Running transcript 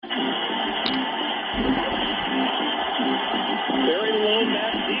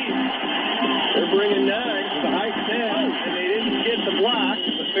bring in 9 with a high 10, and they didn't get the block.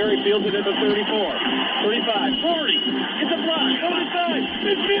 The Ferry fields it at the 34, 35, 40. Get the block, 45.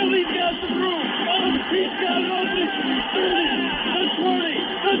 Midfield, he's got some room. Oh, he's got an opening. 30, the 20,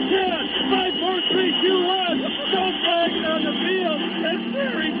 the 10, 5, 4, 3, 2, 1. Don't flag it on the field, and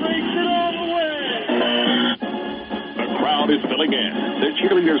Ferry breaks it all the way. The crowd is filling in. The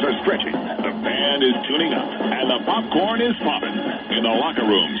cheerleaders are stretching. The band is tuning up. And the popcorn is popping. In the locker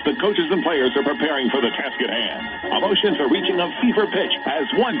rooms, the coaches and players are preparing for the task at hand. Emotions are reaching a fever pitch as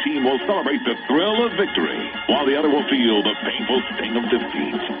one team will celebrate the thrill of victory, while the other will feel the painful sting of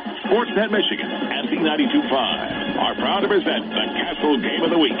defeat. Sportsnet Michigan and Z92.5 are proud to present the Castle Game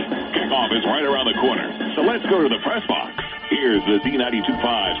of the Week. Kickoff is right around the corner, so let's go to the press box. Here's the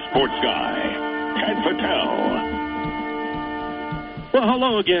Z92.5 sports guy, Ted Patel. Well,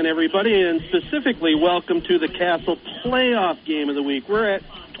 hello again, everybody, and specifically welcome to the Castle Playoff Game of the Week. We're at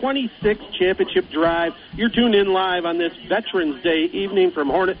 26th Championship Drive. You're tuned in live on this Veterans Day evening from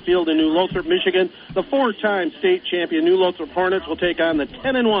Hornet Field in New Lothrop, Michigan. The 4-time state champion New Lothrop Hornets will take on the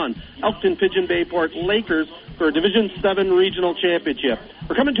 10-1 Elkton Pigeon Bayport Lakers for a Division VII Regional Championship.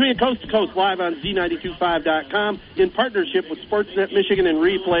 We're coming to you coast to coast live on Z925.com in partnership with Sportsnet Michigan and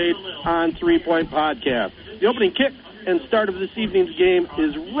replayed on 3 Point Podcast. The opening kick and start of this evening's game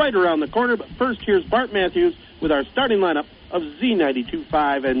is right around the corner. But first, here's Bart Matthews with our starting lineup of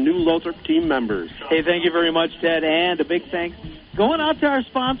Z92.5 and New Lothrop team members. Hey, thank you very much, Ted, and a big thanks going out to our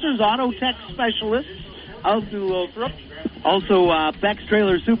sponsors, Auto Tech Specialists of New Lothrop, also Beck's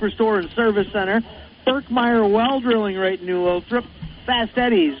Trailer Superstore and Service Center, Berkmeyer Well Drilling right in New Lothrop, Fast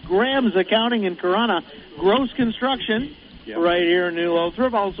Eddie's, Graham's Accounting in Corunna, Gross Construction right here in New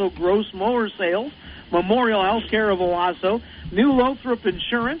Lothrop, also Gross Mower Sales, Memorial Healthcare of Owasso, New Lothrop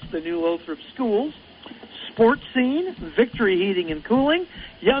Insurance, the New Lothrop Schools, Sports Scene, Victory Heating and Cooling,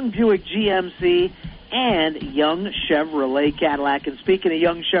 Young Buick GMC, and Young Chevrolet Cadillac. And speaking of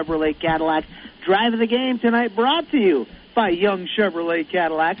Young Chevrolet Cadillac, Drive of the Game tonight brought to you by Young Chevrolet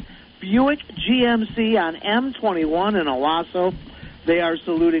Cadillac, Buick GMC on M21 in Owasso. They are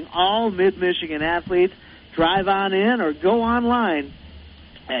saluting all Mid-Michigan athletes. Drive on in or go online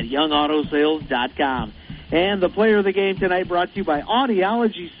at YoungAutoSales.com. And the player of the game tonight brought to you by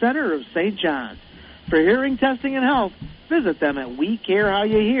Audiology Center of St. John's. For hearing testing and health, visit them at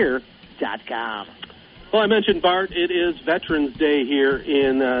WeCareHowYouHear.com. Well, I mentioned, Bart, it is Veterans Day here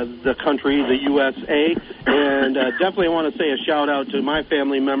in the country, the USA, and definitely want to say a shout-out to my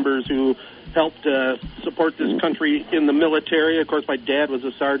family members who helped support this country in the military. Of course, my dad was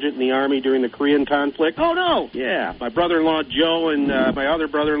a sergeant in the Army during the Korean conflict. Oh, no! Yeah. My brother-in-law, Joe, and my other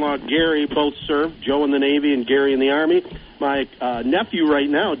brother-in-law, Gary, both served, Joe in the Navy and Gary in the Army. My nephew right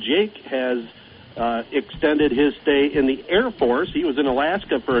now, Jake, has extended his stay in the Air Force. He was in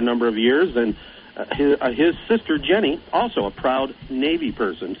Alaska for a number of years, and his sister, Jenny, also a proud Navy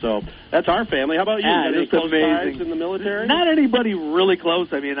person. So that's our family. How about you? Yeah, any it's close amazing. ties in the military? Not anybody really close.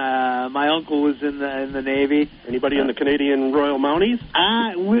 I mean, my uncle was in the Navy. Anybody in the Canadian Royal Mounties?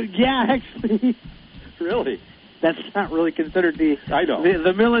 Yeah, actually. Really? That's not really considered the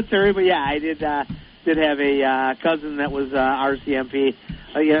military, but yeah, I did have a cousin that was RCMP.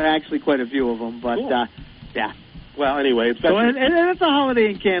 Actually, quite a few of them, but cool. yeah. Well, anyway, it's so, and it's a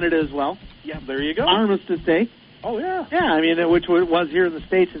holiday in Canada as well. Yeah, there you go. Armistice Day. Oh, yeah. Yeah, I mean, which was here in the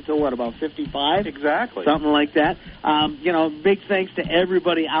States until, what, about 55? Exactly. Something like that. Big thanks to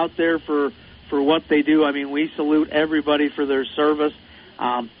everybody out there for what they do. I mean, we salute everybody for their service.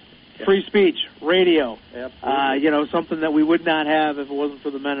 Free speech, radio. Absolutely. Something that we would not have if it wasn't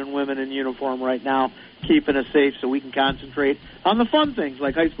for the men and women in uniform right now, keeping us safe so we can concentrate on the fun things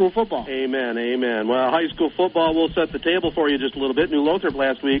like high school football. Amen, amen. Well, high school football will set the table for you just a little bit. New Lothrop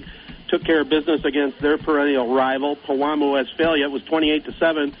last week took care of business against their perennial rival, Pewamo Westphalia. It was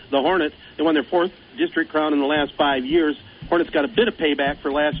 28-7. The Hornets, they won their 4th district crown in the last 5 years. Hornets got a bit of payback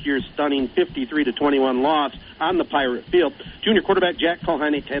for last year's stunning 53-21 loss on the Pirate Field. Junior quarterback Jack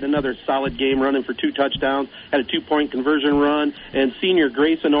Kulheinik had another solid game running for 2 touchdowns, had a 2-point conversion run, and senior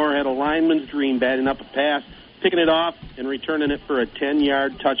Grayson Orr had a lineman's dream batting up a pass, picking it off and returning it for a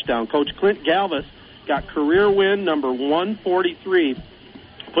 10-yard touchdown. Coach Clint Galvis got career win number 143,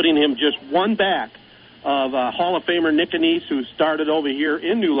 putting him just one back of Hall of Famer Nick Anise, who started over here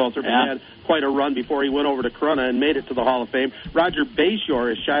in New Lothrop and had quite a run before he went over to Corunna and made it to the Hall of Fame. Roger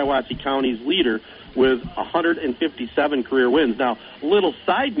Bayshore is Shiawassee County's leader with 157 career wins. Now, a little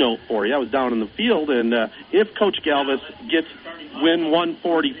side note for you, I was down in the field, and if Coach Galvis gets win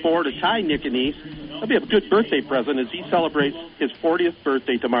 144 to tie Nick Anise, that'll be a good birthday present as he celebrates his 40th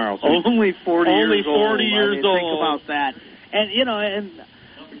birthday tomorrow. So only 40 only years old. 40 years old. Think about that. And,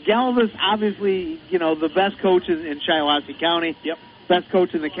 Galvis, obviously, the best coach in Shiawassee County. Yep. Best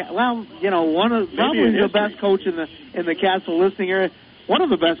coach in the probably the best coach in the Castle Listing area. One of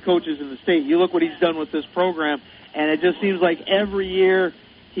the best coaches in the state. You look what he's done with this program, and it just seems like every year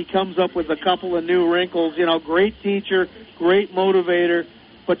he comes up with a couple of new wrinkles. Great teacher, great motivator,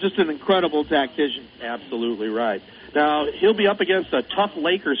 but just an incredible tactician. Absolutely right. Now, he'll be up against a tough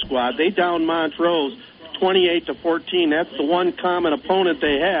Laker squad. They downed Montrose 28-14. That's the one common opponent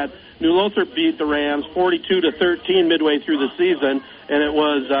they had. New Lothrop beat the Rams 42-13 midway through the season, and it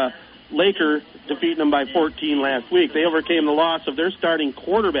was Laker defeating them by 14 last week. They overcame the loss of their starting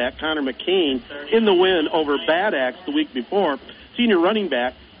quarterback, Connor McCain, in the win over Bad Axe the week before. Senior running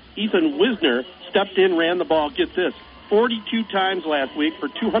back Ethan Wisner stepped in, ran the ball, get this, 42 times last week for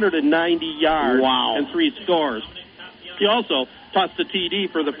 290 yards and 3 scores. He also tossed the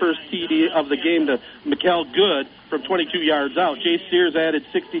TD for the first TD of the game to Mikkel Good from 22 yards out. Jay Steers added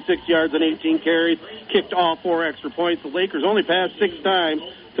 66 yards and 18 carries, kicked all 4 extra points. The Lakers only passed 6 times,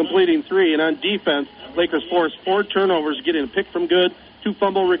 completing 3. And on defense, Lakers forced 4 turnovers, getting a pick from Good, 2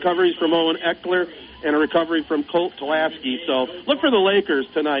 fumble recoveries from Owen Eckler, and a recovery from Colt Tulaski. So look for the Lakers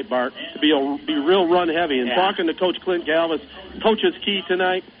tonight, Bart, to be real run heavy. And talking to Coach Clint Galvis, coach's key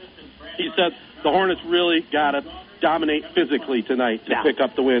tonight, he said the Hornets really got to dominate physically tonight to pick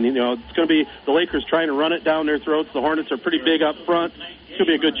up the win. It's going to be the Lakers trying to run it down their throats. The Hornets are pretty big up front. It's going to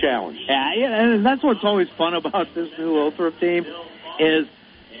be a good challenge. Yeah, and that's what's always fun about this New Lothrop team is,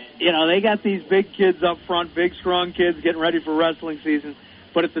 they got these big kids up front, big, strong kids getting ready for wrestling season.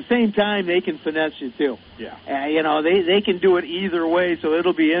 But at the same time, they can finesse you, too. Yeah. They can do it either way, so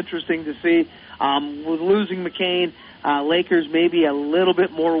it'll be interesting to see. With losing McCain, Lakers maybe a little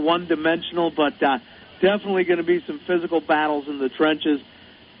bit more one-dimensional, but definitely going to be some physical battles in the trenches.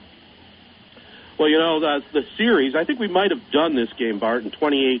 Well, the series, I think we might have done this game, Bart, in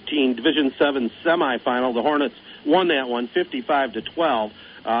 2018, Division 7 semifinal. The Hornets won that one 55-12.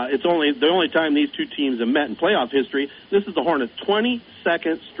 It's the only time these two teams have met in playoff history. This is the Hornets'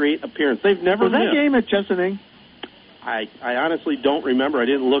 22nd straight appearance. They've never missed. Was that game at Chesaning? I honestly don't remember. I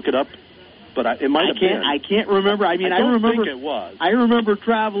didn't look it up, but it might have been. I can't remember. I don't think it was. I remember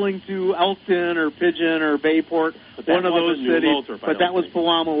traveling to Elkton or Pigeon or Bayport, one of those cities. But that was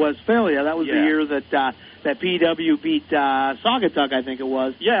Pewamo, Westphalia. That was the year that PW beat Saugatuck, I think it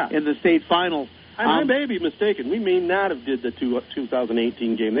was, in the state finals. I may be mistaken. We may not have did the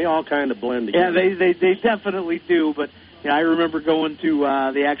 2018 game. They all kind of blend together. Yeah, they definitely do. But I remember going to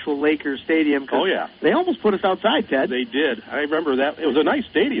the actual Lakers stadium. Oh, yeah. They almost put us outside, Ted. They did. I remember that. It was a nice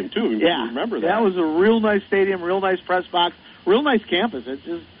stadium, too. Yeah. I remember that. That was a real nice stadium, real nice press box, real nice campus. It's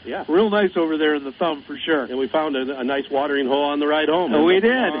just real nice over there in the Thumb, for sure. And we found a nice watering hole on the ride home. Oh, we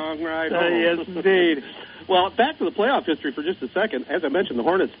did. Long ride home. Yes, indeed. Well, back to the playoff history for just a second. As I mentioned, the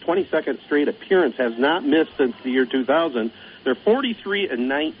Hornets' 22nd straight appearance has not missed since the year 2000. They're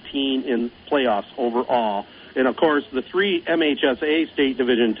 43-19 in playoffs overall. And, of course, the 3 MHSA state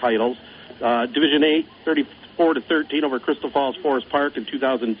division titles, Division 8, 34-13 over Crystal Falls Forest Park in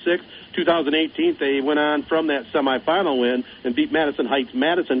 2006. 2018, they went on from that semifinal win and beat Madison Heights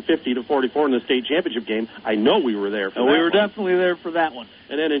Madison 50-44 in the state championship game. I know we were there for that. We were definitely there for that one.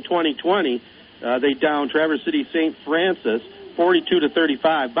 And then in 2020, they downed Traverse City St. Francis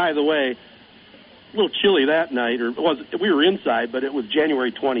 42-35. By the way, a little chilly that night, we were inside, but it was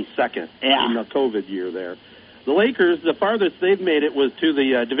January 22nd in the COVID year there. The Lakers, the farthest they've made it was to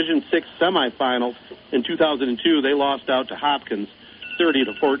the Division 6 semifinals in 2002. They lost out to Hopkins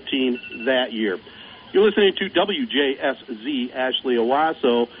 30-14 that year. You're listening to WJSZ Ashley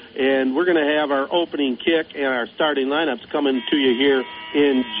Owasso, and we're going to have our opening kick and our starting lineups coming to you here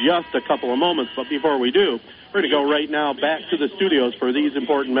in just a couple of moments. But before we do, we're going to go right now back to the studios for these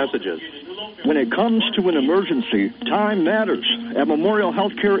important messages. When it comes to an emergency, time matters. At Memorial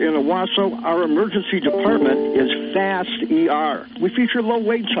Healthcare in Owasso, our emergency department is Fast ER. We feature low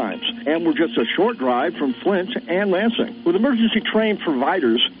wait times, and we're just a short drive from Flint and Lansing. With emergency-trained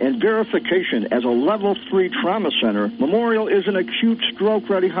providers and verification as a Level 3 trauma center, Memorial is an acute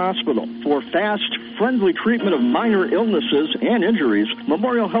stroke-ready hospital. For fast, friendly treatment of minor illnesses and injuries,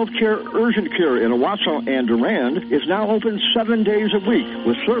 Memorial Healthcare Urgent Care in Owasso and Durand is now open 7 days a week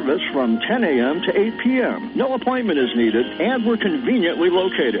with service from 10 a.m. to 8 p.m. No appointment is needed, and we're conveniently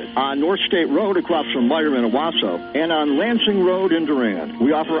located on North State Road across from Meyer in Owasso and on Lansing Road in Durand.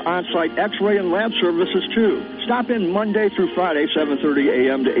 We offer on-site x-ray and lab services, too. Stop in Monday through Friday, 7:30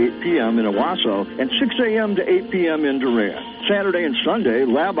 a.m. to 8 p.m. in Owasso and 6 a.m. to 8 p.m. in Durand. Saturday and Sunday,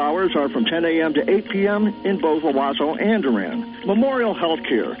 lab hours are from 10 a.m. to 8 p.m. in both Owasso and Durand. Memorial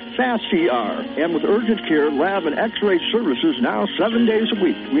Healthcare, Fast ER, and with urgent care, lab, and x-ray services now 7 days a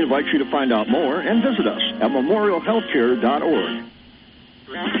week. We invite you to find out more and visit us at memorialhealthcare.org.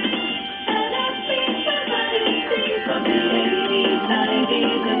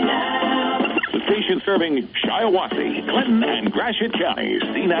 The station serving Shiawassee, Clinton, and Gratiot counties.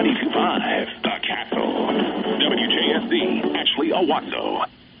 Z92.5, The Castle. WJSD, Ashley, Owasso.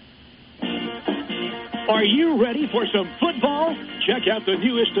 Are you ready for some football? Check out the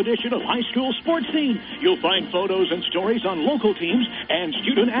newest edition of High School Sports Scene. You'll find photos and stories on local teams and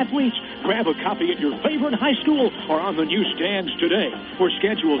student athletes. Grab a copy at your favorite high school or on the newsstands today. For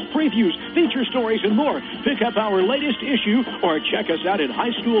schedules, previews, feature stories, and more, pick up our latest issue or check us out at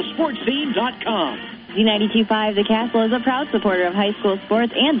highschoolsportscene.com. Z92.5 The Castle is a proud supporter of high school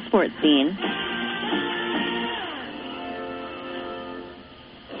sports and Sports Scene.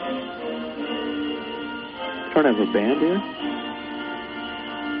 Trying to have a band here?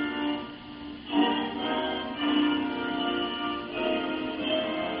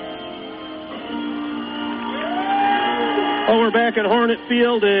 Oh, we're back at Hornet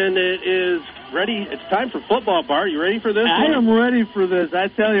Field, and it is ready. It's time for football, Bart. You ready for this? I am ready for this. I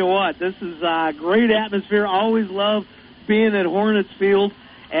tell you what, this is a great atmosphere. I always love being at Hornets Field,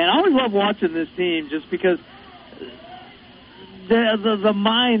 and I always love watching this team just because the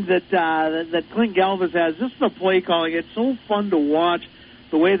mind that Clint Galvis has, just the play calling, it's so fun to watch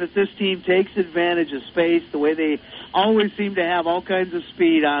the way that this team takes advantage of space, the way they always seem to have all kinds of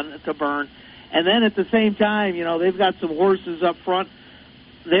speed on to burn. And then at the same time, you know, they've got some horses up front.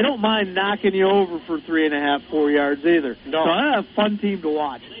 They don't mind knocking you over for 3.5, 4 yards either. No. So that's a fun team to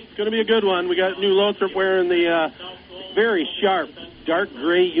watch. It's going to be a good one. We got New Lothrop wearing the very sharp dark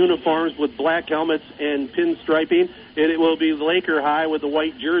gray uniforms with black helmets and pinstriping. It will be Laker High with the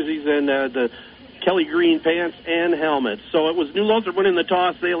white jerseys and the Kelly green pants and helmets. So it was New Lothrop winning the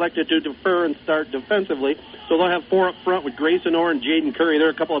toss. They elected to defer and start defensively. So they'll have four up front with Grayson Orr and Jaden Curry. They're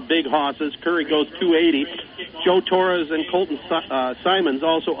a couple of big hosses. Curry goes 280. Joe Torres and Colton Simons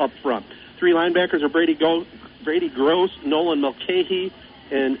also up front. Three linebackers are Brady Gross, Nolan Mulcahy,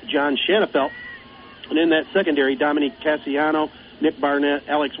 and John Shanafelt. And in that secondary, Dominique Cassiano, Nick Barnett,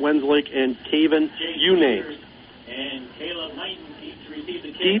 Alex Wenslick, and Caven Unames. And Caleb Knighton received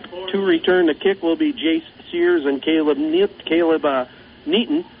the kick. Deep to return the kick will be Jace Sears and Caleb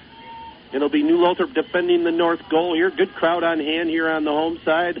Neaton. It'll be New Lothrop defending the north goal here. Good crowd on hand here on the home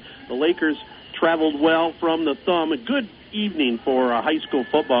side. The Lakers traveled well from the Thumb. A good evening for a high school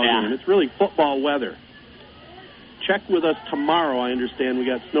football game. It's really football weather. Check with us tomorrow. I understand we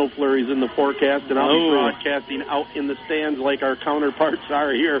got snow flurries in the forecast, and I'll be broadcasting out in the stands like our counterparts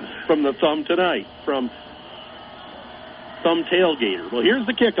are here from the Thumb tonight, from Thumb Tailgater. Well, here's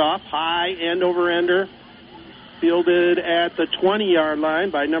the kickoff. High end-over-ender, fielded at the 20-yard line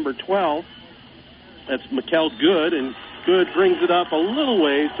by number 12. That's Mikkel Good, and Good brings it up a little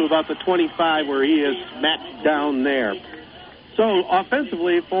ways to about the 25 where he is smacked down there. So,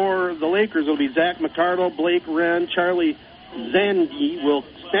 offensively, for the Lakers, it'll be Zach McCardle, Blake Wren, Charlie Zandy will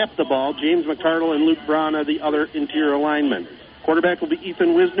snap the ball. James McCardle and Luke Braun are the other interior linemen. Quarterback will be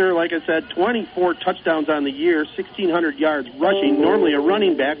Ethan Wisner. Like I said, 24 touchdowns on the year, 1,600 yards rushing. Normally a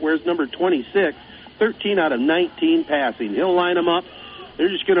running back, whereas number 26, 13 out of 19 passing. He'll line them up. They're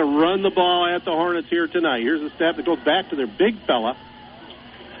just going to run the ball at the Hornets here tonight. Here's the snap that goes back to their big fella.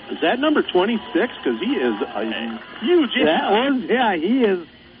 Is that number 26? Because he is a huge. He is.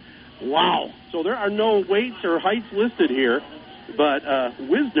 Wow. So there are no weights or heights listed here, but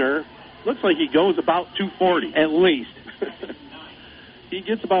Wisner looks like he goes about 240. At least. He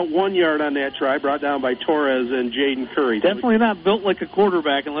gets about 1 yard on that try, brought down by Torres and Jaden Curry. Definitely not built like a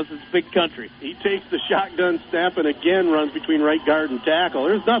quarterback unless it's big country. He takes the shotgun snap and again runs between right guard and tackle.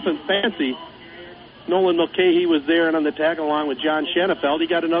 There's nothing fancy. Nolan Mulcahy was there and on the tackle along with John Shanafelt. He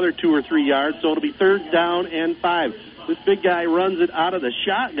got another 2 or 3 yards, so it'll be 3rd down and 5. This big guy runs it out of the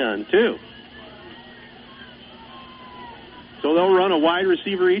shotgun, too. So they'll run a wide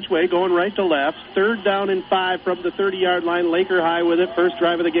receiver each way, going right to left. 3rd down and 5 from the 30-yard line. Laker High with it. First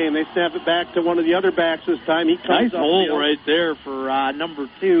drive of the game. They snap it back to one of the other backs this time. He comes nice hole right there for number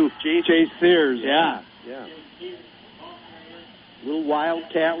 2, Chase Sears. Yeah. Little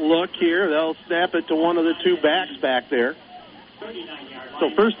wildcat look here. They'll snap it to one of the two backs back there. So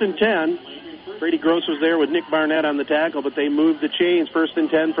 1st and 10. Brady Gross was there with Nick Barnett on the tackle, but they moved the chains. 1st and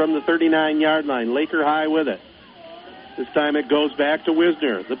 10 from the 39-yard line. Laker High with it. This time it goes back to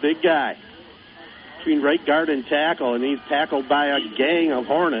Wisner, the big guy, between right guard and tackle, and he's tackled by a gang of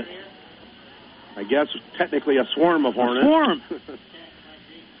Hornets. I guess technically a swarm of hornets. A swarm.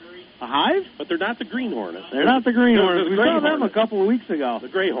 A hive? But they're not the green hornets. They're not the green They're hornets. the We gray saw them hornets. a couple of weeks ago. The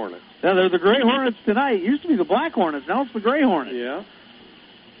gray hornets. Yeah, they're the gray hornets tonight. It used to be the black hornets. Now it's the gray hornets. Yeah.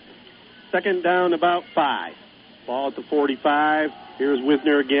 Second down, about 5. Ball at the 45. Here's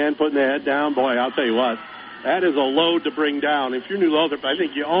Wisner again, putting the head down. Boy, I'll tell you what, that is a load to bring down. If you're New Lothrop, I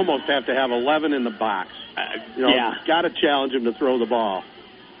think you almost have to have 11 in the box. Yeah. Got to challenge him to throw the ball.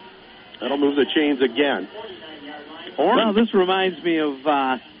 That'll move the chains again. Well, this reminds me of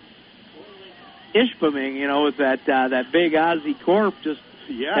Ishpeming, with that big Ozzie Corp just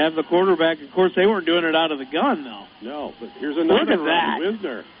have the quarterback. Of course, they weren't doing it out of the gun, though. No, but here's another Look at run, that.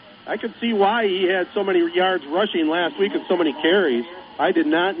 Wisner. I could see why he had so many yards rushing last week and so many carries. I did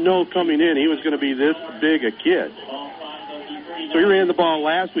not know coming in he was going to be this big a kid. So he ran the ball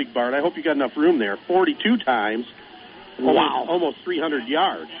last week, Bart. I hope you got enough room there. 42 times. Wow. Almost 300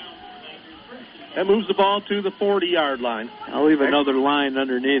 yards. That moves the ball to the 40-yard line. I'll leave another line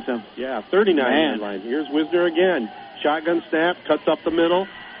underneath him. Yeah, 39-yard line. Here's Wisner again. Shotgun snap, cuts up the middle,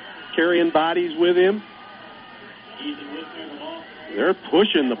 carrying bodies with him. They're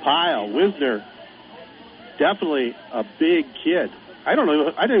pushing the pile. Wisner, definitely a big kid. I don't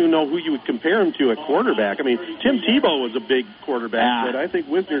even know who you would compare him to at quarterback. I mean, Tim Tebow was a big quarterback, but I think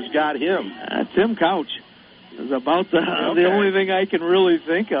Wisner's got him. Tim Couch is about the only thing I can really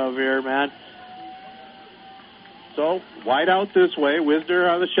think of here, man. So, wide out this way. Wisner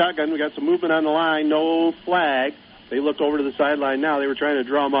on the shotgun. We got some movement on the line. No flag. They look over to the sideline now. They were trying to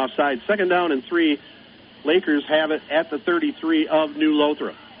draw him offside. 2nd down and 3. Lakers have it at the 33 of New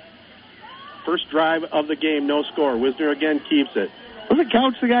Lothrop. First drive of the game, no score. Wisner again keeps it. Wasn't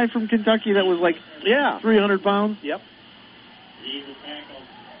Couch the guy from Kentucky that was like 300 pounds? Yep.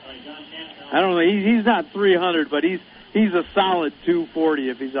 I don't know. He's not 300, but he's a solid 240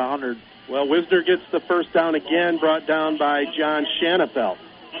 if he's 100. Well, Wisner gets the first down again, brought down by John Shanafelt.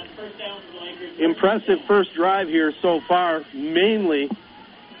 Impressive first drive here so far, mainly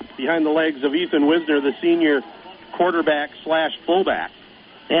behind the legs of Ethan Wisner, the senior quarterback/fullback.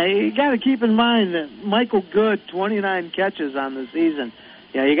 Yeah, you got to keep in mind that Michael Good, 29 catches on the season.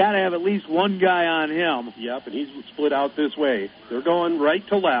 Yeah, you got to have at least one guy on him. Yep, and he's split out this way. They're going right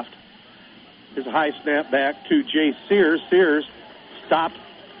to left. Here's a high snap back to Jay Sears. Sears stopped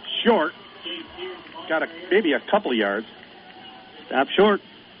short. Got maybe a couple of yards. Stop short.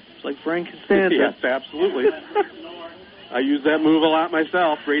 It's like Frank Costanza. Yes, absolutely. I use that move a lot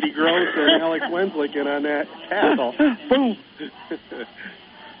myself. Brady Gross and Alex Wenslicken on that tackle. Boom.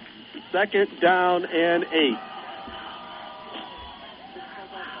 2nd down and 8.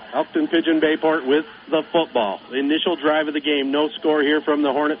 Elkton Pigeon Bayport with the football. The initial drive of the game. No score here from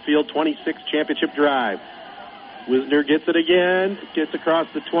the Hornet Field 26 championship drive. Wisner gets it again. Gets across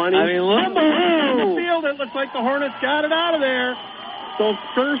the 20. I mean, look the field. It looks like the Hornets got it out of there. So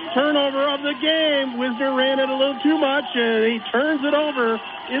first turnover of the game. Wisner ran it a little too much, and he turns it over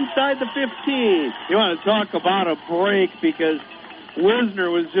inside the 15. You want to talk about a break because Wisner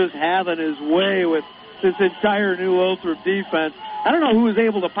was just having his way with this entire New Lothrop defense. I don't know who was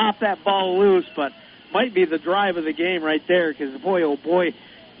able to pop that ball loose, but might be the drive of the game right there because, boy, oh, boy,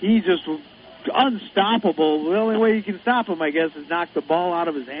 he just was unstoppable. The only way you can stop him, I guess, is knock the ball out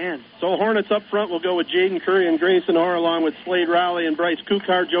of his hands. So Hornets up front will go with Jaden Curry and Grayson Orr along with Slade Rowley and Bryce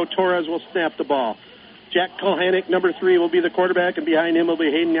Kukar. Joe Torres will snap the ball. Jack Kulhanek, number 3, will be the quarterback, and behind him will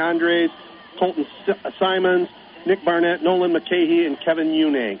be Hayden Andres, Colton Simons, Nick Barnett, Nolan McCahey, and Kevin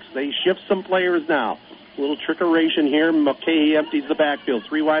Unanks. They shift some players now. A little trickeration here. McCahey empties the backfield.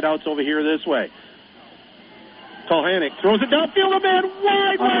 3 wideouts over here this way. Kulhanek throws it downfield. A man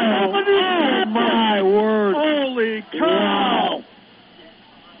wide. Oh, my word. Holy cow. Wow.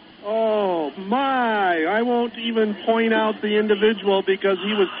 Oh, my. I won't even point out the individual because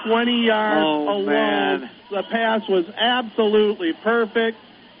he was 20 yards alone. Man. The pass was absolutely perfect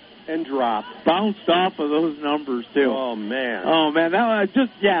and dropped. Bounced off of those numbers, too. Oh, man. Oh, man. That was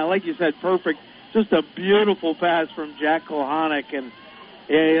just, like you said, perfect. Just a beautiful pass from Jack Kulhanek, and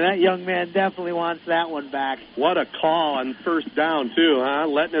that young man definitely wants that one back. What a call on first down, too, huh?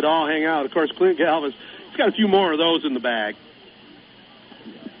 Letting it all hang out. Of course, Clint Galvis, he's got a few more of those in the bag.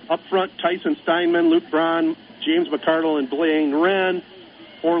 Up front, Tyson Steinman, Luke Braun, James McCardle, and Blaine Wren.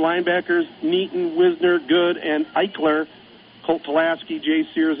 4 linebackers, Neaton, Wisner, Good, and Eichler. Colt Pulaski, Jay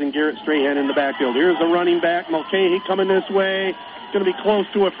Sears, and Garrett Strahan in the backfield. Here's the running back, Mulcahy, coming this way. Going to be close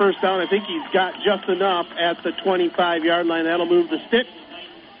to a first down. I think he's got just enough at the 25-yard line. That'll move the stick.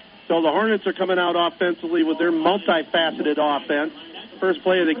 So the Hornets are coming out offensively with their multifaceted offense. First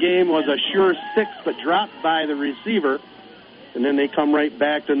play of the game was a sure 6, but dropped by the receiver. And then they come right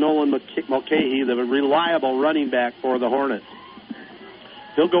back to Nolan Mulcahy, the reliable running back for the Hornets.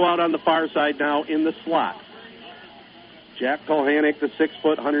 He'll go out on the far side now in the slot. Jack Kulhanek, the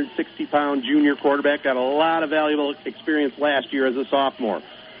 6-foot, 160-pound junior quarterback, got a lot of valuable experience last year as a sophomore.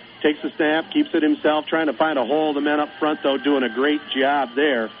 Takes the snap, keeps it himself, trying to find a hole. The men up front, though, doing a great job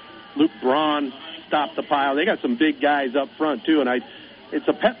there. Luke Braun stopped the pile. They got some big guys up front, too, and it's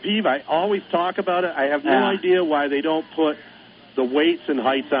a pet peeve. I always talk about it. I have no idea why they don't put the weights and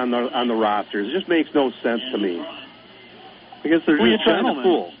heights on the rosters. It just makes no sense to me. I guess they're just gentlemen.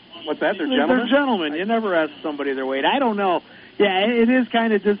 Fool? What's that? They're gentlemen? They're gentlemen. You never ask somebody their weight. I don't know. Yeah, it is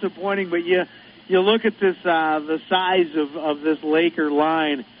kind of disappointing, but you look at this the size of this Laker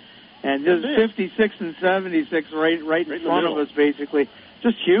line, and just 56 and 76 right in front of us, basically.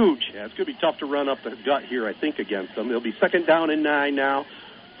 Just huge. Yeah, it's going to be tough to run up the gut here, I think, against them. It'll be 2nd down and 9 now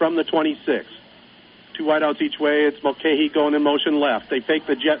from the 26. 2 wideouts each way. It's Mulcahy going in motion left. They fake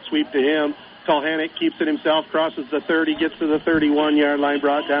the jet sweep to him. Kulhanek keeps it himself, crosses the 30, gets to the 31-yard line,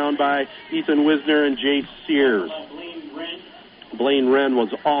 brought down by Ethan Wisner and Jace Sears. Blaine Wren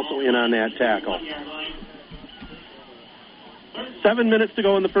was also in on that tackle. 7 minutes to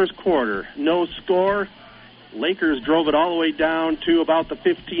go in the first quarter. No score. Lakers drove it all the way down to about the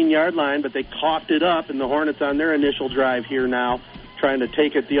 15-yard line, but they coughed it up, and the Hornets on their initial drive here now, trying to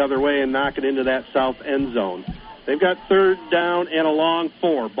take it the other way and knock it into that south end zone. They've got 3rd down and a long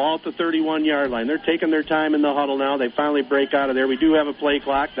 4. Ball at the 31-yard line. They're taking their time in the huddle now. They finally break out of there. We do have a play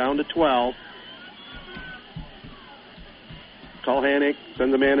clock down to 12. Kulhanek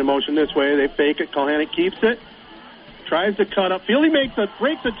sends a man in motion this way. They fake it. Kulhanek keeps it. Tries to cut up. Field, he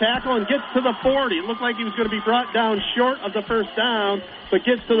breaks a tackle and gets to the 40. It looked like he was going to be brought down short of the first down, but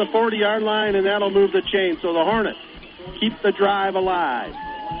gets to the 40-yard line, and that'll move the chain. So the Hornets keep the drive alive.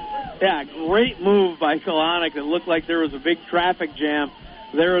 Yeah, great move by Kulhanek. It looked like there was a big traffic jam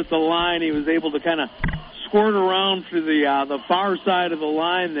there at the line. He was able to kind of squirt around to the far side of the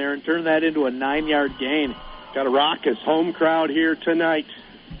line there and turn that into a 9-yard gain. Got a raucous home crowd here tonight.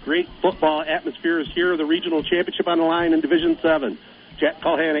 Great football atmosphere is here. The regional championship on the line in Division 7. Jack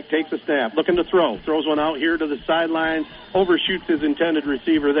Kulhanek takes a snap, looking to throw. Throws one out here to the sideline. Overshoots his intended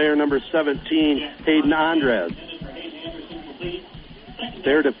receiver there, number 17, Hayden Andres.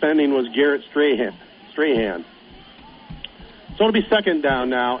 Their defending was Garrett Strahan. So it'll be 2nd down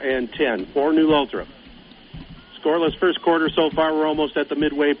now and 10 for New Lothrop. Scoreless first quarter so far. We're almost at the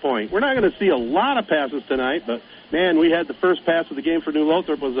midway point. We're not going to see a lot of passes tonight, but, man, we had the first pass of the game for New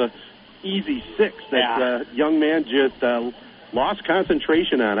Lothrop was a easy 6 that young man just lost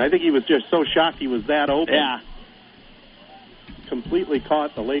concentration on. I think he was just so shocked he was that open. Yeah. Completely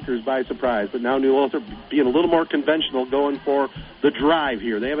caught the Lakers by surprise, but now New Lothrop being a little more conventional, going for the drive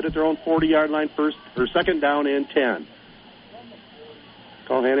here. They have it at their own 40-yard line, 2nd down and 10.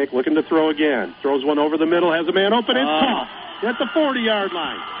 Kulhanek looking to throw again. Throws one over the middle, has a man open. It's caught at the 40-yard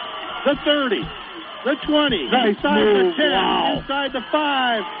line, the 30, the 20, inside the 10, inside the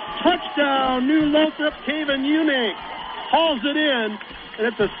 5. Touchdown, New Lothrop. Taven Unick hauls it in, and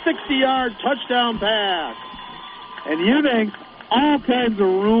it's a 60-yard touchdown pass. And Unick, all kinds of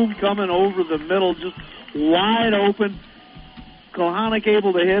room coming over the middle, just wide open. Kulhanek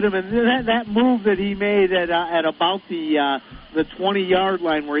able to hit him, and that move that he made at about the 20-yard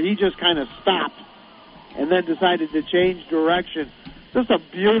line, where he just kind of stopped and then decided to change direction. Just a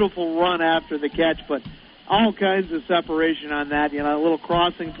beautiful run after the catch, but all kinds of separation on that. A little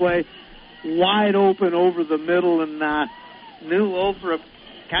crossing play, wide open over the middle, and New Lothrop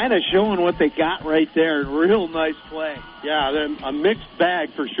kind of showing what they got right there. Real nice play. Yeah, a mixed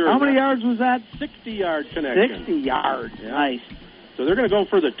bag for sure. How many yards was that? 60-yard connection. 60 yards. Yeah. Nice. So they're going to go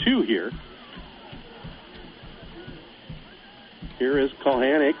for the 2 here. Here is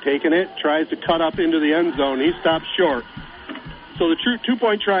Kulhanek taking it, tries to cut up into the end zone. He stops short. So the true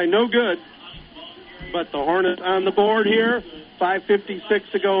 2-point try, no good. But the Hornets on the board here.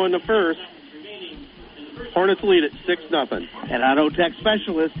 5:56 to go in the first. Hornets lead it 6-0. An Auto Tech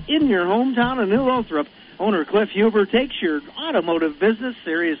specialist in your hometown of New Lothrop. Owner Cliff Huber takes your automotive business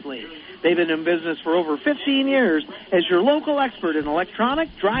seriously. They've been in business for over 15 years as your local expert in electronic,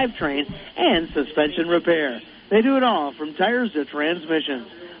 drivetrain, and suspension repair. They do it all from tires to transmissions.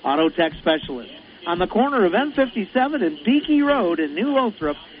 Auto Tech specialist. On the corner of M57 and Beakey Road in New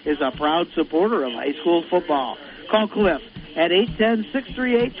Lothrop is a proud supporter of high school football. Call Cliff at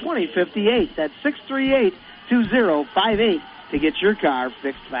 810-638-2058. That's 638-2058 to get your car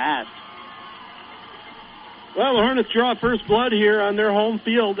fixed fast. Well, the Hornets draw first blood here on their home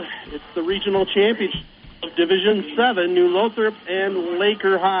field. It's the regional championship of Division 7, New Lothrop and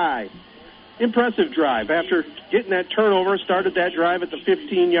Laker High. impressive drive. After getting that turnover, started that drive at the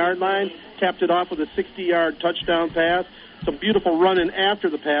 15-yard line, tapped it off with a 60-yard touchdown pass. Some beautiful running after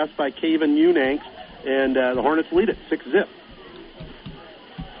the pass by Caven Unanks, and the Hornets lead it 6-zip.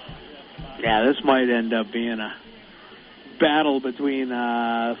 Yeah, this might end up being a battle between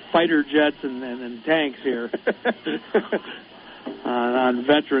fighter jets and tanks here on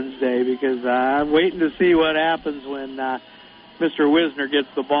Veterans Day, because I'm waiting to see what happens when Mr. Wisner gets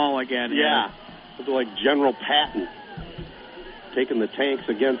the ball again. Yeah, it's like General Patton taking the tanks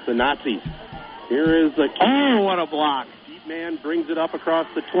against the Nazis. Here is the oh, what a block. Deep man brings it up across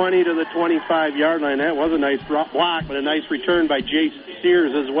the 20 to the 25-yard line. That was a nice drop block, but a nice return by Jace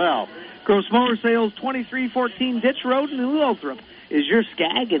Sears as well. Gross Mower Sales, 2314 Ditch Road, New Lothrop, is your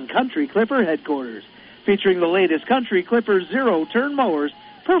Skag and Country Clipper headquarters. Featuring the latest Country Clipper zero-turn mowers,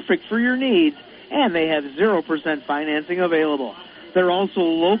 perfect for your needs, and they have 0% financing available. They're also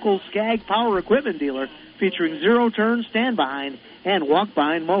local Skag Power Equipment dealer, featuring zero-turn stand-behind and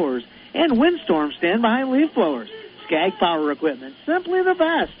walk-behind mowers, and windstorm stand-behind leaf blowers. Skag Power Equipment, simply the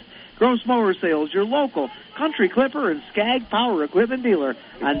best. Gross Mower Sales, your local Country Clipper and Skag Power Equipment dealer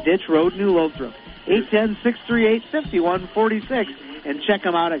on Ditch Road, New Lothrop. 810-638-5146, and check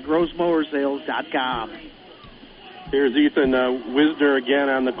them out at grossmowersales.com. Here's Ethan Wisner again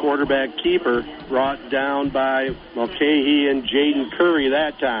on the quarterback keeper, brought down by Mulcahy and Jaden Curry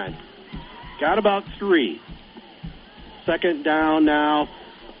that time. Got about 3. Second down now,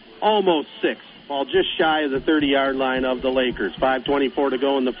 almost 6. Ball just shy of the 30-yard line of the Lakers. 5:24 to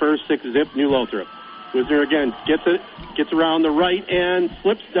go in the first. 6-zip, New Lothrop. Wisner again gets around the right end,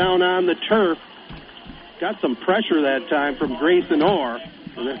 slips down on the turf. Got some pressure that time from Grayson Orr.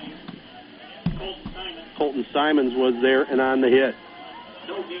 Colton Simons was there and on the hit.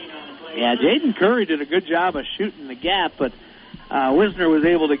 Yeah, Jaden Curry did a good job of shooting the gap, but Wisner was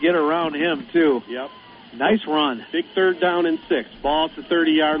able to get around him, too. Yep. Nice run. Big third down and 6. Ball at the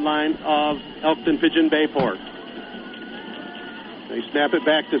 30-yard line of Elkton Pigeon Bayport. They snap it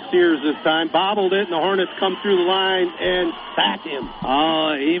back to Sears this time. Bobbled it, and the Hornets come through the line and sack him.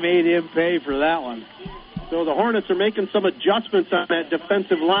 Oh, he made him pay for that one. So the Hornets are making some adjustments on that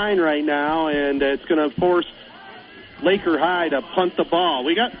defensive line right now, and it's going to force Laker High to punt the ball.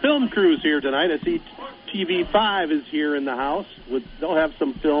 We got film crews here tonight. I see TV5 is here in the house. They'll have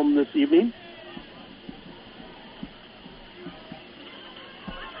some film this evening.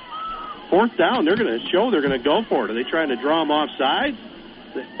 Fourth down, they're going to show they're going to go for it. Are they trying to draw them off sides?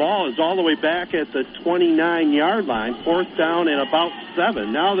 The ball is all the way back at the 29-yard line. Fourth down and about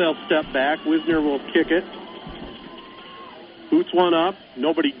 7. Now they'll step back. Wisner will kick it. Boots one up.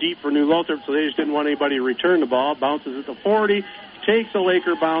 Nobody deep for New Lothrop, so they just didn't want anybody to return the ball. Bounces at the 40. Takes a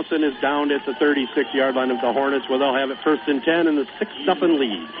Laker bounce and is down at the 36-yard line of the Hornets, where they'll have it 1st and 10 and the 6-0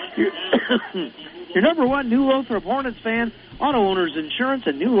 lead. Your number one New Lothrop Hornets fan, Auto Owners Insurance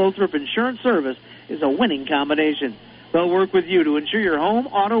and New Lothrop Insurance Service is a winning combination. They'll work with you to insure your home,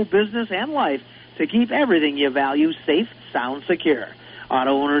 auto, business, and life to keep everything you value safe, sound, secure.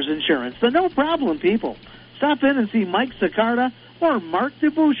 Auto Owners Insurance, the no-problem people. Stop in and see Mike Sicarda or Mark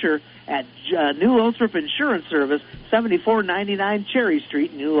DeBoucher at New Lothrop Insurance Service, 7499 Cherry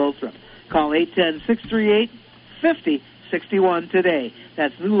Street, New Lothrop. Call 810-638-5061 today.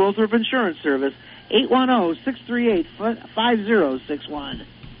 That's New Lothrop Insurance Service, 810-638-5061.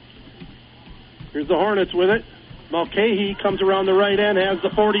 Here's the Hornets with it. Mulcahy comes around the right end, has the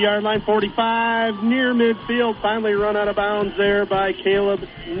 40-yard line, 45, near midfield. Finally run out of bounds there by Caleb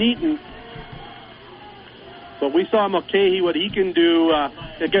Neaton. But we saw Mulcahy, what he can do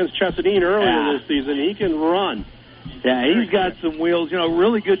against Chesadine earlier this season. He can run. Yeah, he's got some wheels.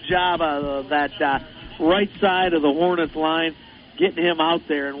 Really good job of that right side of the Hornets line, getting him out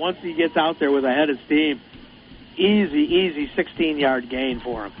there. And once he gets out there with a head of steam, easy 16-yard gain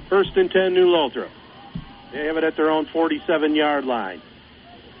for him. 1st and 10, New Lothrop. They have it at their own 47-yard line.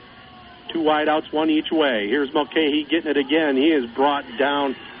 2 wideouts, 1 each way. Here's Mulcahy getting it again. He is brought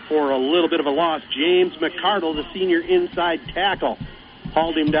down for a little bit of a loss. James McCardle, the senior inside tackle,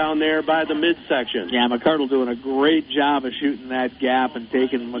 hauled him down there by the midsection. Yeah, McCardle doing a great job of shooting that gap and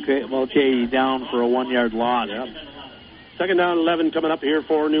taking Mulcahy down for a 1-yard loss. Yep. 2nd down, 11 coming up here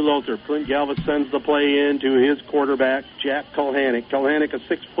for New Lothrop. Clint Galvis sends the play in to his quarterback, Jack Kulhanek. Kulhanek, a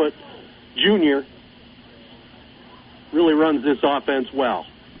 6-foot junior, really runs this offense well.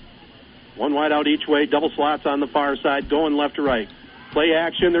 1 wide out each way, double slots on the far side, going left to right. Play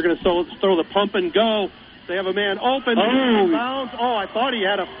action, they're going to throw the pump and go. They have a man open. Bounds. Oh, I thought he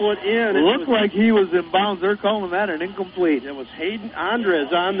had a foot in. It looked like he was in bounds. They're calling that an incomplete. It was Hayden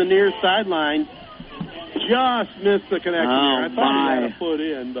Andres on the near sideline. just missed the connection there. I thought he had a foot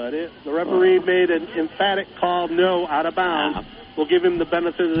in, but the referee made an emphatic call, no, out of bounds. We'll give him the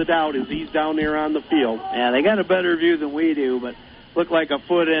benefit of the doubt as he's down there on the field. Yeah, they got a better view than we do, but looked like a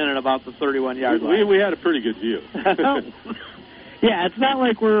foot in at about the 31-yard line. We had a pretty good view. Yeah, it's not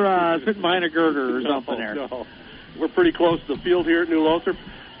like we're sitting behind a girder or something there. No. We're pretty close to the field here at New Lothrop.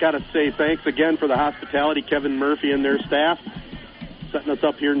 Got to say thanks again for the hospitality, Kevin Murphy and their staff, setting us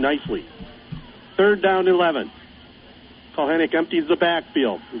up here nicely. 3rd down, 11. Kohanek empties the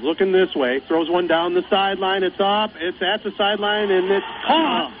backfield. He's looking this way, throws one down the sideline. It's up. It's at the sideline, and it's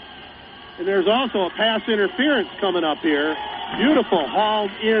caught. And there's also a pass interference coming up here. Beautiful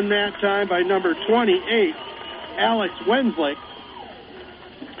hauled in that time by number 28, Alex Wenslick.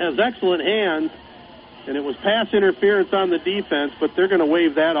 Has excellent hands, and it was pass interference on the defense, but they're going to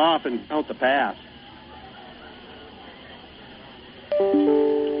wave that off and count the pass.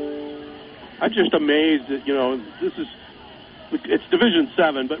 I'm just amazed that, it's Division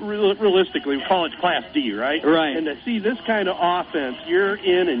 7, but realistically, we call it Class D, right? Right. And to see this kind of offense year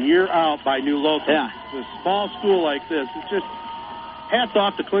in and year out by New Lothrop, with a small school like this, it's just hats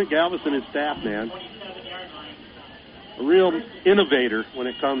off to Clint Galvis and his staff, man. A real innovator when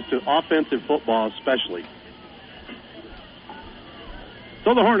it comes to offensive football, especially.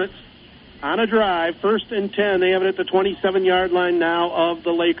 So the Hornets, on a drive, 1st and 10. They have it at the 27-yard line now of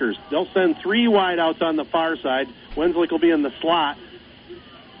the Lakers. They'll send 3 wideouts on the far side. Wenslick will be in the slot.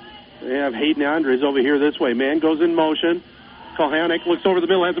 They have Hayden Andres over here this way. Man goes in motion. Kohanek looks over the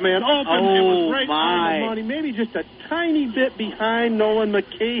middle, has a man open. It was right on the money. Maybe just a tiny bit behind Nolan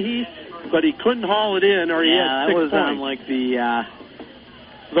McCahey, but he couldn't haul it in, or he had 6 points. That was on like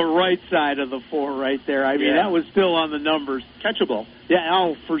the right side of the 4 right there. I mean, that was still on the numbers. Catchable.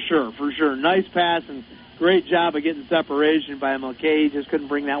 Yeah, for sure. Nice pass and great job of getting separation by McCahey. Just couldn't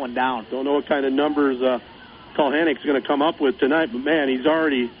bring that one down. Don't know what kind of numbers Kohanek's going to come up with tonight, but man, he's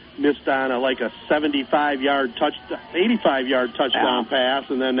already missed on a 75-yard touch, 85-yard touchdown pass,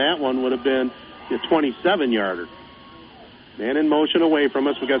 and then that one would have been a 27-yarder. Man in motion away from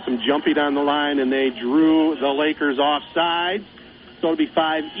us. We got some jumping on the line, and they drew the Lakers offside. So it'll be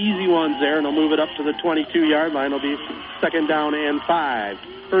 5 easy ones there, and they'll move it up to the 22-yard line. It'll be 2nd down and 5.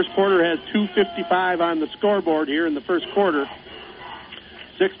 First quarter has 2:55 on the scoreboard here in the first quarter.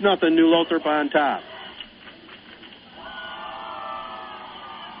 6-0 New Lothrop on top.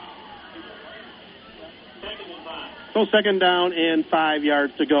 So 2nd down and 5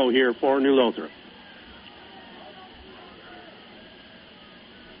 yards to go here for New Lothrop.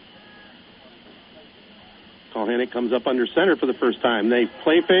 Kohanek comes up under center for the first time. They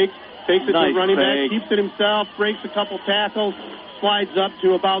play fakes it to the running back, keeps it himself, breaks a couple tackles, slides up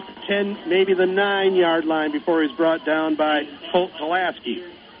to about the 10, maybe the 9-yard line before he's brought down by Colt Pulaski.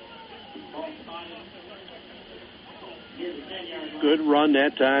 Good run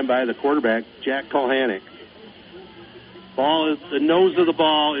that time by the quarterback, Jack Kohanek. The nose of the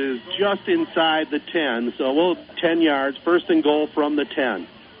ball is just inside the 10, so 10 yards, 1st and goal from the 10.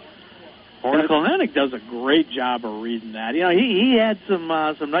 Kohanek does a great job of reading that. He had some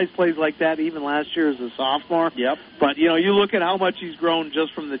nice plays like that even last year as a sophomore. Yep. But, you look at how much he's grown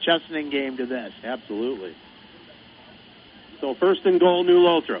just from the Chesaning game to this. Absolutely. So 1st and goal, New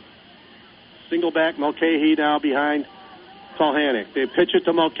Lothrop. Single back, Mulcahy now behind Kohanek. They pitch it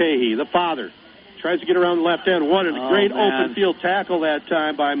to Mulcahy, the father. Tries to get around the left end. What a great open field tackle that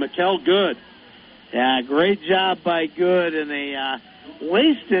time by Mikkel Good. Yeah, great job by Good, and a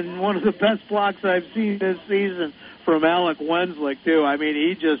wasting one of the best blocks I've seen this season from Alec Wenslick, too. I mean,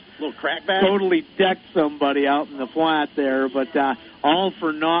 he just totally decked somebody out in the flat there, but all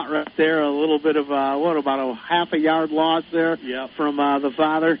for naught right there. A little bit of, about a half a yard loss there from the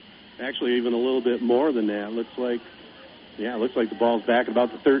father? Actually, even a little bit more than that. Looks like the ball's back at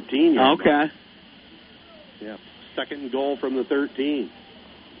about the 13-yard line. Yeah, 2nd and goal from the 13.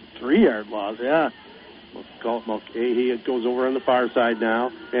 3-yard loss, yeah. Mulcahy goes over on the far side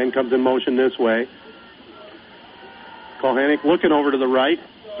now and comes in motion this way. Kohanek looking over to the right.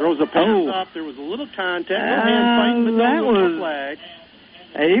 Throws a pass up. There was a little contact. No hand fighting, but no flag.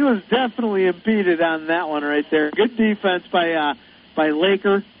 He was definitely impeded on that one right there. Good defense by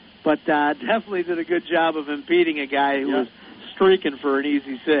Laker, but definitely did a good job of impeding a guy who was streaking for an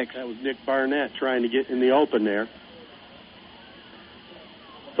easy 6. That was Nick Barnett trying to get in the open there.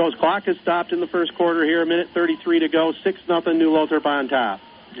 So his clock has stopped in the first quarter here, 1:33 to go, 6-0 New Lothrop on top.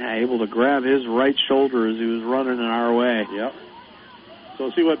 Yeah, able to grab his right shoulder as he was running in our way. Yep. So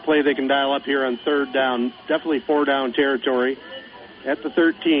we'll see what play they can dial up here on 3rd down. Definitely 4-down territory at the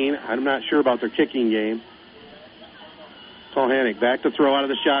 13. I'm not sure about their kicking game. Kohanek back to throw out of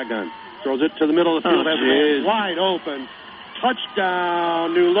the shotgun. Throws it to the middle of the field. Oh, wide open.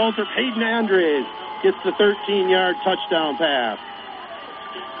 Touchdown, New Lothrop. Hayden Andres gets the 13-yard touchdown pass.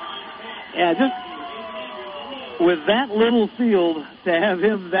 Yeah, just with that little field, to have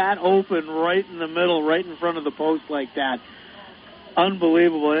him that open right in the middle, right in front of the post like that,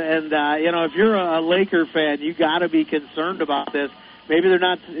 unbelievable. And, if you're a Laker fan, you got to be concerned about this. Maybe they're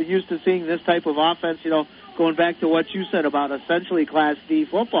not used to seeing this type of offense, going back to what you said about essentially Class D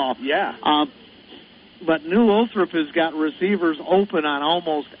football. Yeah. But New Lothrop has got receivers open on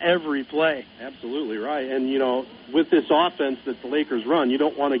almost every play. Absolutely right. And, with this offense that the Lakers run, you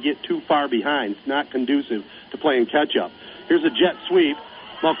don't want to get too far behind. It's not conducive to playing catch-up. Here's a jet sweep.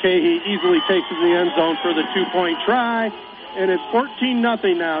 Mulcahy easily takes it in the end zone for the two-point try. And it's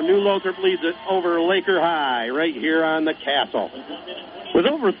 14-0 now. New Lothrop leads it over Laker High right here on the Castle. With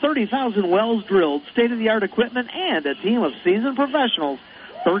over 30,000 wells drilled, state-of-the-art equipment, and a team of seasoned professionals,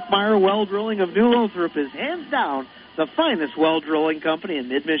 Berkmeyer Well Drilling of New Lothrop is hands down the finest well drilling company in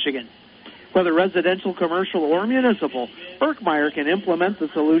mid-Michigan. Whether residential, commercial, or municipal, Berkmeyer can implement the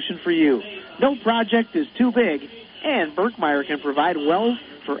solution for you. No project is too big, and Berkmeyer can provide wells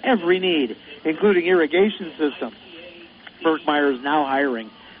for every need, including irrigation systems. Berkmeyer is now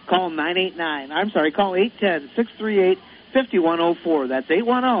hiring. Call 810-638-5104. That's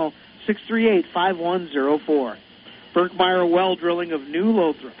 810-638-5104. Berkmeyer Well Drilling of New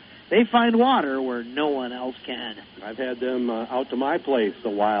Lothrop. They find water where no one else can. I've had them out to my place a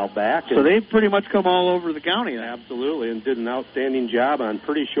while back. So they've pretty much come all over the county now. Absolutely, and did an outstanding job on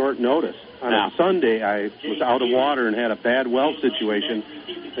pretty short notice. On a Sunday, I was out of water and had a bad well situation.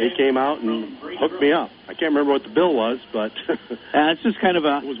 They came out and hooked me up. I can't remember what the bill was, but it's just kind of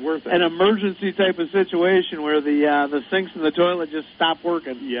it was worth it. An emergency type of situation where the sinks in the toilet just stopped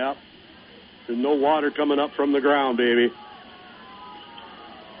working. Yep. There's no water coming up from the ground, baby.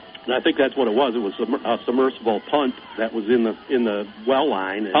 And I think that's what it was. It was a submersible punt that was in the well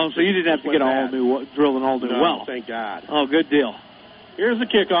line. So you didn't have to get drill an all new well. Thank God. Oh, good deal. Here's the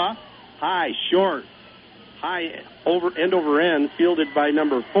kickoff. High, short, high end over end, fielded by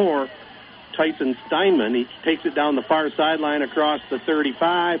number 4, Tyson Steinman. He takes it down the far sideline across the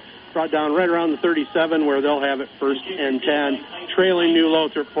 35, brought down right around the 37, where they'll have it 1st and 10, trailing New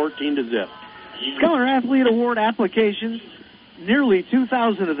Lothrop 14-0. Scholar Athlete Award applications. Nearly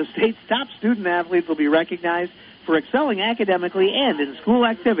 2,000 of the state's top student athletes will be recognized for excelling academically and in school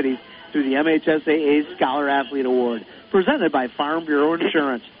activities through the MHSAA Scholar Athlete Award, presented by Farm Bureau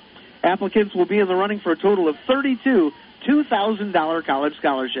Insurance. Applicants will be in the running for a total of 32 $2,000 college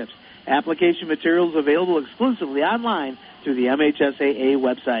scholarships. Application materials available exclusively online through the MHSAA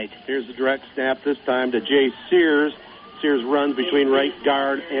website. Here's the direct snap this time to Jay Sears. Sears runs between right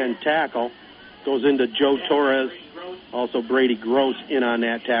guard and tackle. Goes into Joe Torres. Also Brady Gross in on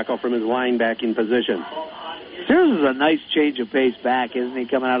that tackle from his linebacking position. Sears is a nice change of pace back, isn't he,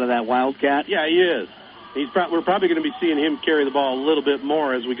 coming out of that Wildcat? Yeah, he is. We're probably going to be seeing him carry the ball a little bit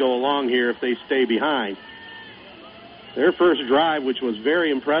more as we go along here if they stay behind. Their first drive, which was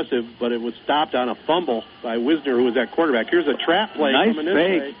very impressive, but it was stopped on a fumble by Wisner, who was at quarterback. Here's a trap play coming this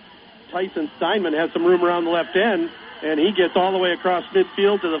way. Tyson Steinman has some room around the left end, and he gets all the way across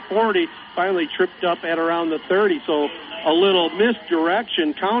midfield to the 40, finally tripped up at around the 30. So a little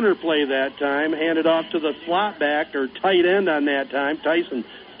misdirection counterplay that time, handed off to the slot back or tight end on that time, Tyson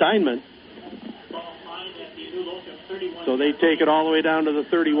Steinman. So they take it all the way down to the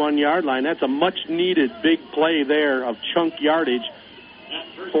 31-yard line. That's a much-needed big play there of chunk yardage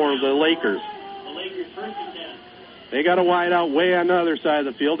for the Lakers. They got a wide out way on the other side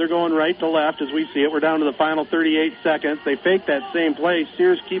of the field. They're going right to left as we see it. We're down to the final 38 seconds. They fake that same play.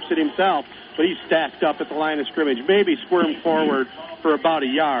 Sears keeps it himself, but he's stacked up at the line of scrimmage. Maybe squirmed forward for about a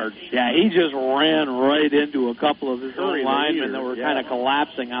yard. Yeah, he just ran right into a couple of his own linemen that were kind of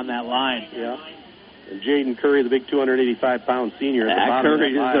collapsing on that line. Yeah. And Jaden Curry, the big 285-pound senior at the bottom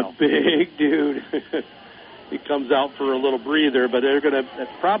Curry of that is a big dude. He comes out for a little breather, but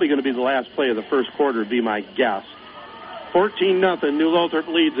that's probably going to be the last play of the first quarter, would be my guess. 14-0, New Lothrop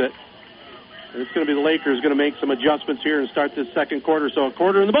leads it. And it's going to be the Lakers going to make some adjustments here and start this second quarter. So a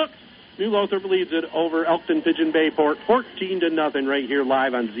quarter in the book. New Lothrop leads it over Elkton Pigeon Bayport 14-0 right here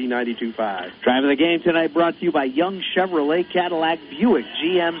live on Z92.5. Driving the game tonight brought to you by Young Chevrolet Cadillac Buick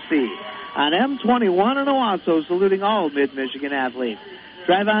GMC. On M21 in Owasso, saluting all Mid-Michigan athletes.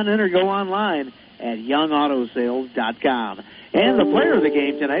 Drive on in or go online at YoungAutoSales.com. And the player of the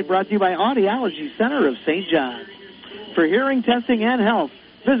game tonight brought to you by Audiology Center of St. John's. For hearing testing and health,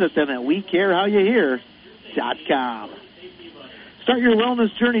 visit them at WeCareHowYouHear.com. Start your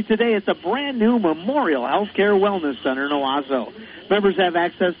wellness journey today at the brand new Memorial Healthcare Wellness Center in Owasso. Members have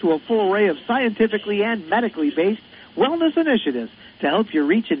access to a full array of scientifically and medically based wellness initiatives to help you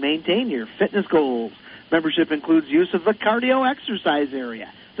reach and maintain your fitness goals. Membership includes use of the cardio exercise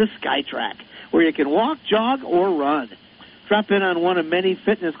area, the SkyTrack, where you can walk, jog, or run. Drop in on one of many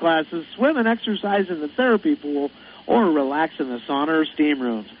fitness classes, swim and exercise in the therapy pool, or relax in the sauna or steam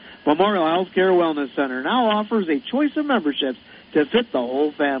rooms. Memorial Healthcare Wellness Center now offers a choice of memberships to fit the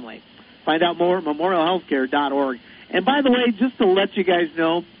whole family. Find out more at memorialhealthcare.org. And by the way, just to let you guys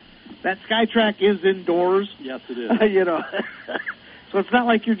know, that SkyTrack is indoors. Yes, it is. You know, so it's not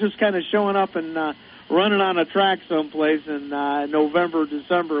like you're just kind of showing up and running on a track someplace in November,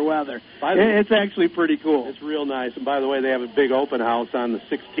 December weather. It's actually pretty cool. It's real nice. And by the way, they have a big open house on the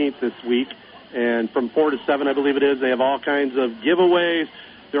 16th this week. And from 4 to 7, I believe it is, they have all kinds of giveaways.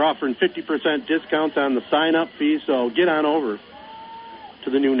 They're offering 50% discounts on the sign-up fee, so get on over to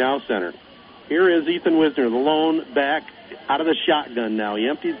the new Now Center. Here is Ethan Wisner, the lone back out of the shotgun now. He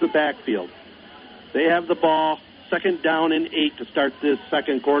empties the backfield. They have the ball, 2nd down and 8 to start this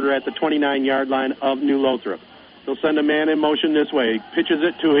second quarter at the 29-yard line of New Lothrop. They'll send a man in motion this way. Pitches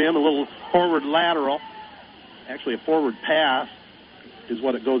it to him, a little forward lateral. Actually, a forward pass is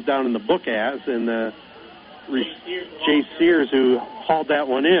what it goes down in the book as, and Jay Sears, who hauled that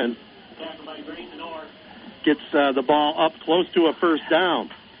one in, gets the ball up close to a first down.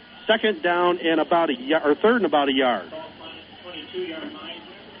 2nd down and about a yard, or 3rd and about a yard. 22-yard line,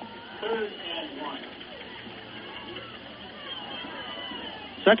 3rd and 1.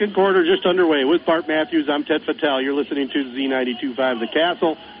 Second quarter just underway. With Bart Matthews, I'm Ted Fattel. You're listening to Z92.5 The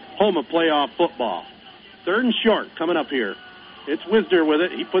Castle, home of playoff football. 3rd and short coming up here. It's Wisner with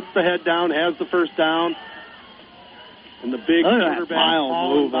it. He puts the head down, has the first down. And the big quarterback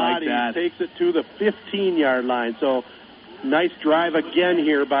move like that takes it to the 15-yard line. So nice drive again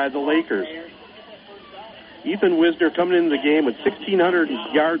here by the Lakers. Ethan Wisner coming into the game with 1,600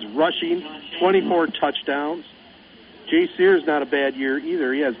 yards rushing, 24 touchdowns. Jay Sears, not a bad year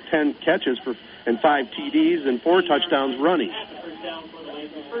either. He has 10 catches and 5 TDs and 4 touchdowns running.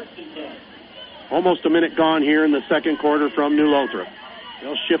 Almost a minute gone here in the second quarter from New Lothrop.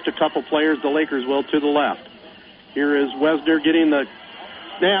 They'll shift a couple players, the Lakers will, to the left. Here is Wisner getting the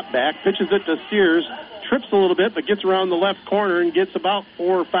snap back, pitches it to Sears, trips a little bit, but gets around the left corner and gets about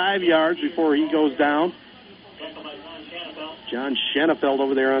 4 or 5 yards before he goes down. John Schenefeld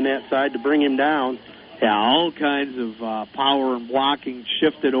over there on that side to bring him down. Yeah, all kinds of power and blocking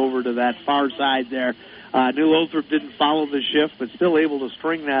shifted over to that far side there. New Lothrop didn't follow the shift, but still able to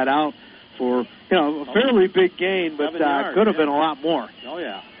string that out for, a fairly big gain, but could have been a lot more. Oh,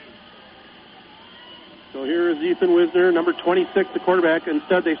 yeah. So here is Ethan Wisner, number 26, the quarterback.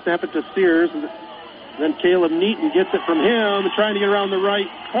 Instead, they snap it to Sears. Then Caleb Neaton gets it from him, trying to get around the right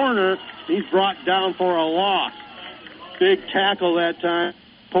corner. He's brought down for a loss. Big tackle that time,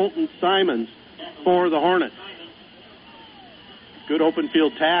 Colton Simons for the Hornets. Good open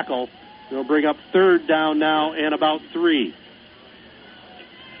field tackle. They'll bring up 3rd down now and about 3.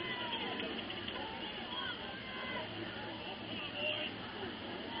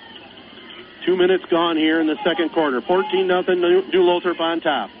 Two minutes gone here in the second quarter. 14-0, New Lothrop on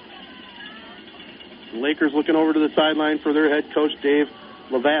top. The Lakers looking over to the sideline for their head coach, Dave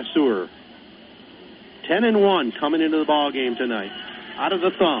Levasseur. 10-1 coming into the ball game tonight. Out of the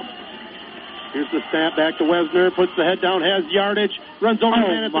thumb. Here's the snap back to Wisner. Puts the head down, has yardage. Runs over the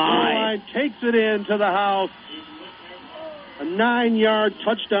man at the goal line. Takes it into the house. A 9-yard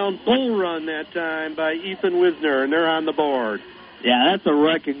touchdown bull run that time by Ethan Wisner, and they're on the board. Yeah, that's a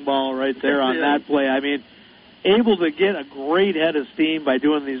wrecking ball right there on that play. I mean, able to get a great head of steam by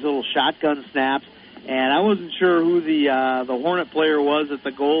doing these little shotgun snaps. And I wasn't sure who the Hornet player was at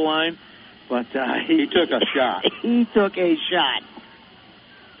the goal line, but he took a shot. He took a shot.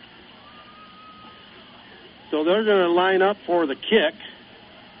 So they're going to line up for the kick.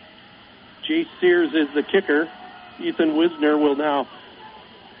 Jay Sears is the kicker. Ethan Wisner will now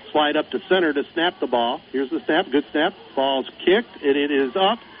slide up to center to snap the ball. Here's the snap. Good snap. Ball's kicked, and it is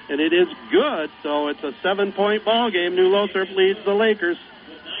up, and it is good. So it's a 7-point ball game. New Lothrop leads the Lakers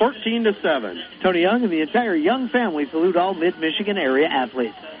 14-7. Tony Young and the entire Young family salute all Mid-Michigan area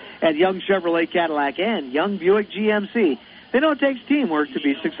athletes. At Young Chevrolet Cadillac and Young Buick GMC, they know it takes teamwork to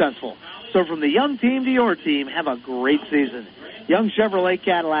be successful. So from the Young team to your team, have a great season. Young Chevrolet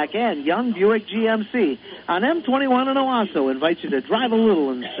Cadillac and Young Buick GMC on M21 in Owasso invite you to drive a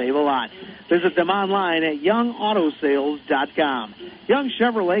little and save a lot. Visit them online at youngautosales.com. Young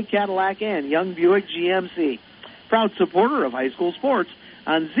Chevrolet Cadillac and Young Buick GMC. Proud supporter of high school sports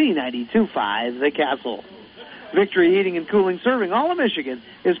on Z92.5 The Castle. Victory Heating and Cooling, serving all of Michigan,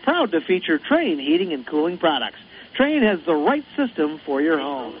 is proud to feature Trane Heating and Cooling products. Trane has the right system for your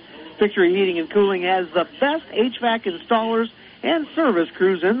home. Victory Heating and Cooling has the best HVAC installers and service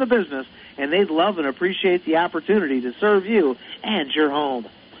crews in the business, and they'd love and appreciate the opportunity to serve you and your home.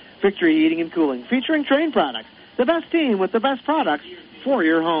 Victory Heating and Cooling, featuring Trane products, the best team with the best products for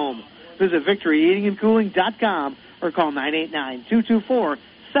your home. Visit victoryheatingandcooling.com or call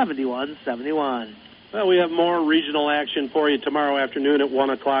 989-224-7171. Well, we have more regional action for you tomorrow afternoon at 1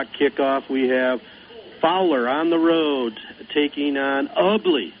 o'clock kickoff. We have Fowler on the road taking on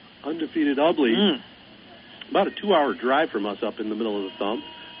Ubley, undefeated Ubley. About a 2-hour drive from us up in the middle of the thumb.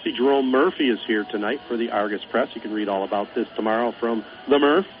 See, Jerome Murphy is here tonight for the Argus Press. You can read all about this tomorrow from the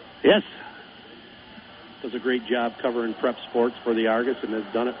Murph. Yes. Does a great job covering prep sports for the Argus and has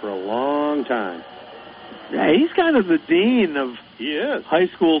done it for a long time. Yeah, he's kind of the dean of high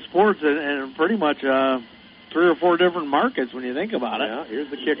school sports and pretty much 3 or 4 different markets when you think about it. Yeah, here's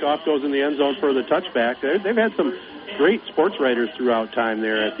the kickoff, goes in the end zone for the touchback. They've had some great sports writers throughout time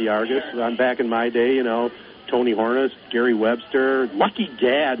there at the Argus. Back in my day, Tony Hornis, Gary Webster, Lucky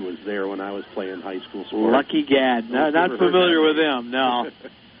Gadd was there when I was playing high school sports. Lucky Gadd. No, not familiar with him, no.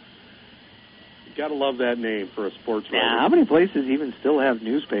 You got to love that name for a sports writer. Yeah, how many places even still have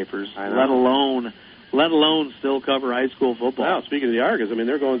newspapers, let alone still cover high school football? Well, speaking of the Argus,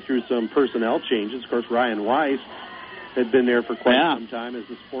 they're going through some personnel changes. Of course, Ryan Weiss had been there for quite some time as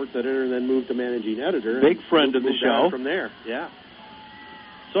the sports editor and then moved to managing editor. Big friend of the show. From there, yeah.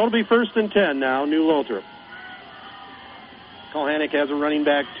 So it'll be 1st and 10 now, New Lothrop. Kohanek has a running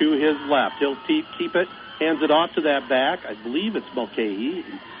back to his left. He'll keep it, hands it off to that back. I believe it's Mulcahy.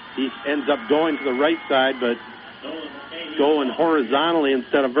 He ends up going to the right side, but going horizontally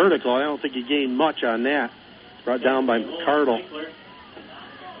instead of vertical. I don't think he gained much on that. Brought down by McCardle.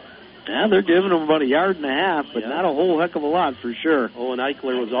 Yeah, they're giving him about 1.5 yards, but not a whole heck of a lot for sure. Owen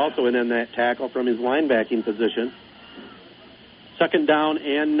Eichler was also in that tackle from his linebacking position. 2nd down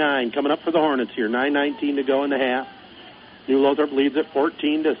and 9 coming up for the Hornets here. 9:19 to go in the half. New Lothrop leads at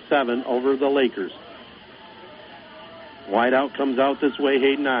 14-7 over the Lakers. Wide out comes out this way,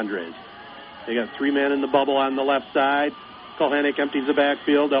 Hayden Andres. They got 3 men in the bubble on the left side. Kohanek empties the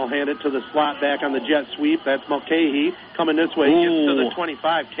backfield. They'll hand it to the slot back on the jet sweep. That's Mulcahy coming this way. Gets to the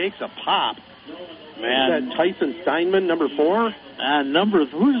 25, takes a pop. Man, is that Tyson Steinman, number 4?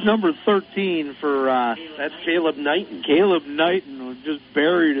 Who's number 13 for? That's Caleb Knighton. Caleb Knighton just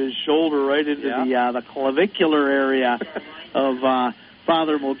buried his shoulder right into the clavicular area of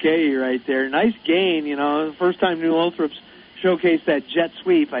Father Mulcahy right there. Nice gain, First time New Lothrop's showcased that jet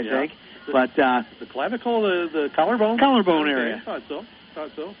sweep, I think. But the clavicle, the collarbone? Collarbone area. I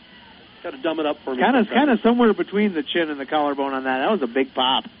thought so. Got to dumb it up for me. Kind of somewhere between the chin and the collarbone on that. That was a big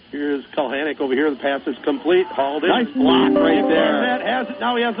pop. Here's Kohanek over here. The pass is complete. Hauled in. Nice block right there. Barnett has it.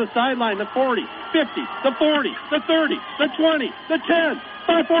 Now he has the sideline. The 40, 50, the 40, the 30, the 20, the 10.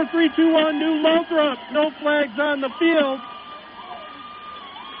 5, 4, 3, 2, 1. New Lothrop. No flags on the field.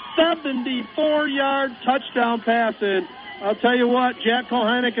 74-yard touchdown pass in. I'll tell you what, Jack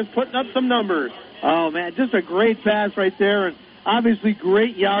Kohanek is putting up some numbers. Oh, man, just a great pass right there, and obviously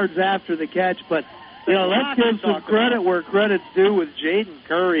great yards after the catch, but, let's give some credit where credit's due with Jaden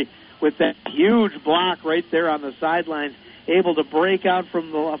Curry with that huge block right there on the sidelines, able to break out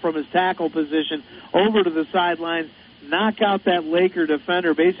from his tackle position over to the sidelines, knock out that Laker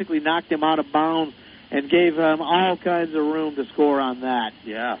defender, basically knocked him out of bounds, and gave him all kinds of room to score on that.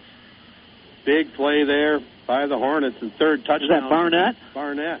 Yeah. Big play there by the Hornets, and 3rd touchdown. Is that Barnett?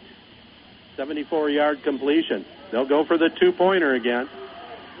 Barnett. 74-yard completion. They'll go for the 2-pointer again.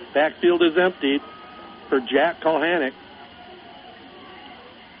 Backfield is emptied for Jack Kohanek.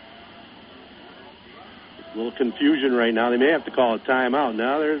 A little confusion right now. They may have to call a timeout.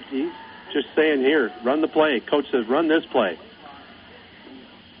 Now he's just saying, here, run the play. Coach says, run this play.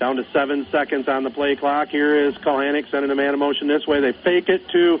 Down to 7 seconds on the play clock. Here is Kohanek sending a man in motion this way. They fake it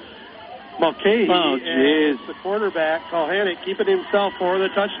to Mulcahy. Oh, jeez. The quarterback, Kohanek, keeping himself for the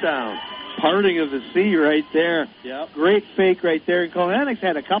touchdown. Parting of the sea right there. Yep. Great fake right there. And Kohanek's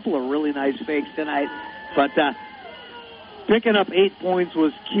had a couple of really nice fakes tonight. But picking up 8 points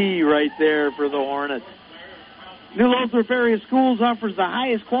was key right there for the Hornets. New Lothrop Area Schools offers the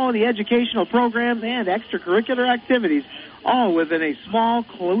highest quality educational programs and extracurricular activities, all within a small,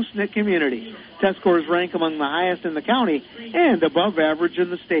 close-knit community. Test scores rank among the highest in the county and above average in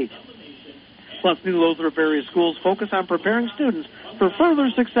the state. Plus, New Lothrop Area Schools focus on preparing students for further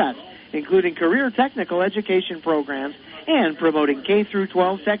success, including career technical education programs and promoting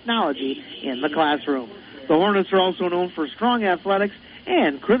K-12 technology in the classroom. The Hornets are also known for strong athletics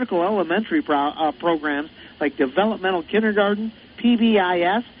and critical elementary programs like developmental kindergarten,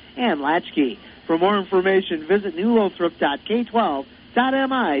 PBIS, and Latchkey. For more information, visit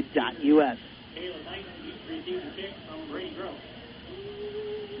newlothrop.k12.mi.us.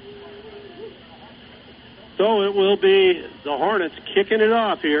 So it will be the Hornets kicking it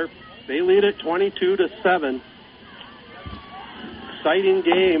off here. They lead it 22-7. Exciting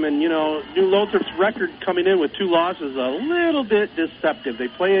game, and, New Lothrop's record coming in with 2 losses a little bit deceptive. They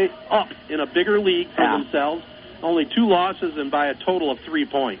play up in a bigger league for themselves. Only 2 losses and by a total of 3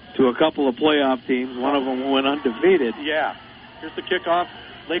 points. To a couple of playoff teams. One of them went undefeated. Yeah. Here's the kickoff.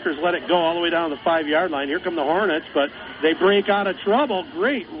 Lakers let it go all the way down the 5-yard line. Here come the Hornets, but they break out of trouble.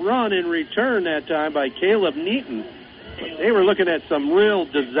 Great run in return that time by Caleb Neaton. But they were looking at some real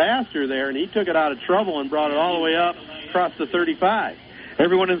disaster there, and he took it out of trouble and brought it all the way up across the 35.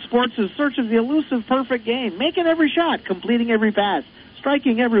 Everyone in sports is searching the elusive perfect game, making every shot, completing every pass,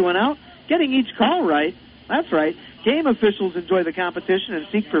 striking everyone out, getting each call right. That's right. Game officials enjoy the competition and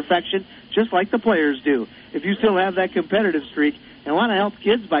seek perfection just like the players do. If you still have that competitive streak and want to help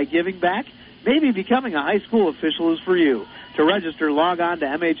kids by giving back, maybe becoming a high school official is for you. To register, log on to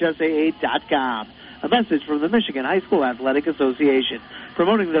MHSAA.com. A message from the Michigan High School Athletic Association,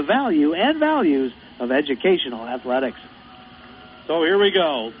 promoting the value and values of educational athletics. So here we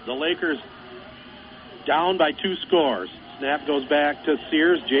go. The Lakers down by 2 scores. Snap goes back to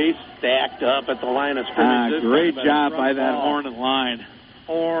Sears. Jay stacked up at the line of scrimmage. Great job by that Hornet line.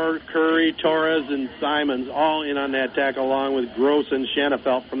 Orr, Curry, Torres, and Simons all in on that tackle, along with Gross and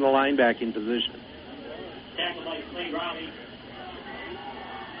Schenefeld from the linebacking position. Tackle by Slade Riley.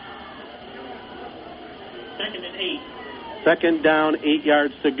 2nd and 8. Second down, 8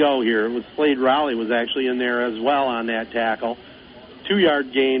 yards to go here. It was Slade Rowley was actually in there as well on that tackle.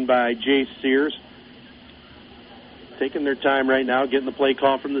 2-yard gain by Jay Sears. Taking their time right now, getting the play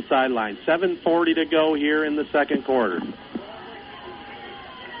call from the sideline. 7:40 to go here in the second quarter.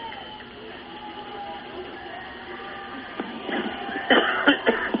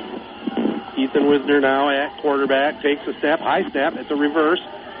 Ethan Wisner now at quarterback, takes a step, high step, it's a reverse,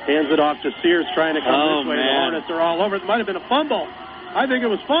 hands it off to Sears, trying to come this way. Man. The Hornets are all over. It might have been a fumble. I think it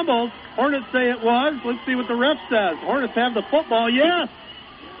was fumbled. Hornets say it was. Let's see what the ref says. Hornets have the football. Yes.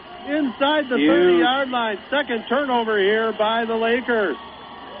 Inside the 30-yard line. Second turnover here by the Lakers.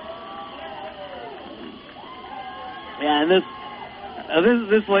 Yeah, and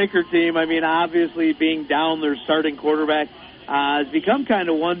this Laker team, I mean, obviously being down their starting quarterback, has become kind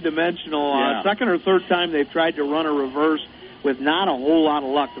of one-dimensional. Second or third time they've tried to run a reverse with not a whole lot of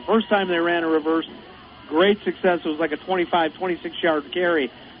luck. The first time they ran a reverse, great success. It was like a 25, 26-yard carry.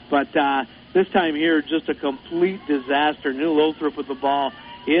 But this time here, just a complete disaster. New Lothrop with the ball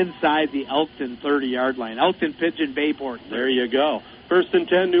inside the Elkton 30-yard line. Elkton, Pigeon, Bayport. There you go. 1st and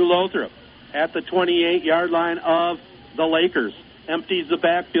 10, New Lothrop at the 28-yard line of the Lakers. Empties the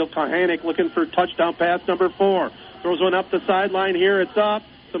backfield. Kohanek looking for touchdown pass number 4. Throws one up the sideline here. It's up.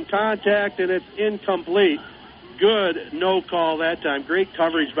 Some contact, and it's incomplete. Good no call that time. Great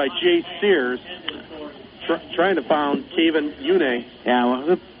coverage by Jay Sears. Trying to find Kevin Unang. Yeah, well,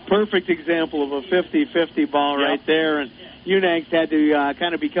 the perfect example of a 50-50 ball right there. And Unang's had to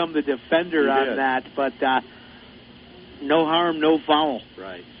kind of become the defender on that. But no harm, no foul.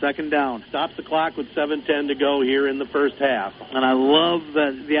 Right. Second down. Stops the clock with 7:10 to go here in the first half. And I love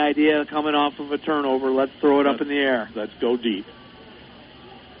the idea coming off of a turnover. Let's throw it up in the air. Let's go deep.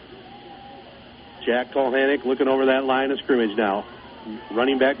 Jack Kohanek looking over that line of scrimmage now.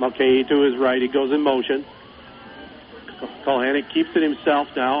 Running back Mulcahy to his right. He goes in motion. Kohanek keeps it himself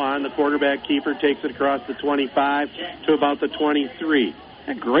now on the quarterback keeper. Takes it across the 25 to about the 23.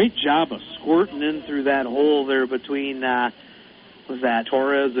 A great job of squirting in through that hole there between, was that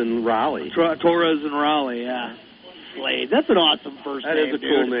Torres and Raleigh? Torres and Raleigh, yeah. Slade. That's an awesome first name. That is a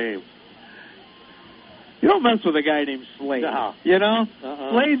cool name. You don't mess with a guy named Slade. No. You know?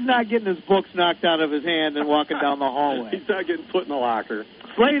 Slade's not getting his books knocked out of his hand and walking down the hallway. He's not getting put in the locker.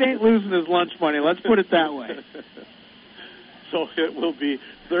 Slade ain't losing his lunch money. Let's put it that way. So it will be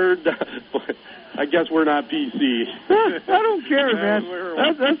third. I guess we're not PC. I don't care,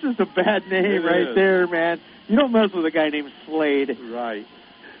 man. That's just a bad name right there, man. You don't mess with a guy named Slade. Right.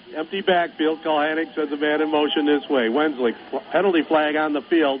 Empty backfield. Kohanek sends a man in motion this way. Wensley, penalty flag on the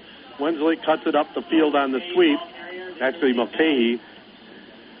field. Wensley cuts it up the field on the sweep. Actually, Mulcahy.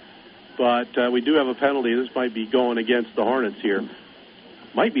 But we do have a penalty. This might be going against the Hornets here.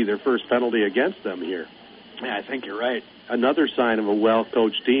 Might be their first penalty against them here. Yeah, I think you're right. Another sign of a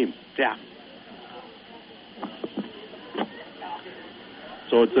well-coached team. Yeah.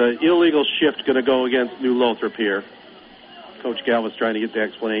 So it's an illegal shift going to go against New Lothrop here. Coach Galvis trying to get the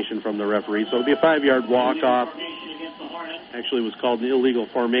explanation from the referee. So it'll be a 5-yard walk-off. Actually, it was called an illegal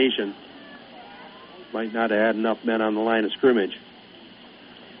formation. Might not have had enough men on the line of scrimmage.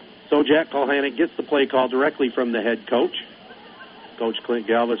 So Jack Kulhanick gets the play call directly from the head coach. Coach Clint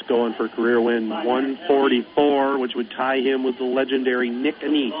Galvis going for career win 144, which would tie him with the legendary Nick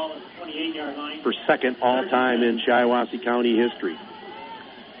Anise for second all-time in Shiawassee County history.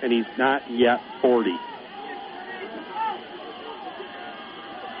 And he's not yet 40.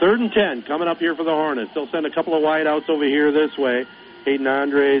 3rd and 10 coming up here for the Hornets. They'll send a couple of wideouts over here this way. Hayden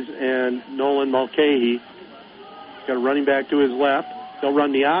Andres and Nolan Mulcahy. Got a running back to his left. They'll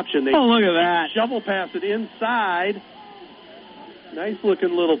run the option. They look at that. Shovel pass it inside. Nice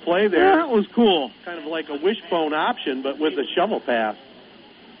looking little play there. Yeah, that was cool. Kind of like a wishbone option, but with a shovel pass.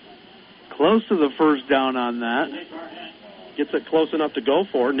 Close to the first down on that. Gets it close enough to go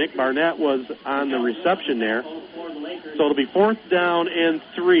for. Nick Barnett was on the reception there. So it'll be 4th down and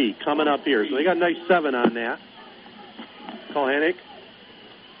 3 coming up here. So they got a nice 7 on that. Kulhanick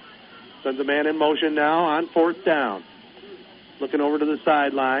sends a man in motion now on 4th down. Looking over to the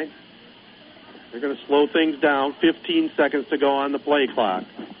sideline. They're going to slow things down. 15 seconds to go on the play clock.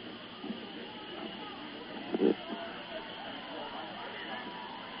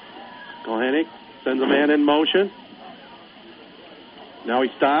 Kulhanick sends a man in motion. Now he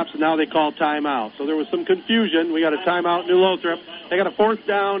stops. Now they call timeout. So there was some confusion. We got a timeout, New Lothrop. They got a 4th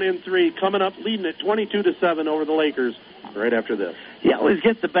down and 3 coming up, leading it 22-7 over the Lakers right after this. You always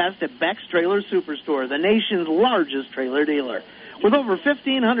get the best at Beck's Trailer Superstore, the nation's largest trailer dealer. With over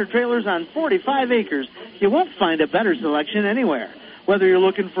 1,500 trailers on 45 acres, you won't find a better selection anywhere. Whether you're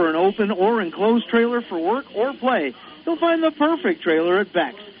looking for an open or enclosed trailer for work or play, you'll find the perfect trailer at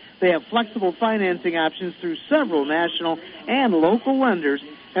Beck's. They have flexible financing options through several national and local lenders,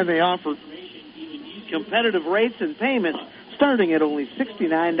 and they offer competitive rates and payments starting at only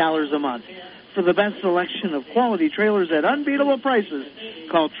 $69 a month. For the best selection of quality trailers at unbeatable prices,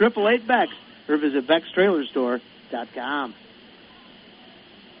 call 888-BECKS or visit BecksTrailerStore.com.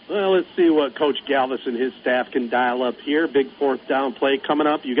 Well, let's see what Coach Galvis and his staff can dial up here. Big 4th down play coming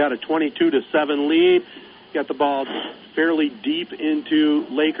up. You got a 22-7 lead. Got the ball fairly deep into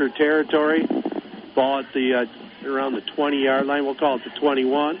Laker territory. Ball at the around the 20-yard line. We'll call it the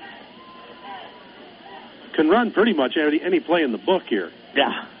 21. Can run pretty much any play in the book here.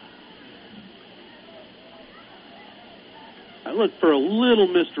 Yeah. I look for a little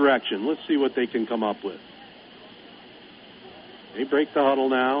misdirection. Let's see what they can come up with. They break the huddle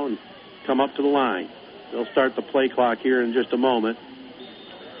now and come up to the line. They'll start the play clock here in just a moment.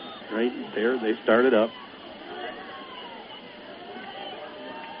 Right there, they start it up.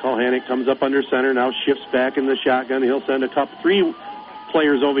 Kulhanick comes up under center, now shifts back in the shotgun. He'll send 3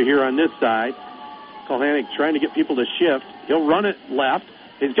 players over here on this side. Kulhanick trying to get people to shift. He'll run it left.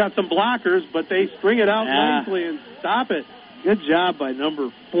 He's got some blockers, but they string it out nicely and stop it. Good job by number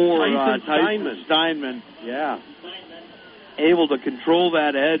 4, Tyson Steinman. Yeah. Able to control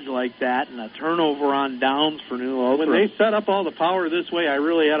that edge like that, and a turnover on downs for New Lothrop. When they set up all the power this way, I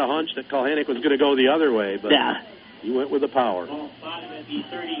really had a hunch that Kulhanick was going to go the other way, but he went with the power.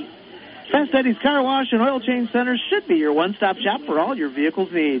 Fast Eddie's Car Wash and Oil Change Center should be your one-stop shop for all your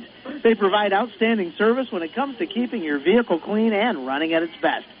vehicle's needs. They provide outstanding service when it comes to keeping your vehicle clean and running at its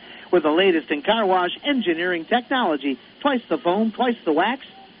best. With the latest in car wash engineering technology, twice the foam, twice the wax,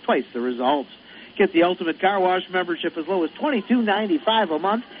 twice the results. Get the Ultimate Car Wash membership as low as $22.95 a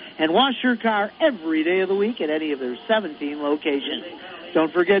month and wash your car every day of the week at any of their 17 locations.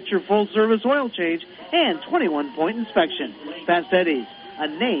 Don't forget your full-service oil change and 21-point inspection. Fast Eddie's, a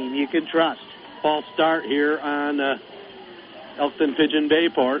name you can trust. False start here on Elkton Pigeon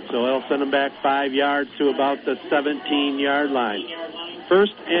Bayport, so they'll send them back 5 yards to about the 17-yard line.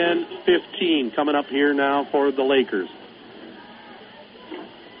 1st and 15 coming up here now for the Lakers.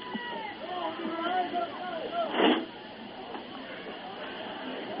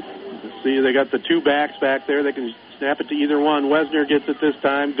 See, they got the 2 backs back there. They can snap it to either one. Wesner gets it this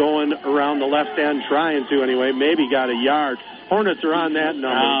time, going around the left end, trying to anyway. Maybe got a yard. Hornets are on that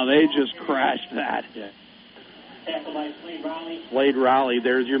number. Oh, they just crashed that. Yeah. Slade Rowley,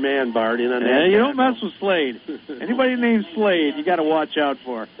 there's your man, Bart. In on you don't mess with Slade. Anybody named Slade, you got to watch out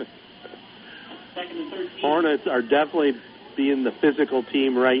for. Hornets are definitely being the physical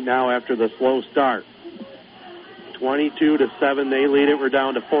team right now after the slow start. 22-7, they lead it. We're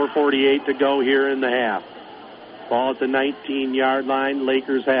down to 4:48 to go here in the half. Ball at the 19-yard line.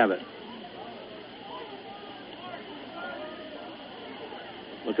 Lakers have it.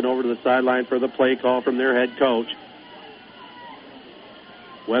 Looking over to the sideline for the play call from their head coach.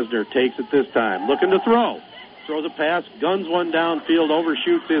 Wesner takes it this time. Looking to throw. throws a pass, guns one downfield,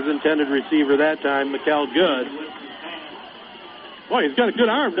 overshoots his intended receiver that time, Mikal Good. Boy, he's got a good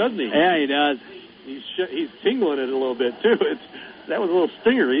arm, doesn't he? Yeah, he does. He's tingling it a little bit, too. That was a little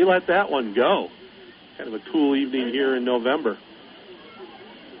stinger. He let that one go. Kind of a cool evening here in November.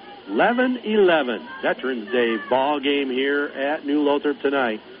 11-11, Veterans Day ball game here at New Lothrop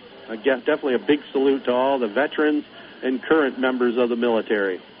tonight. I guess definitely a big salute to all the veterans and current members of the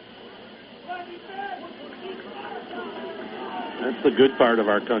military. That's the good part of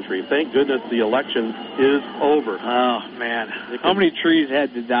our country. Thank goodness the election is over. Oh, man. How many trees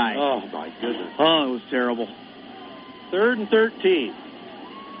had to die? Oh, my goodness. Oh, it was terrible. 3rd and 13.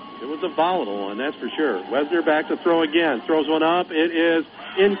 It was a volatile one, that's for sure. Wesner back to throw again. Throws one up. It is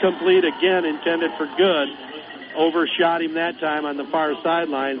incomplete again, intended for Good. Overshot him that time on the far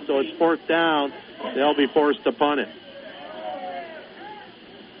sideline, so it's 4th down. They'll be forced to punt it.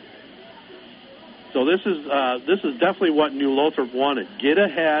 So this is definitely what New Lothrop wanted. Get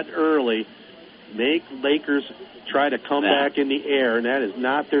ahead early, make Lakers try to come back in the air, and that is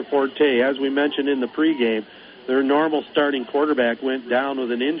not their forte. As we mentioned in the pregame, their normal starting quarterback went down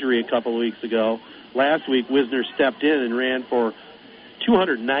with an injury a couple of weeks ago. Last week, Wisner stepped in and ran for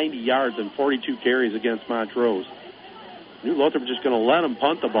 290 yards and 42 carries against Montrose. New Lothrop just going to let them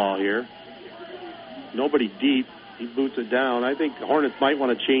punt the ball here. Nobody deep. He boots it down. I think the Hornets might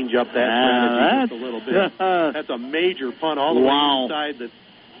want to change up that strategy just a little bit. That's a major punt all the way inside the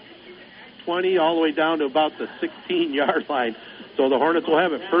 20, all the way down to about the 16-yard line. So the Hornets will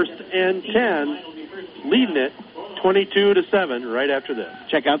have it 1st and 10, leading it 22-7 right after this.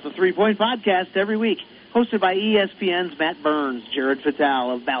 Check out the 3 Point Podcast every week, hosted by ESPN's Matt Burns, Jared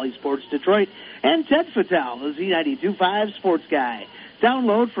Fatale of Valley Sports Detroit, and Ted Fatale, the Z92.5 sports guy.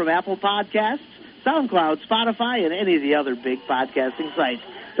 Download from Apple Podcasts, SoundCloud, Spotify, and any of the other big podcasting sites.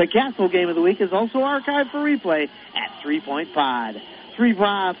 The Castle Game of the Week is also archived for replay at 3 Point Pod. 3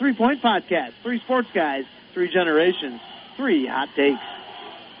 Point Podcast, 3 sports guys, 3 generations, 3 hot takes.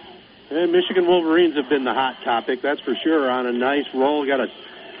 And Michigan Wolverines have been the hot topic, that's for sure, on a nice roll. Got an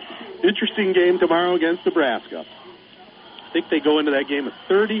interesting game tomorrow against Nebraska. I think they go into that game a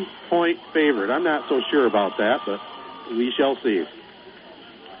 30-point favorite. I'm not so sure about that, but we shall see.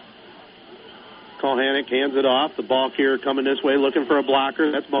 Kohanek hands it off. The ball carrier coming this way, looking for a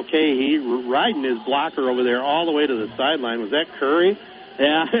blocker. That's Mulcahy riding his blocker over there all the way to the sideline. Was that Curry?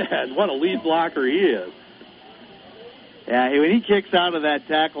 Yeah. What a lead blocker he is. Yeah, when he kicks out of that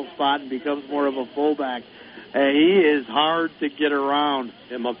tackle spot and becomes more of a fullback, he is hard to get around.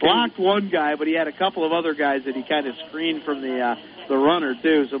 And blocked one guy, but he had a couple of other guys that he kind of screened from the runner,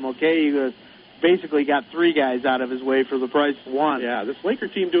 too. So Mulcahy basically got 3 guys out of his way for the price of 1. Yeah, this Laker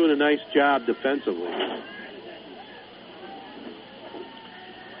team doing a nice job defensively.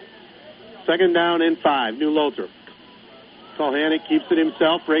 2nd down and 5, New Lothrop. Kohanek keeps it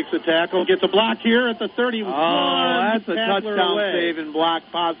himself, breaks the tackle, gets a block here at the 31. Oh, that's a touchdown saving block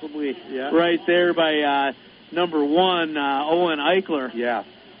possibly right there by number 1, Owen Eichler. Yeah,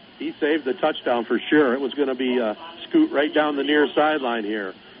 he saved the touchdown for sure. It was going to be a scoot right down the near sideline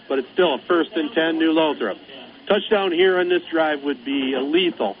here. But it's still a 1st and 10, New Lothrop. Touchdown here on this drive would be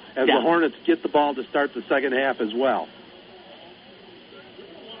lethal as the Hornets get the ball to start the second half as well.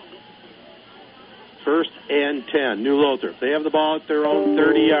 1st and 10, New Lothrop. They have the ball at their own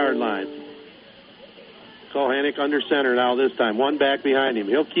 30-yard line. Kohanek under center now this time. 1 back behind him.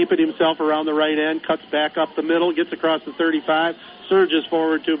 He'll keep it himself around the right end, cuts back up the middle, gets across the 35, surges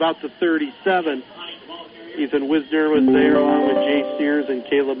forward to about the 37. Ethan Wisner was there along with Jay Sears and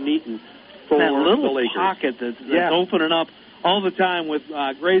Caleb Neaton for that little the Lakers. Pocket that's opening up all the time with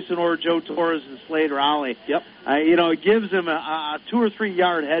Grayson Orr, Joe Torres, and Slade Rowley. Yep. It gives him a 2 or 3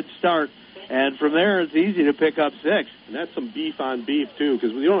 yard head start, and from there it's easy to pick up 6. And that's some beef on beef, too,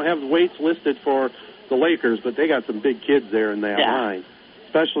 because we don't have the weights listed for the Lakers, but they got some big kids there in that line,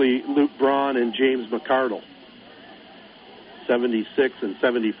 especially Luke Braun and James McCardle, 76 and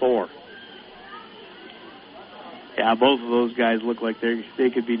 74. Yeah, both of those guys look like they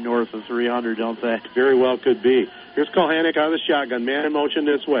could be north of 300, don't they? Very well could be. Here's Kohanek out of the shotgun. Man in motion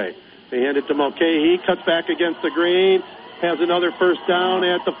this way. They hand it to Mulcahy. He cuts back against the green. Has another 1st down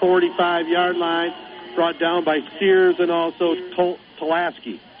at the 45-yard line. Brought down by Sears and also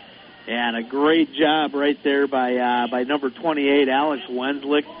Tulaski. Yeah, and a great job right there by number 28, Alex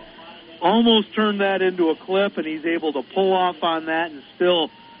Wenslick. Almost turned that into a clip, and he's able to pull off on that and still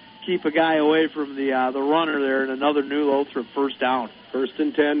keep a guy away from the runner there, and another New Lothrop 1st down. 1st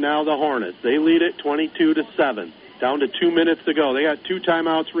and 10 now, the Hornets. They lead it 22-7. Down to 2 minutes to go. They got 2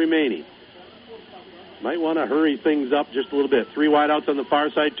 timeouts remaining. Might want to hurry things up just a little bit. 3 wide outs on the far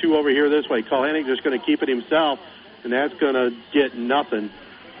side, 2 over here this way. Kohanig just going to keep it himself, and that's going to get nothing.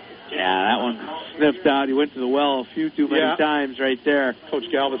 Yeah, that one sniffed out. He went to the well a few too many times right there. Coach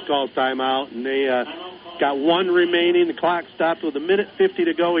Galvis calls timeout, and they got 1 remaining. The clock stopped with 1:50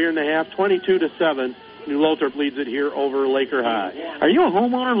 to go here in the half, 22-7. New Lothrop leads it here over Laker High. Are you a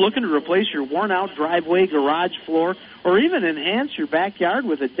homeowner looking to replace your worn-out driveway, garage floor, or even enhance your backyard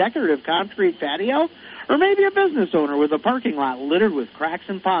with a decorative concrete patio? Or maybe a business owner with a parking lot littered with cracks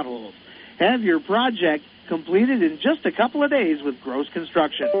and potholes? Have your project completed in just a couple of days with Gross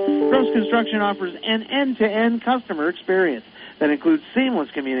Construction. Gross Construction offers an end-to-end customer experience that includes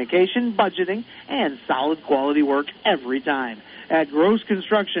seamless communication, budgeting, and solid quality work every time. At Gross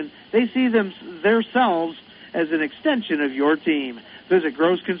Construction, they see themselves as an extension of your team. Visit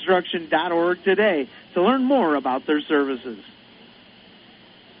grossconstruction.org today to learn more about their services.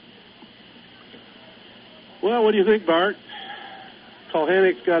 Well, what do you think, Bart?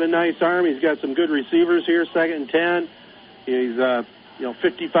 Kohanig's got a nice arm. He's got some good receivers here, 2nd and 10. He's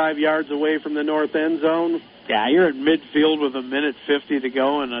 55 yards away from the north end zone. Yeah, you're at midfield with 1:50 to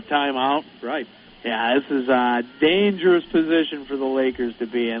go and a timeout. Right. Yeah, this is a dangerous position for the Lakers to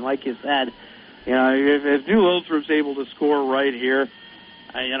be in. Like you said, if New Lothrop's able to score right here,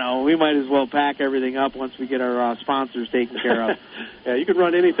 we might as well pack everything up once we get our sponsors taken care of. Yeah, you could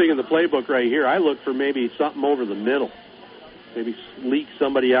run anything in the playbook right here. I look for maybe something over the middle. Maybe leak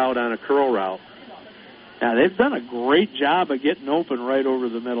somebody out on a curl route. Yeah, they've done a great job of getting open right over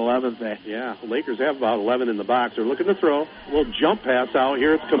the middle, haven't they? Yeah, the Lakers have about 11 in the box. They're looking to throw. A little jump pass out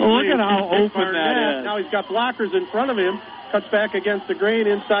here. It's complete. Look at how open that is. Now he's got blockers in front of him. Cuts back against the grain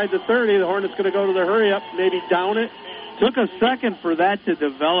inside the 30. The Hornets going to go to the hurry-up, maybe down it. Took a second for that to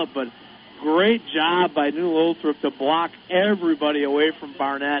develop, but great job by New Lothrop to block everybody away from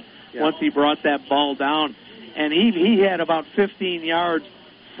Barnett once he brought that ball down. And he had about 15 yards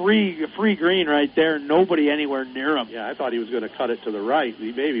free green right there, nobody anywhere near him. Yeah, I thought he was going to cut it to the right.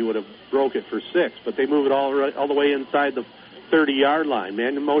 He maybe would have broke it for 6, but they move it all the way inside the 30-yard line.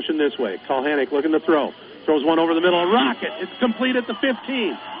 Man in motion this way. Kohanig looking to throw. Throws one over the middle. A rocket. It's complete at the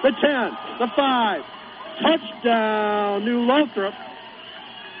 15, the 10, the 5. Touchdown, New Lothrop.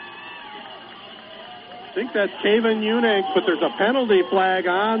 I think that's Kaven Unank, but there's a penalty flag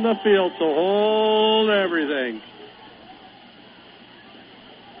on the field, so hold everything.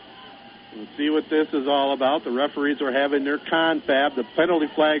 We'll see what this is all about. The referees are having their confab. The penalty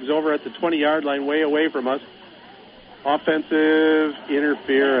flag's over at the 20-yard line, way away from us. Offensive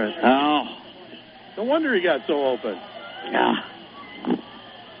interference. Oh. No wonder he got so open. Yeah.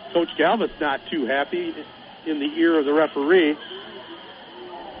 Coach Galvis not too happy in the ear of the referee.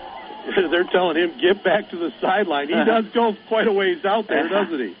 They're telling him, get back to the sideline. He does go quite a ways out there,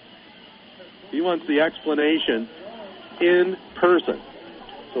 doesn't he? He wants the explanation in person.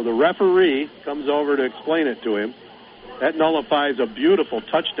 So the referee comes over to explain it to him. That nullifies a beautiful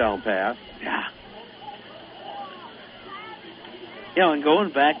touchdown pass. Yeah. And going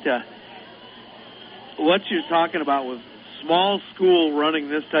back to what you're talking about with small school running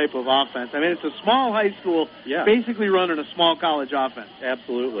this type of offense. I mean, it's a small high school basically running a small college offense.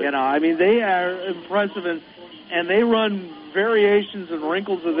 Absolutely. They are impressive, and they run variations and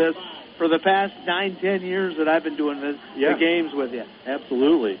wrinkles of this for the past 9-10 years that I've been doing the games with you.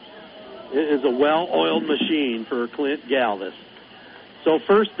 Absolutely. It is a well-oiled machine for Clint Galvis. So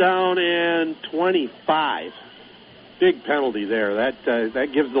 1st down and 25. Big penalty there.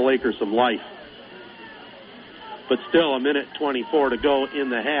 That gives the Lakers some life. But still 1:24 to go in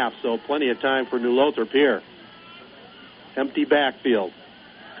the half, so plenty of time for New Lothrop here. Empty backfield.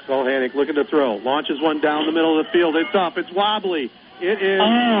 Kohanig looking to throw. Launches one down the middle of the field. It's up. It's wobbly. It is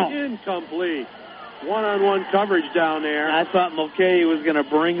incomplete. One-on-one coverage down there. I thought Mulcahy was going to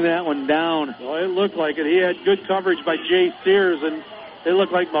bring that one down. Well, it looked like it. He had good coverage by Jay Sears, and it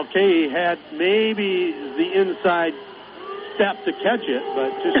looked like Mulcahy had maybe the inside step to catch it,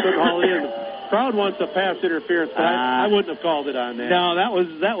 but just couldn't haul it in. Crowd wants a pass interference, but I wouldn't have called it on that. No, that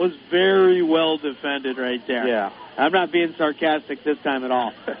was very well defended right there. Yeah. I'm not being sarcastic this time at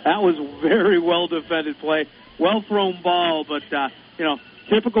all. That was very well defended play. Well thrown ball, but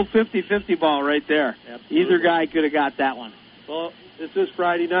typical 50-50 ball right there. Absolutely. Either guy could have got that one. Well, this is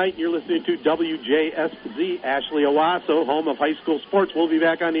Friday night. You're listening to WJSZ Ashley Owasso, home of high school sports. We'll be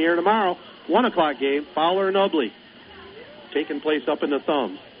back on the air tomorrow. 1 o'clock game, Fowler and Ubley, taking place up in the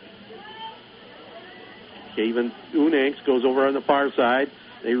Thumbs. Kaven Unanks goes over on the far side.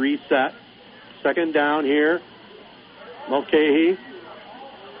 They reset. 2nd down here. Mulcahy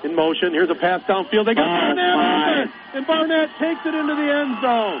in motion. Here's a pass downfield. They got Barnett, and Barnett takes it into the end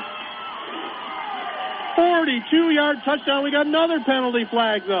zone. 42-yard touchdown. We got another penalty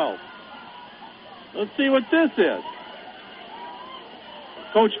flag, though. Let's see what this is.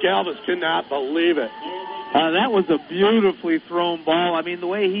 Coach Galvis cannot believe it. That was a beautifully thrown ball. I mean, the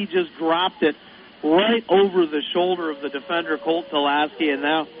way he just dropped it right over the shoulder of the defender, Colt Pulaski, and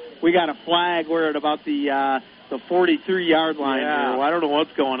now we got a flag. We're at about the 43-yard line here. Well, I don't know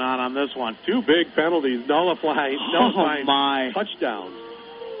what's going on this one. Two big penalties, nullifying touchdowns.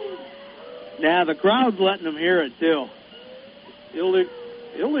 Yeah, the crowd's letting them hear it, too.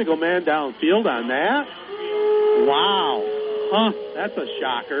 Illegal man downfield on that. Wow. Huh, that's a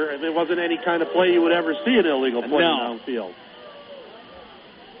shocker. And it wasn't any kind of play you would ever see an illegal play downfield.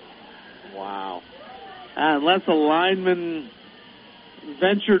 Wow. Unless a lineman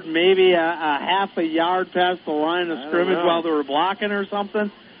ventured maybe a half a yard past the line of scrimmage while they were blocking or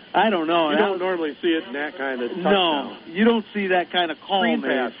something. I don't know. You don't normally see it in that kind of touchdown. No, you don't see that kind of call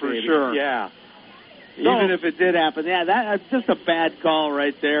made for sure. Yeah. Even if it did happen. Yeah, that's just a bad call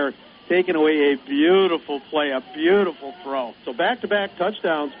right there. Taking away a beautiful play, a beautiful throw. So back-to-back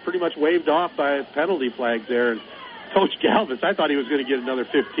touchdowns pretty much waved off by penalty flags there. And Coach Galvis, I thought he was going to get another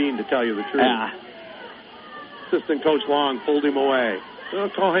 15, to tell you the truth. Yeah. Assistant Coach Long pulled him away. So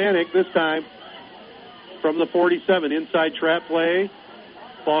Kohanik this time from the 47, inside trap play.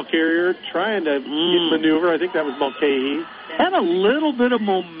 Ball carrier trying to maneuver. I think that was Mulcahy. Had a little bit of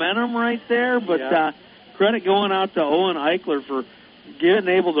momentum right there, but credit going out to Owen Eichler for getting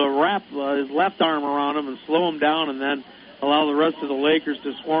able to wrap his left arm around him and slow him down and then allow the rest of the Lakers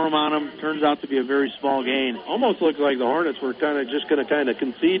to swarm on him. Turns out to be a very small gain. Almost looks like the Hornets were just going to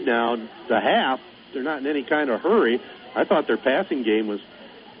concede now the half. They're not in any kind of hurry. I thought their passing game was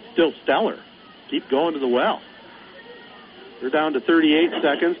still stellar. Keep going to the well. They're down to 38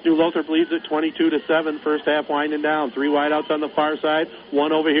 seconds. New Lothrop leads at 22-7. First half winding down. 3 wideouts on the far side.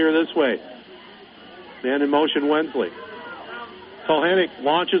 1 over here this way. Man in motion, Wensley. Kohanik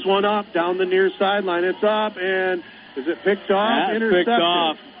launches one up down the near sideline. It's up, and is it picked off? That's intercepted. Picked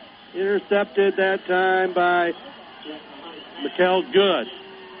off. Intercepted that time by Mikkel Good.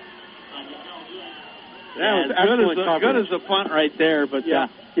 That was excellent coverage. Good as a punt right there, but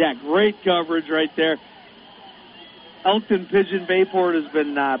great coverage right there. Elkton Pigeon Bayport has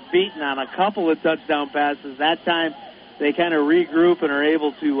been beaten on a couple of touchdown passes. That time they kind of regroup and are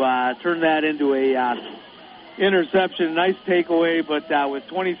able to turn that into a interception. Nice takeaway, but with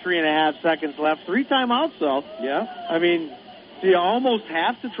 23 and a half seconds left. 3 timeouts, though. Yeah. I mean, do you almost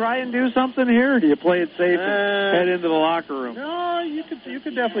have to try and do something here, or do you play it safe and head into the locker room? No, you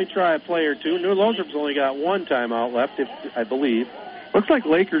could definitely try a play or two. New Lothrop's only got 1 timeout left, I believe. Looks like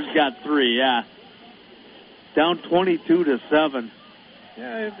Lakers got 3, yeah. Down 22-7.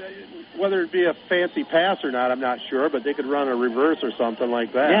 Yeah, whether it be a fancy pass or not, I'm not sure, but they could run a reverse or something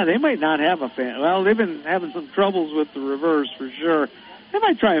like that. Yeah, they might not have a well, they've been having some troubles with the reverse for sure. They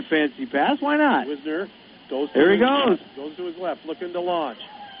might try a fancy pass. Why not? Wisner goes to there he goes. Goes to his left, looking to launch.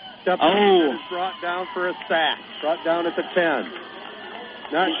 Steps is brought down for a sack. Brought down at the 10.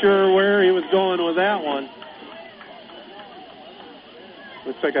 Not sure where he was going with that one.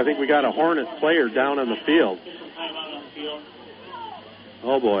 Looks like I think we got a Hornet player down on the field.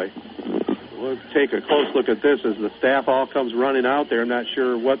 Oh, boy. We'll take a close look at this as the staff all comes running out there. I'm not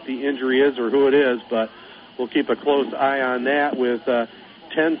sure what the injury is or who it is, but we'll keep a close eye on that with 10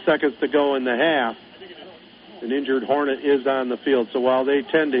 seconds to go in the half. An injured Hornet is on the field, so while they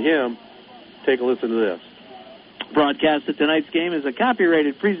tend to him, take a listen to this. Broadcast of tonight's game is a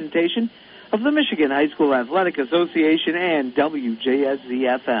copyrighted presentation of the Michigan High School Athletic Association and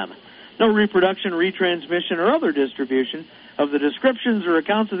WJSZ-FM. No reproduction, retransmission, or other distribution of the descriptions or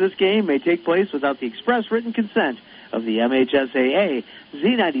accounts of this game may take place without the express written consent of the MHSAA,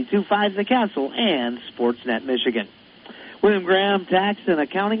 Z92.5 The Castle, and Sportsnet Michigan. William Graham Tax and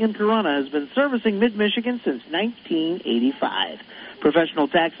Accounting in Corunna has been servicing Mid-Michigan since 1985. Professional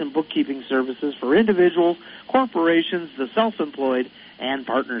tax and bookkeeping services for individuals, corporations, the self-employed, and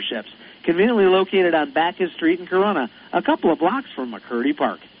partnerships. Conveniently located on Bacchus Street in Corunna, a couple of blocks from McCurdy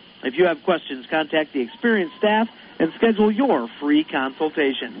Park. If you have questions, contact the experienced staff and schedule your free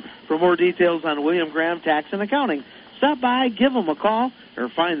consultation. For more details on William Graham Tax and Accounting, stop by, give them a call, or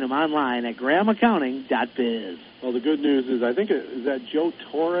find them online at grahamaccounting.biz. Well, the good news is, I think, is that Joe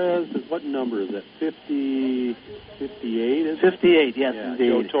Torres? What number is it? 58? 58, yes, indeed.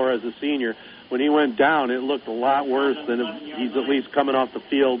 Joe Torres, a senior. When he went down, it looked a lot worse than if he's at least coming off the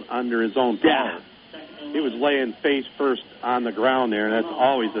field under his own power. He was laying face first on the ground there, and that's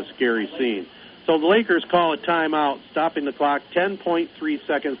always a scary scene. So the Lakers call a timeout, stopping the clock, 10.3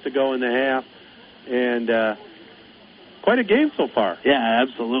 seconds to go in the half, and quite a game so far. Yeah,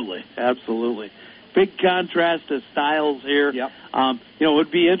 absolutely. big contrast to styles here. Yep. It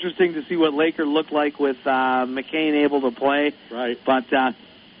would be interesting to see what Laker looked like with McCain able to play. Right. But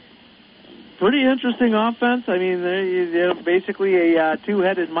pretty interesting offense. I mean, they're basically a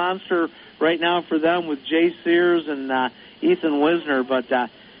two-headed monster right now for them with Jay Sears and Ethan Wisner. But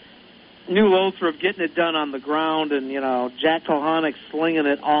New Lothrop getting it done on the ground, and, Jack Kohanic slinging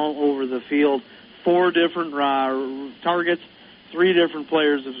it all over the field. 4 different targets, 3 different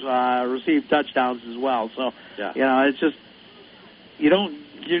players have received touchdowns as well. So, it's just,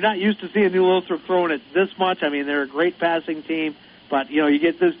 you're not used to seeing New Lothrop throwing it this much. I mean, they're a great passing team, but, you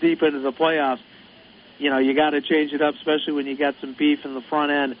get this deep into the playoffs, you got to change it up, especially when you got some beef in the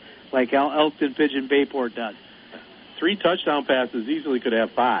front end like Elkton Pigeon Bayport does. 3 touchdown passes easily could have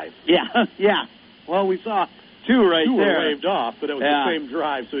 5. Yeah. Well, we saw 2 right there. 2 were waved off, but it was the same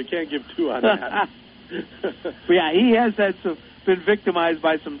drive, so he can't give 2 on that. Yeah, he has been victimized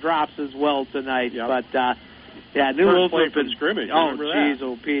by some drops as well tonight. Yep. But, New Lothrop in scrimmage. Oh, jeez,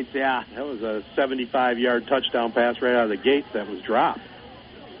 oh, Pete, yeah. That was a 75-yard touchdown pass right out of the gates that was dropped.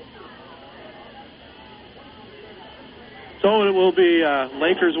 So it will be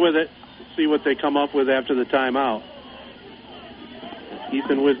Lakers with it. See what they come up with after the timeout.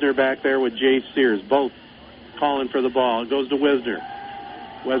 Ethan Wisner back there with Jay Sears, both calling for the ball. It goes to Wisner.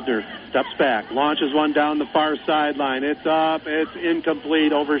 Wisner steps back, launches one down the far sideline. It's up. It's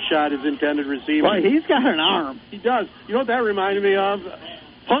incomplete. Overshot his intended receiver. Boy, he's got an arm. He does. You know what that reminded me of?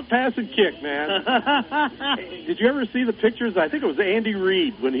 Punt, pass, and kick, man. Did you ever see the pictures? I think it was Andy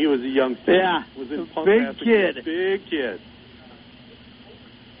Reid when he was a youngster. Yeah. Was in punt, big pass, kid. And kick. Big kid.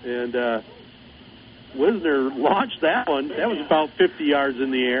 And Wisner launched that one. That was about 50 yards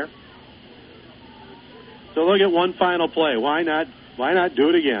in the air. So they'll get one final play. Why not do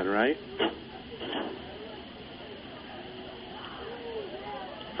it again, right?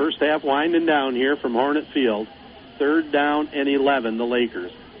 First half winding down here from Hornet Field. 3rd down and 11, the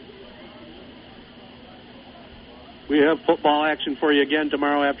Lakers. We have football action for you again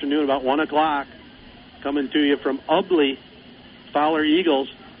tomorrow afternoon about 1 o'clock. Coming to you from Ubley. Fowler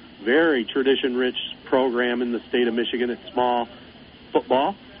Eagles. Very tradition-rich program in the state of Michigan. It's small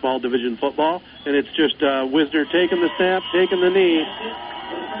division football. And it's just Wisner taking the snap, taking the knee.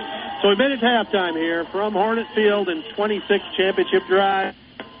 So we made it to halftime here from Hornet Field in 26 championship drive.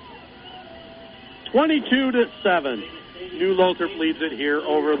 22-7. New Lothrop leads it here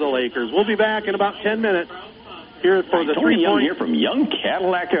over the Lakers. We'll be back in about 10 minutes. Here for the Tony Young 3-point. here from Young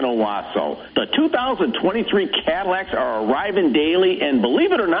Cadillac in Owasso. The 2023 Cadillacs are arriving daily, and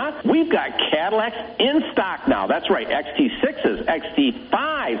believe it or not, we've got Cadillacs in stock now. That's right, XT6s,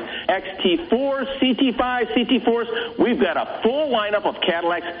 XT5s, XT4s, CT5s, CT4s. We've got a full lineup of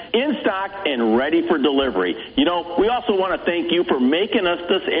Cadillacs in stock and ready for delivery. We also want to thank you for making us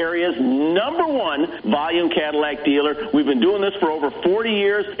this area's #1 volume Cadillac dealer. We've been doing this for over 40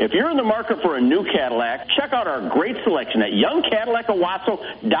 years. If you're in the market for a new Cadillac, check out our great selection at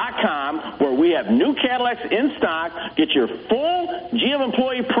youngcadillacowasso.com, where we have new Cadillacs in stock. Get your full GM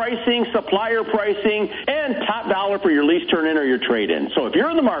employee pricing, supplier pricing, and top dollar for your lease turn-in or your trade-in. So if you're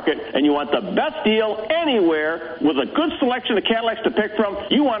in the market and you want the best deal anywhere with a good selection of Cadillacs to pick from,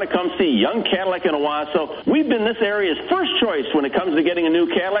 you want to come see Young Cadillac in Owasso. We've been this area's first choice when it comes to getting a new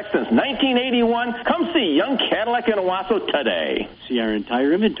Cadillac since 1981. Come see Young Cadillac in Owasso today. See our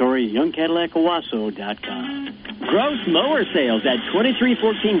entire inventory at youngcadillacowasso.com. Gross Mower Sales at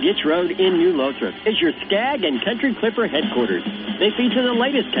 2314 Gitch Road in New Lothrop is your Skag and Country Clipper headquarters. They feature the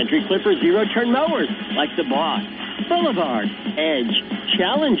latest Country Clipper zero-turn mowers like the Boss, Boulevard, Edge,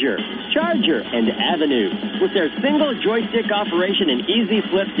 Challenger, Charger, and Avenue. With their single joystick operation and easy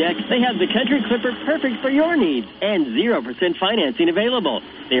flip deck, they have the Country Clipper perfect for your needs and 0% financing available.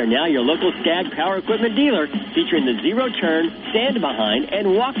 They are now your local Skag Power Equipment dealer, featuring the zero-turn, stand-behind,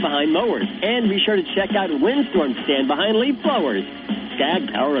 and walk-behind mowers. And be sure to check out Windstorm stand-behind leaf blowers. Skag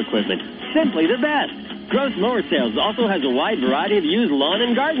Power Equipment, simply the best. Gross Mower Sales also has a wide variety of used lawn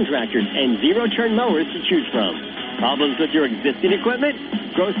and garden tractors and zero-turn mowers to choose from. Problems with your existing equipment?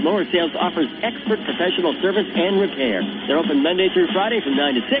 Gross Mower Sales offers expert professional service and repair. They're open Monday through Friday from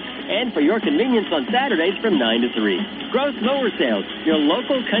 9 to 6, and for your convenience on Saturdays from 9 to 3. Gross Mower Sales, your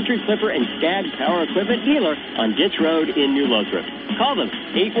local Country Clipper and Skag Power Equipment dealer on Ditch Road in New Lothrop. Call them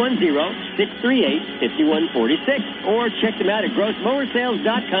 810-638-5146 or check them out at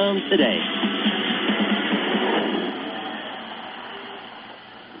grossmowersales.com today.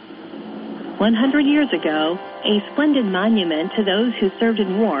 100 years ago, a splendid monument to those who served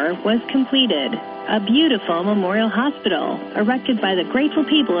in war was completed. A beautiful memorial hospital erected by the grateful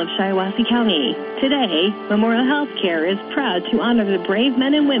people of Shiawassee County. Today, Memorial Healthcare is proud to honor the brave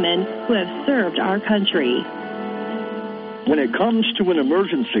men and women who have served our country. When it comes to an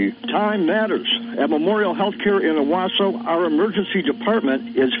emergency, time matters. At Memorial Healthcare in Owasso, our emergency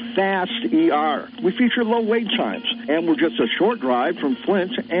department is Fast ER. We feature low wait times, and we're just a short drive from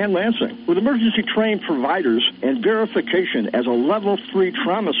Flint and Lansing. With emergency-trained providers and verification as a Level 3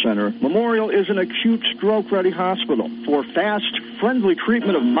 trauma center, Memorial is an acute stroke-ready hospital. For fast, friendly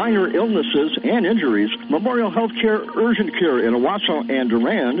treatment of minor illnesses and injuries, Memorial Healthcare Urgent Care in Owasso and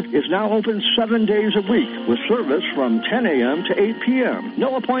Durand is now open 7 days a week with service from 10 a.m. to 8 p.m.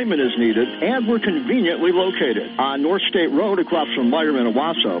 No appointment is needed, and we're conveniently located on North State Road across from Meyerman,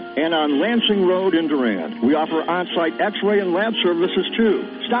 Owasso, and on Lansing Road in Durand. We offer on-site x-ray and lab services, too.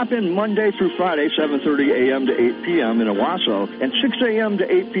 Stop in Monday through Friday, 7:30 a.m. to 8 p.m. in Owasso, and 6 a.m.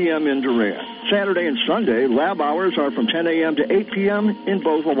 to 8 p.m. in Durand. Saturday and Sunday, lab hours are from 10 a.m. to 8 p.m. in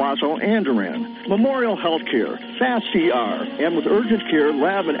both Owasso and Durand. Memorial Healthcare, Fast ER, and with urgent care,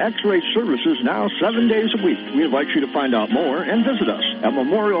 lab, and x-ray services now 7 days a week. We invite you to find out more and visit us at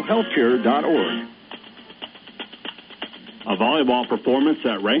memorialhealthcare.org. A volleyball performance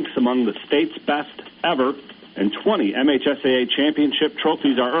that ranks among the state's best ever, and 20 MHSAA championship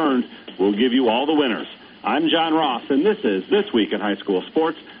trophies are earned. We'll give you all the winners. I'm John Ross, and this is This Week in High School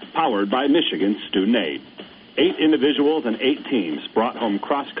Sports, powered by Michigan Student Aid. 8 individuals and 8 teams brought home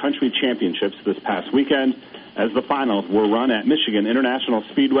cross-country championships this past weekend as the finals were run at Michigan International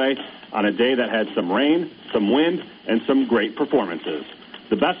Speedway on a day that had some rain, some wind, and some great performances.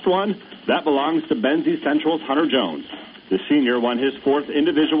 The best one, that belongs to Benzie Central's Hunter Jones. The senior won his 4th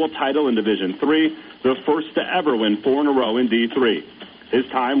individual title in Division III, the first to ever win 4 in a row in D3. His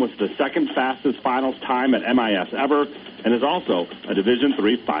time was the second fastest finals time at MIS ever, and is also a Division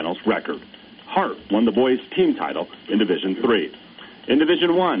III finals record. Hart won the boys' team title in Division III. In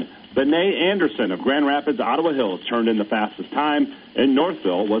Division I, Benet Anderson of Grand Rapids, Ottawa Hills turned in the fastest time, and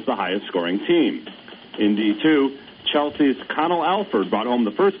Northville was the highest-scoring team. In D2, Chelsea's Connell Alford brought home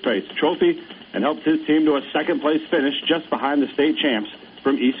the first-place trophy and helped his team to a second-place finish just behind the state champs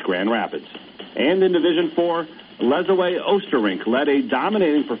from East Grand Rapids. And in Division IV, Lesaway Osterrink led a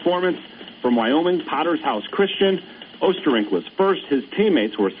dominating performance from Wyoming Potter's House Christian. Osterrink was first. His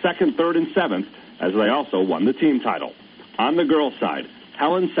teammates were second, third, and seventh, as they also won the team title. On the girls' side,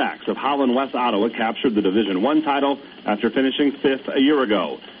 Helen Sachs of Holland West Ottawa captured the Division I title after finishing 5th a year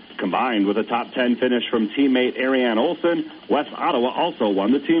ago. Combined with a top 10 finish from teammate Ariane Olson, West Ottawa also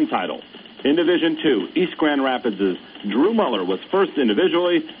won the team title. In Division II, East Grand Rapids' Drew Muller was first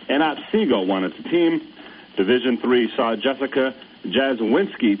individually, and Otsego won its team. Division III saw Jessica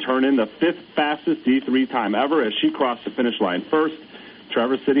Jazwinski turn in the 5th fastest D3 time ever as she crossed the finish line first.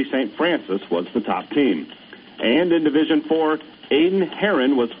 Traverse City St. Francis was the top team. And in Division IV, Aiden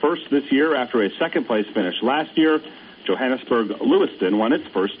Herron was first this year after a second-place finish last year. Johannesburg Lewiston won its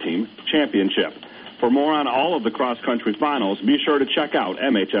first team championship. For more on all of the cross-country finals, be sure to check out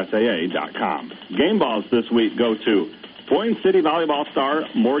MHSAA.com. Game balls this week go to Boyne City volleyball star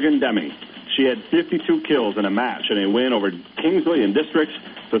Morgan Demme. She had 52 kills in a match in a win over Kingsley in districts,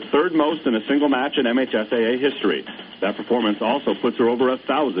 the third most in a single match in MHSAA history. That performance also puts her over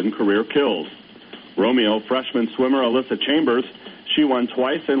 1,000 career kills. Romeo freshman swimmer Alyssa Chambers, she won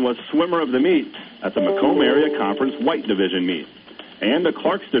twice and was swimmer of the meet at the Macomb Area Conference White Division meet. And a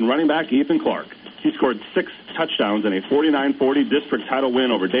Clarkston running back, Ethan Clark. He scored 6 touchdowns in a 49-40 district title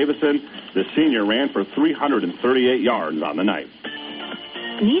win over Davison. The senior ran for 338 yards on the night.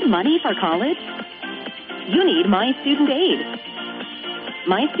 Need money for college? You need My Student Aid.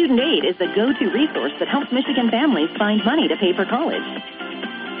 My Student Aid is the go-to resource that helps Michigan families find money to pay for college.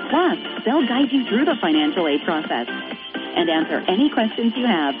 Plus, they'll guide you through the financial aid process and answer any questions you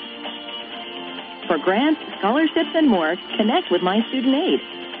have. For grants, scholarships, and more, connect with My Student Aid,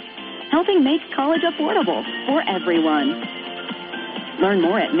 helping make college affordable for everyone. Learn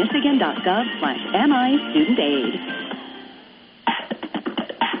more at michigan.gov/MIStudentAid.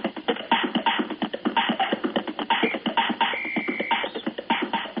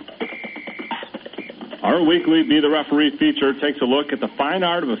 Our weekly Be the Referee feature takes a look at the fine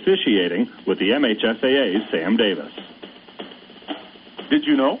art of officiating with the MHSAA's Sam Davis. Did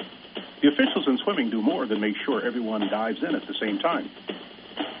you know? The officials in swimming do more than make sure everyone dives in at the same time.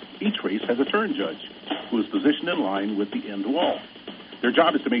 Each race has a turn judge who is positioned in line with the end wall. Their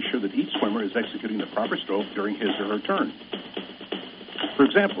job is to make sure that each swimmer is executing the proper stroke during his or her turn. For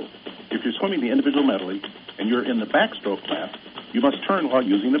example, if you're swimming the individual medley and you're in the backstroke class, you must turn while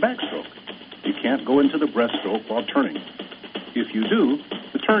using the backstroke. You can't go into the breaststroke while turning. If you do,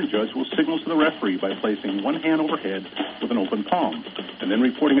 the turn judge will signal to the referee by placing one hand overhead with an open palm, and then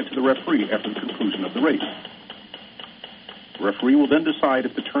reporting it to the referee after the conclusion of the race. The referee will then decide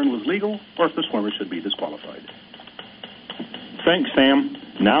if the turn was legal or if the swimmer should be disqualified. Thanks, Sam.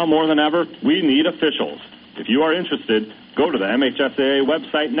 Now more than ever, we need officials. If you are interested, go to the MHSAA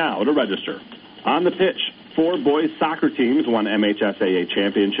website now to register. On the pitch, 4 boys soccer teams won MHSAA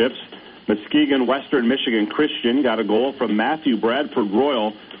championships. Muskegon Western Michigan Christian got a goal from Matthew Bradford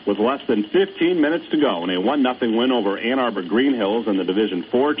Royal with less than 15 minutes to go in a 1-0 win over Ann Arbor Green Hills in the Division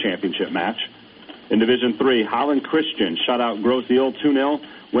IV championship match. In Division III, Holland Christian shut out Grosse Ile 2-0,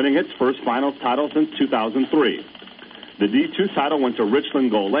 winning its first finals title since 2003. The D2 title went to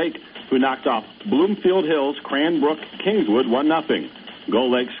Richland Gull Lake, who knocked off Bloomfield Hills Cranbrook Kingswood 1-0. Gull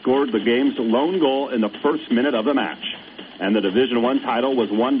Lake scored the game's lone goal in the first minute of the match. And the Division I title was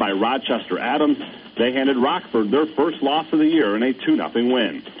won by Rochester Adams. They handed Rockford their first loss of the year in a 2-0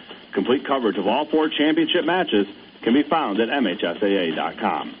 win. Complete coverage of all 4 championship matches can be found at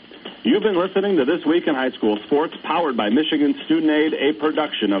MHSAA.com. You've been listening to This Week in High School Sports, powered by Michigan Student Aid, a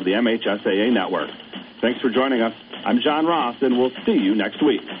production of the MHSAA Network. Thanks for joining us. I'm John Ross, and we'll see you next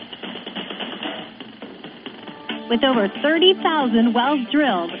week. With over 30,000 wells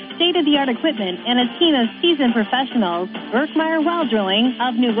drilled, state-of-the-art equipment, and a team of seasoned professionals, Berkmeyer Well Drilling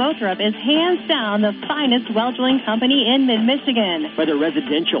of New Lothrop is hands down the finest well drilling company in mid-Michigan. Whether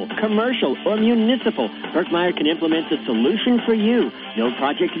residential, commercial, or municipal, Berkmeyer can implement the solution for you. No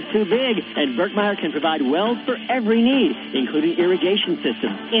project is too big, and Berkmeyer can provide wells for every need, including irrigation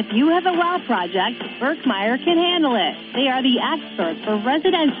systems. If you have a well project, Berkmeyer can handle it. They are the experts for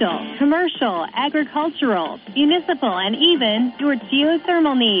residential, commercial, agricultural, municipal, and even your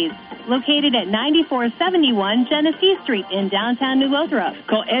geothermal needs. Located at 9471 Genesee Street in downtown New Lothrop.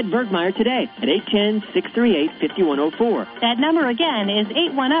 Call Ed Berkmeyer today at 810-638-5104. That number again is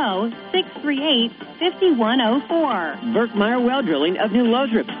 810-638-5104. Berkmeyer Well Drilling of New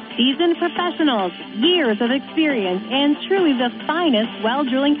Lothrop. Seasoned professionals, years of experience, and truly the finest well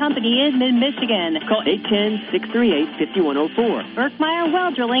drilling company in mid-Michigan. Call 810-638-5104. Berkmeyer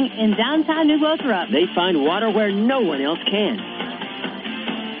Well Drilling in downtown New Lothrop. They find water where no one else can.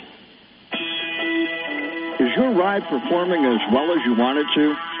 Is your ride performing as well as you want it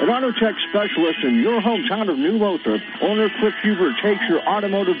to? At AutoTech Specialist in your hometown of New Lothrop, owner Cliff Huber takes your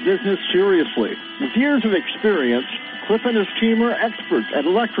automotive business seriously. With years of experience, Cliff and his team are experts at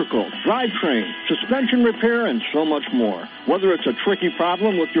electrical, drivetrain, suspension repair, and so much more. Whether it's a tricky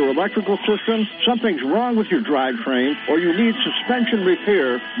problem with your electrical system, something's wrong with your drivetrain, or you need suspension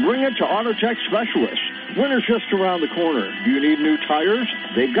repair, bring it to AutoTech Specialist. Winter's just around the corner. Do you need new tires?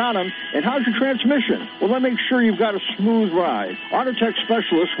 They've got them. And how's your transmission? Well, then make sure you've got a smooth ride. AutoTech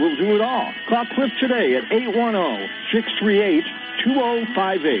Specialist will do it all. Call Cliff today at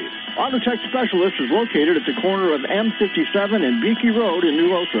 810-638-2058. AutoTech Specialist is located at the corner of M57 and Beakey Road in New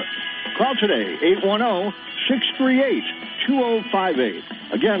Lothrop. Call today, 810-638-2058.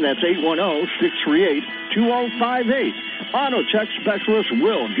 Again, that's 810-638-2058. AutoTech Specialist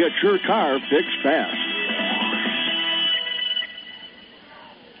will get your car fixed fast.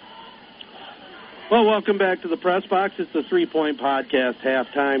 Well, welcome back to the Press Box. It's the 3-Point Podcast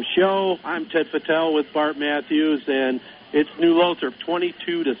halftime show. I'm Ted Fattel with Bart Matthews, and it's New Lothrop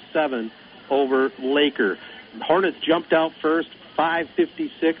 22-7 over Laker. Hornets jumped out first,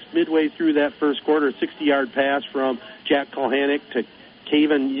 5:56 midway through that first quarter. A 60-yard pass from Jack Kulhanek to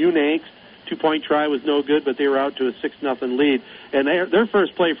Kaven Unakes. 2-point try was no good, but they were out to a 6-0 lead. And their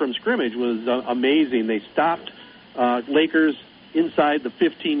first play from scrimmage was amazing. They stopped Lakers inside the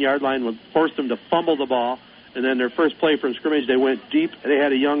 15-yard line, forced them to fumble the ball. And then their first play from scrimmage, they went deep. They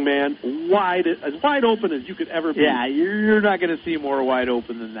had a young man as wide open as you could ever be. Yeah, you're not going to see more wide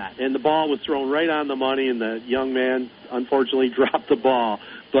open than that. And the ball was thrown right on the money, and the young man, unfortunately, dropped the ball.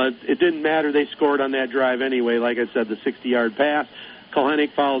 But it didn't matter. They scored on that drive anyway. Like I said, the 60-yard pass.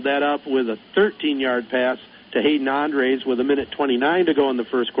 Kulhanek followed that up with a 13-yard pass to Hayden Andres with 1:29 to go in the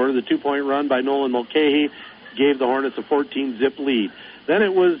first quarter. The 2-point run by Nolan Mulcahy gave the Hornets a 14-zip lead. Then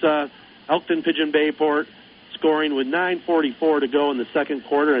it was Elkton Pigeon Bayport scoring with 9:44 to go in the second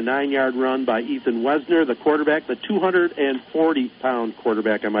quarter, a 9-yard run by Ethan Wesner, the quarterback, the 240-pound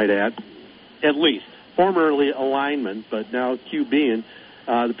quarterback, I might add, at least. Formerly a lineman, but now QBing.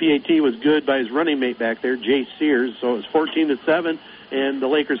 The PAT was good by his running mate back there, Jay Sears, so it was 14-7, and the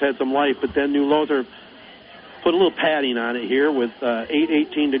Lakers had some life, but then New Lothrop put a little padding on it here with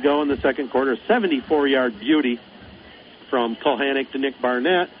 8:18 to go in the second quarter. 74-yard beauty from Kulhanek to Nick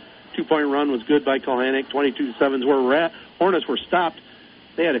Barnett. 2-point run was good by Kulhanek. 22-7 is where we're at. Hornets were stopped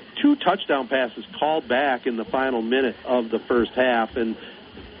They had 2 touchdown passes called back in the final minute of the first half and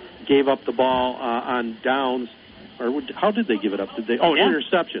gave up the ball on downs. Or how did they give it up? Did they? Oh, an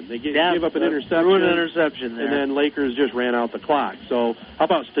interception. They gave up an interception. An interception there. And then Lakers just ran out the clock. So how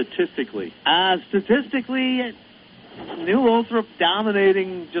about statistically? Statistically, New Lothrop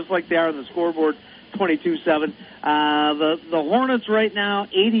dominating just like they are on the scoreboard, 22-7. The Hornets right now,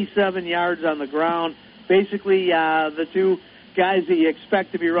 87 yards on the ground. Basically, the 2 guys that you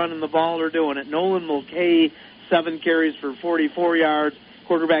expect to be running the ball are doing it. Nolan Mulcahy, 7 carries for 44 yards.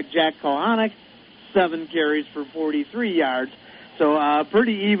 Quarterback Jack Kohanic, 7 carries for 43 yards. So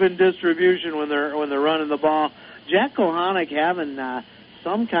pretty even distribution when they're running the ball. Jack Kohanic having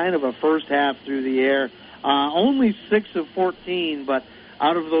some kind of a first half through the air. Only 6 of 14, but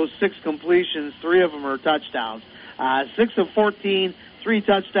out of those 6 completions, 3 of them are touchdowns. 6 of 14, 3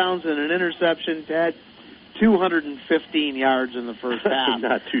 touchdowns and an interception. Ted, 215 yards in the first half.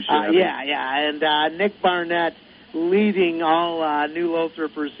 Not too shabby. Yeah. And Nick Barnett leading all New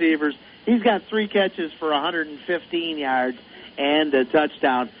Lothrop receivers. He's got 3 catches for 115 yards and a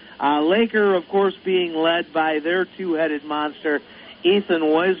touchdown. Laker, of course, being led by their 2-headed monster,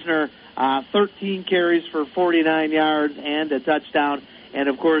 Ethan Wisner, 13 carries for 49 yards and a touchdown. And,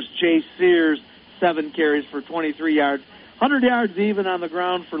 of course, Chase Sears, 7 carries for 23 yards. 100 yards even on the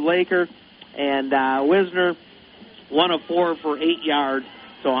ground for Laker. And Wisner, 1 of 4 for 8 yards.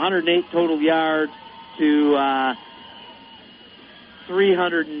 So 108 total yards to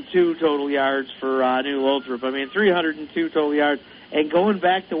 302 total yards for New Lothrop. I mean, 302 total yards. And going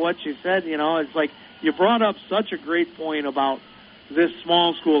back to what you said, it's like you brought up such a great point about this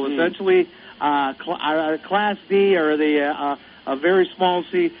small school. Essentially, Class D or a very small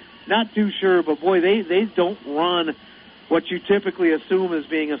C, not too sure, but boy, they don't run what you typically assume as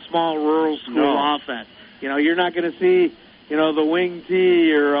being a small rural school offense. You're not going to see, the wing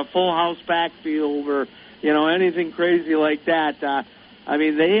tee or a full house backfield or, anything crazy like that. I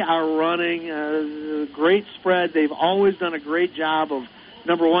mean, they are running a great spread. They've always done a great job of,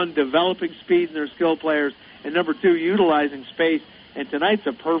 number 1, developing speed in their skill players, and number 2, utilizing space. And tonight's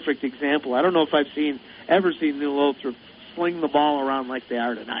a perfect example. I don't know if I've ever seen New Lothrop sling the ball around like they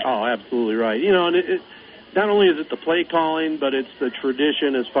are tonight. Oh, absolutely right. And it not only is it the play calling, but it's the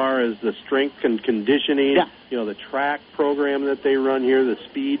tradition as far as the strength and conditioning. Yeah. The track program that they run here, the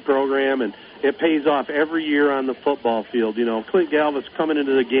speed program, and it pays off every year on the football field. Clint Galvis coming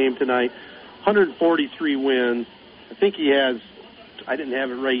into the game tonight, 143 wins. I think he has, I didn't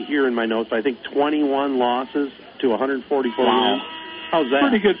have it right here in my notes, but I think 21 losses to 144 wins. How's that?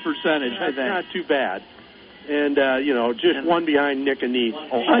 Pretty good percentage, I think. Not too bad. And, just one behind Nick Anise.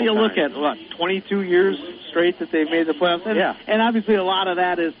 You look at, 22 years straight that they've made the playoffs. And, and obviously a lot of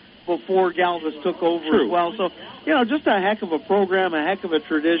that is before Galvis took over as well. So, just a heck of a program, a heck of a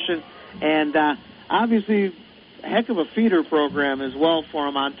tradition, and obviously a heck of a feeder program as well for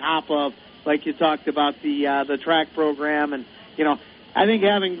them on top of, like you talked about, the track program. And, I think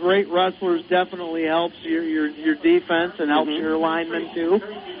having great wrestlers definitely helps your defense and helps your linemen, too.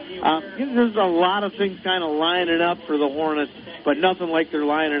 There's a lot of things kind of lining up for the Hornets, but nothing like they're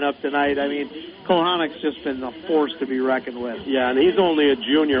lining up tonight. I mean, Kohanic's just been a force to be reckoned with. Yeah, and he's only a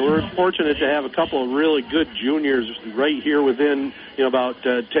junior. We're fortunate to have a couple of really good juniors right here within, about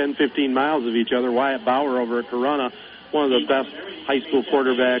 10, 15 miles of each other. Wyatt Bauer over at Corunna, one of the best high school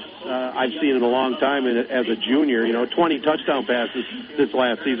quarterbacks I've seen in a long time as a junior. 20 touchdown passes this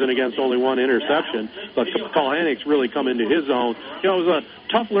last season against only 1 interception. But Kohanic's really come into his own. It was a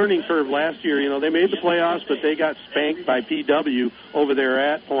tough learning curve last year. They made the playoffs, but they got spanked by PW over there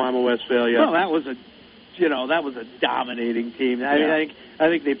at Pewamo Westphalia. Well, that was a dominating team. I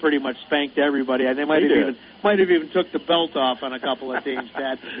think they pretty much spanked everybody. They might have even took the belt off on a couple of teams,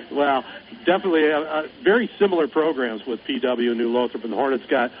 Dad. Well, definitely very similar programs with PW and New Lothrop, and the Hornets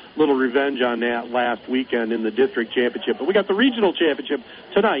got a little revenge on that last weekend in the district championship. But we got the regional championship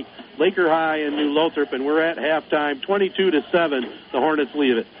tonight, Laker High and New Lothrop, and we're at halftime, 22-7. The Hornets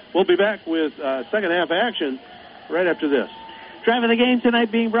leave it. We'll be back with second half action right after this. Driving the game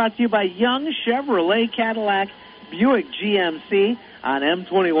tonight being brought to you by Young Chevrolet Cadillac Buick GMC on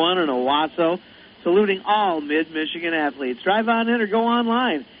M21 in Owasso, saluting all mid-Michigan athletes. Drive on in or go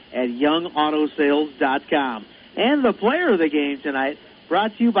online at YoungAutoSales.com. And the player of the game tonight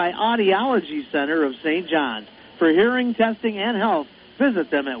brought to you by Audiology Center of St. John's. For hearing, testing, and health, visit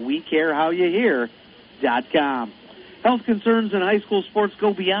them at WeCareHowYouHear.com. Health concerns in high school sports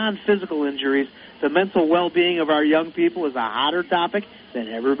go beyond physical injuries. The mental well-being of our young people is a hotter topic than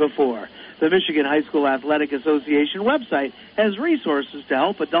ever before. The Michigan High School Athletic Association website has resources to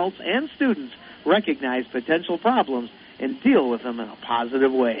help adults and students recognize potential problems and deal with them in a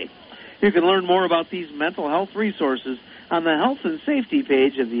positive way. You can learn more about these mental health resources on the Health and Safety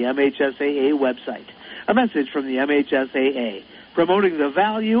page of the MHSAA website. A message from the MHSAA, promoting the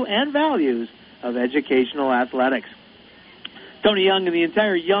value and values of educational athletics. Tony Young and the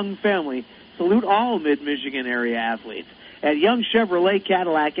entire Young family salute all Mid-Michigan area athletes. At Young Chevrolet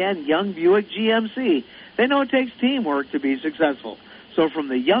Cadillac and Young Buick GMC, they know it takes teamwork to be successful. So from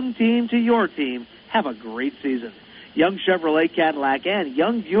the Young team to your team, have a great season. Young Chevrolet Cadillac and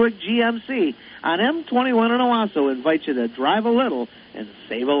Young Buick GMC on M21 in Owasso invite you to drive a little and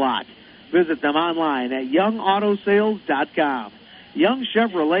save a lot. Visit them online at YoungAutoSales.com. Young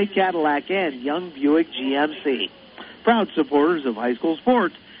Chevrolet Cadillac and Young Buick GMC. Proud supporters of high school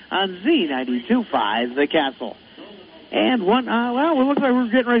sports on Z92.5 The Castle. And we look like we're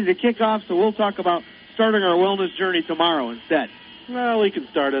getting ready to kick off, so we'll talk about starting our wellness journey tomorrow instead. Well, we can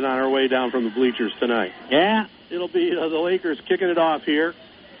start it on our way down from the bleachers tonight. Yeah. It'll be the Lakers kicking it off here.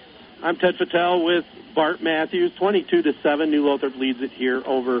 I'm Ted Fattel with Bart Matthews. 22-7, New Lothrop leads it here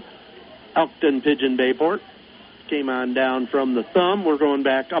over Elkton Pigeon Bayport. Came on down from the Thumb. We're going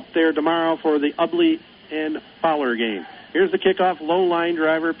back up there tomorrow for the Ubley and Fowler game. Here's the kickoff. Low line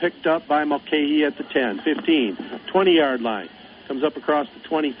driver picked up by Mulcahy at the 10, 15, 20-yard line. Comes up across the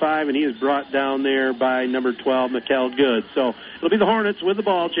 25, and he is brought down there by number 12, Mikkel Good. So it'll be the Hornets with the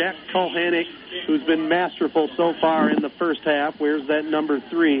ball. Jack Kulhanek, who's been masterful so far in the first half. Where's that number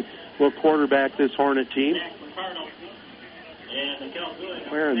 3? Will quarterback this Hornet team.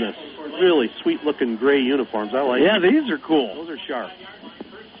 Wearing this really sweet-looking gray uniforms. I like them. These are cool. Those are sharp.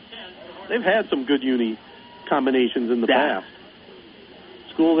 They've had some good uni combinations in the past.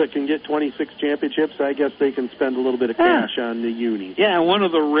 School that can get 26 championships, I guess they can spend a little bit of cash on the unis. Yeah, and one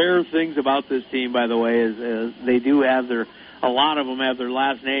of the rare things about this team, by the way, is they do have a lot of them have their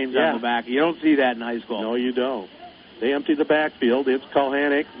last names on the back. You don't see that in high school. No, you don't. They empty the backfield. It's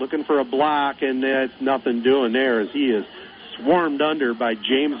Kulhanek looking for a block, and it's nothing doing there as he is swarmed under by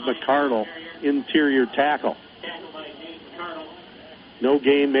James McCardle, interior tackle. No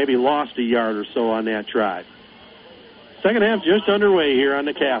gain, maybe lost a yard or so on that drive. Second half just underway here on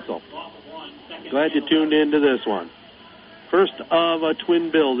the Castle. Glad you tuned in to this one. First of a twin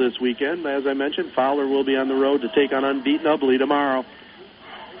bill this weekend. As I mentioned, Fowler will be on the road to take on unbeaten Ubley tomorrow.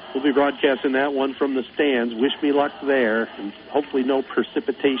 We'll be broadcasting that one from the stands. Wish me luck there, and hopefully no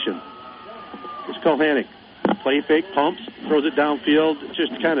precipitation. Here's Kulhanek. Play fake, pumps, throws it downfield.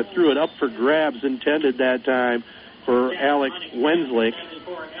 Just kind of threw it up for grabs intended that time for Alex Wenslick.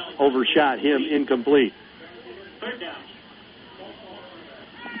 Overshot him, incomplete.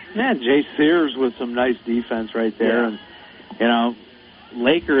 Yeah, Jay Sears with some nice defense right there. And,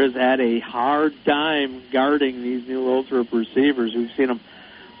 Laker has had a hard time guarding these New Lothrop receivers. We've seen them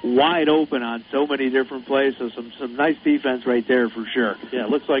wide open on so many different plays. So some nice defense right there for sure. Yeah, it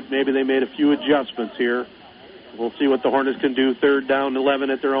looks like maybe they made a few adjustments here. We'll see what the Hornets can do. 3rd down, 11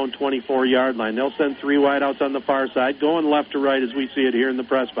 at their own 24-yard line. They'll send 3 wideouts on the far side, going left to right as we see it here in the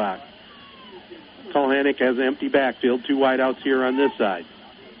press box. Kulhanek has an empty backfield, 2 wideouts here on this side.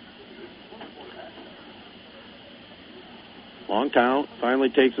 Long count, finally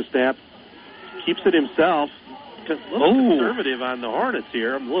takes a snap, keeps it himself. A little conservative on the Hornets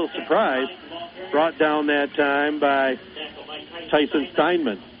here. I'm a little surprised. Brought down that time by Tyson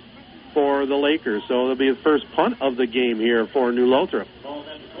Steinman for the Lakers. So it'll be the first punt of the game here for New Lothrop.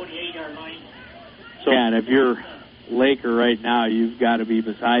 So, and if you're Laker right now, you've got to be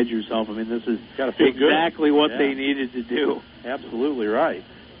beside yourself. I mean, this is exactly what they needed to do. Absolutely right.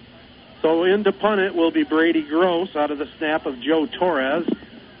 So in to punt it will be Brady Gross out of the snap of Joe Torres.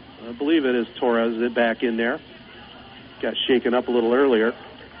 I believe it is Torres back in there. Got shaken up a little earlier.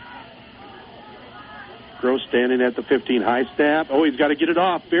 Gross standing at the 15, high snap. Oh, he's got to get it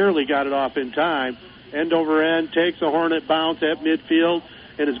off. Barely got it off in time. End over end, takes a Hornet bounce at midfield,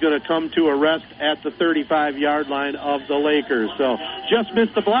 and is going to come to a rest at the 35-yard line of the Lakers. So just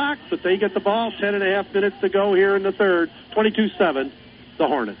missed the block, but they get the ball. 10.5 minutes to go here in the third. 22-7, the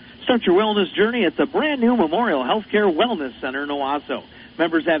Hornets. Start your wellness journey at the brand-new Memorial Healthcare Wellness Center in Owasso.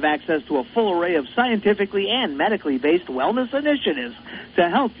 Members have access to a full array of scientifically and medically based wellness initiatives to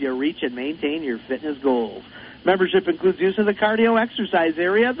help you reach and maintain your fitness goals. Membership includes use of the cardio exercise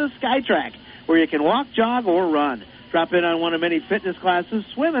area, the SkyTrack, where you can walk, jog, or run. Drop in on one of many fitness classes,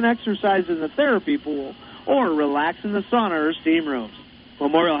 swim and exercise in the therapy pool, or relax in the sauna or steam rooms.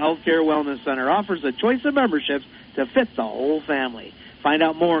 Memorial Healthcare Wellness Center offers a choice of memberships to fit the whole family. Find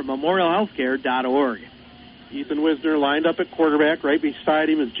out more at memorialhealthcare.org. Ethan Wisner lined up at quarterback. Right beside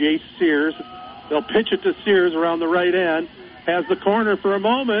him is Jace Sears. They'll pitch it to Sears around the right end. Has the corner for a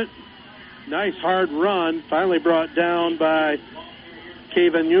moment. Nice hard run. Finally brought down by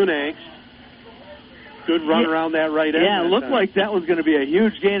Kevin Unanks. Good run around that right end. Yeah, it looked like that was going to be a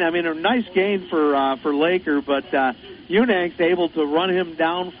huge gain. I mean, a nice gain for Laker, but Unanks able to run him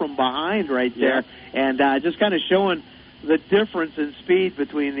down from behind right there, and just kind of showing the difference in speed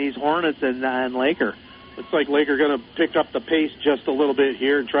between these Hornets and Laker. Looks like Laker going to pick up the pace just a little bit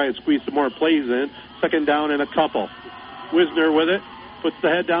here and try and squeeze some more plays in. Second down and a couple. Wisner with it. Puts the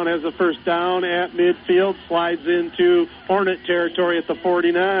head down, has the first down at midfield. Slides into Hornet territory at the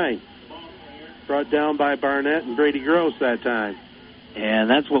 49. Brought down by Barnett and Brady Gross that time. And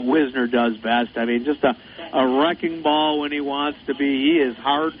that's what Wisner does best. I mean, just a wrecking ball when he wants to be. He is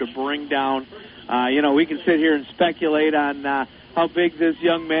hard to bring down. We can sit here and speculate on how big this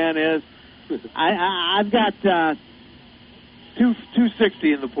young man is. I've got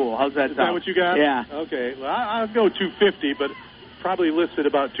 260 in the pool. How's that sound? Is that what you got? Yeah. Okay. Well, I'll go 250, but probably listed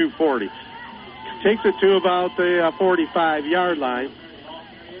about 240. Takes it to about the 45-yard line.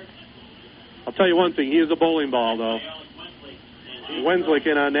 I'll tell you one thing. He is a bowling ball, though. Wenslick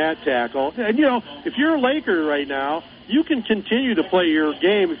in on that tackle. And, if you're a Laker right now, you can continue to play your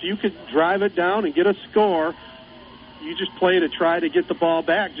game. If you could drive it down and get a score, you just play to try to get the ball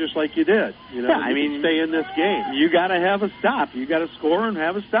back just like you did. Stay in this game. You got to have a stop. You got to score and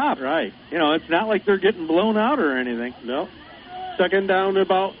have a stop. Right. It's not like they're getting blown out or anything. No. Second down to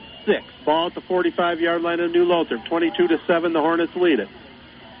about 6. Ball at the 45-yard line of New Lothrop. 22-7, the Hornets lead it.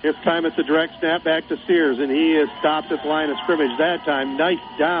 This time it's a direct snap back to Sears, and he is stopped at the line of scrimmage that time. Nice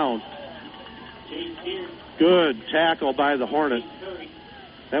down. Good tackle by the Hornets.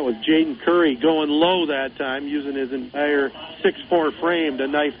 That was Jaden Curry going low that time, using his entire 6'4" frame to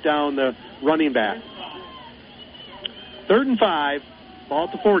knife down the running back. 3rd and 5, ball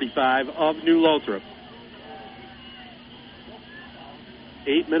at the 45 of New Lothrop.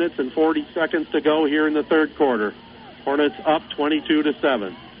 8 minutes and 40 seconds to go here in the third quarter. Hornets up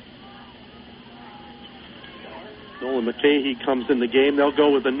 22-7. Nolan McCahey comes in the game. They'll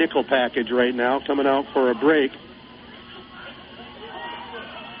go with a nickel package right now, coming out for a break.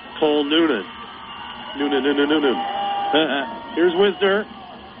 Cole Noonan. Here's Wisner.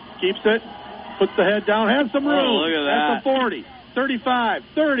 Keeps it. Puts the head down. Has some room. Oh, look at that. At the 40. 35.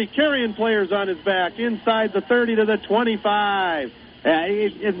 30. Carrying players on his back. Inside the 30 to the 25.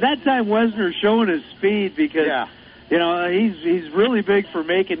 At that time, Wisner's showing his speed because, he's really big for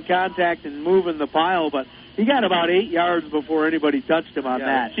making contact and moving the pile, but he got about 8 yards before anybody touched him on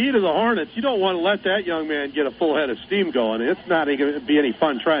that. Key to the Hornets, you don't want to let that young man get a full head of steam going. It's not going to be any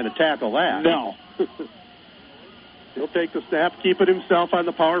fun trying to tackle that. No. He'll take the snap, keep it himself on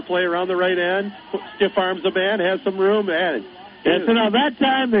the power play around the right end, stiff arms the man, has some room. And so now that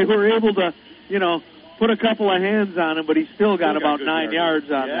time they were able to, put a couple of hands on him, but he still got about 9 yards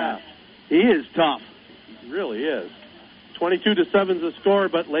on that. He is tough. He really is. 22-7 is the score,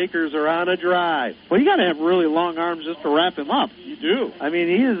 but Lakers are on a drive. Well, you got to have really long arms just to wrap him up. You do. I mean,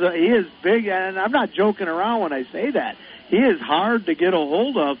 he is big, and I'm not joking around when I say that. He is hard to get a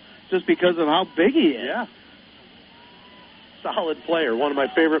hold of just because of how big he is. Yeah. Solid player. One of my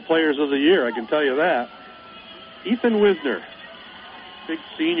favorite players of the year, I can tell you that. Ethan Wisner, big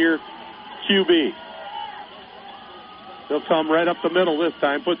senior QB. He'll come right up the middle this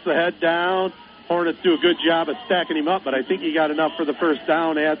time, puts the head down. Hornets do a good job of stacking him up, but I think he got enough for the first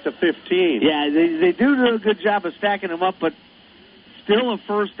down at the 15. Yeah, they do a good job of stacking him up, but still a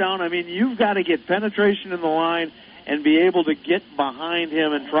first down. I mean, you've got to get penetration in the line and be able to get behind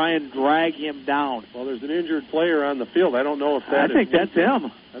him and try and drag him down. Well, there's an injured player on the field. I don't know if that I think that's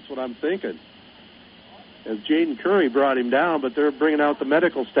him. That's what I'm thinking. As Jaden Curry brought him down, but they're bringing out the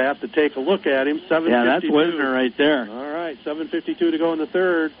medical staff to take a look at him. 7:52. Yeah, that's Wisner right there. All right, 7:52 to go in the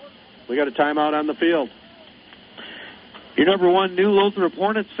third. We got a timeout on the field. Your number one New Lothrop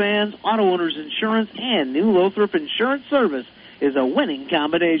Hornets fans, Auto Owners Insurance, and New Lothrop Insurance Service is a winning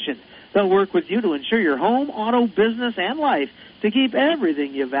combination. They'll work with you to insure your home, auto, business, and life to keep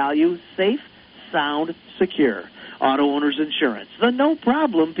everything you value safe, sound, secure. Auto Owners Insurance, the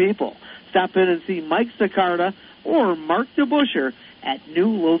no-problem people. Stop in and see Mike Sicarda or Mark DeBuscher at New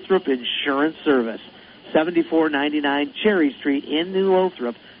Lothrop Insurance Service, 7499 Cherry Street in New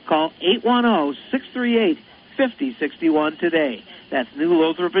Lothrop. Call 810-638-5061 today. That's New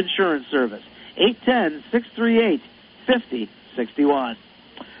Lothrop Insurance Service, 810-638-5061.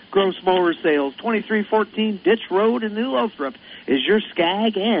 Gross Mower Sales, 2314 Ditch Road in New Lothrop, is your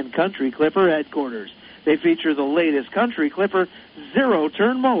Skag and Country Clipper headquarters. They feature the latest Country Clipper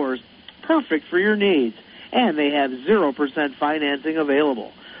zero-turn mowers, perfect for your needs, and they have 0% financing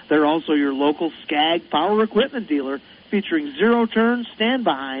available. They're also your local Skag power equipment dealer, featuring zero-turn,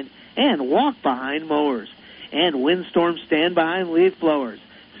 stand-behind, and walk-behind mowers. And Windstorm stand-behind leaf blowers.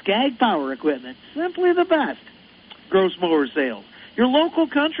 Skag Power Equipment, simply the best. Gross Mower Sales, your local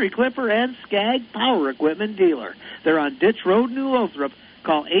Country Clipper and Skag Power Equipment dealer. They're on Ditch Road, New Lothrop.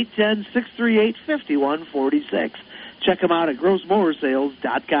 Call 810-638-5146. Check them out at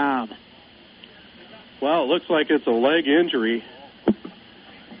grossmowersales.com. Well, it looks like it's a leg injury.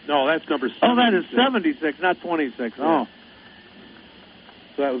 No, that's number 76. Oh, that is 76, not 26. Yeah. Oh.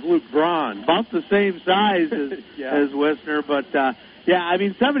 So that was Luke Braun. About the same size as, as Wisner, but,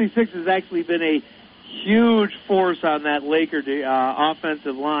 76 has actually been a huge force on that Laker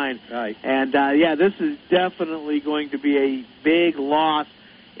offensive line. Right. And, this is definitely going to be a big loss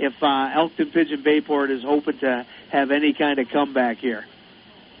if Elkton Pigeon Bayport is hoping to have any kind of comeback here.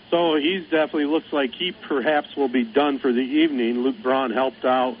 So he's definitely looks like he perhaps will be done for the evening. Luke Braun helped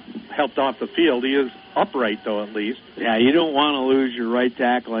off the field. He is upright, though, at least. Yeah, you don't want to lose your right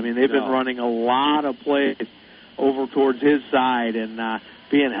tackle. I mean, they've been running a lot of plays over towards his side and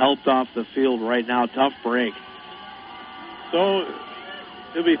being helped off the field right now. Tough break. So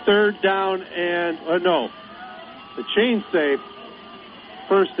it'll be third down and, the chain safe,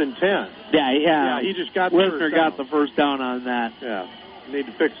 1st and 10. Yeah, he just got Wisner got the first down on that. Yeah, need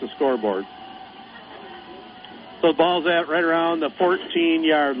to fix the scoreboard. So the ball's at right around the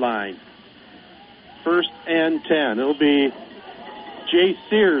 14-yard line. 1st and 10. It'll be Jay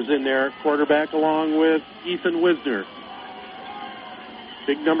Sears in there, quarterback, along with Ethan Wisner.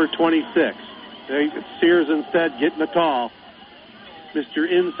 Big number 26. Sears instead getting the call. Mr.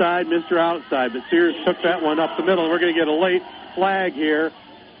 Inside, Mr. Outside. But Sears took that one up the middle. We're going to get a late flag here.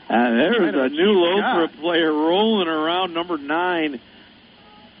 There's a New Lothrop player rolling around, number 9.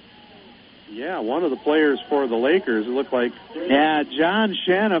 Yeah, one of the players for the Lakers, it looked like. Yeah, John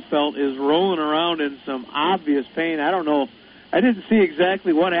Shanafelt is rolling around in some obvious pain. I don't know. I didn't see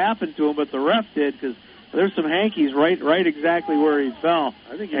exactly what happened to him, but the ref did, because there's some hankies right exactly where he fell.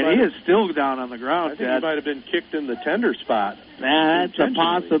 He is still down on the ground, I think he might have been kicked in the tender spot. That's a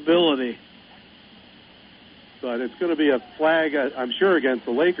possibility. But it's going to be a flag, I'm sure, against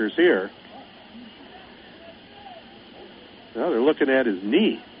the Lakers here. Well, they're looking at his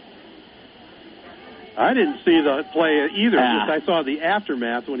knee. I didn't see the play either. I saw the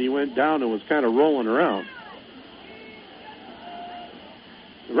aftermath when he went down and was kind of rolling around.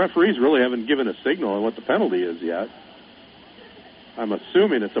 The referees really haven't given a signal on what the penalty is yet. I'm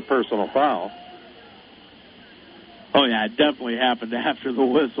assuming it's a personal foul. Oh, yeah, it definitely happened after the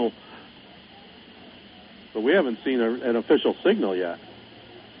whistle. But we haven't seen an official signal yet.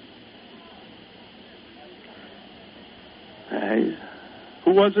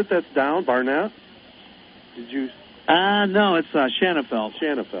 Who was it that's down? Barnett? Did you? No, it's Shanafelt.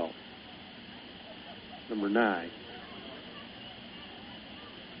 Shanafelt. Number 9.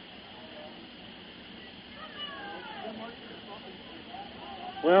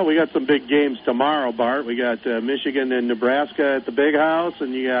 Well, we got some big games tomorrow, Bart. We got Michigan and Nebraska at the Big House,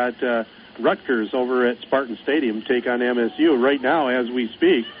 and you got Rutgers over at Spartan Stadium take on MSU. Right now, as we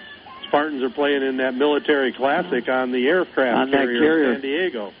speak, Spartans are playing in that military classic on the aircraft carrier in San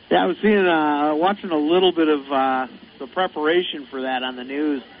Diego. Yeah, I was seeing, watching a little bit of the preparation for that on the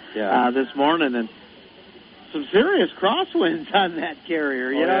news this morning, and some serious crosswinds on that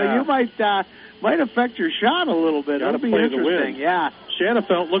carrier. You know, you might affect your shot a little bit. It'll be interesting. The wind. Yeah.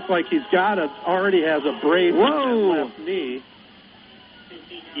 Shanafelt looked like he's already has a brace on his left knee.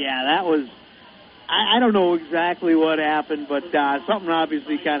 Yeah, that was. I don't know exactly what happened, but something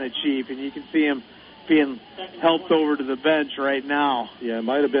obviously kind of cheap, and you can see him being helped over to the bench right now. Yeah, it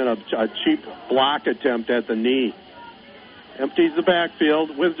might have been a cheap block attempt at the knee. Empties the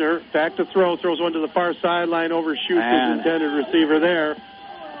backfield. Wisner back to throw. Throws one to the far sideline. Overshoots his intended receiver there.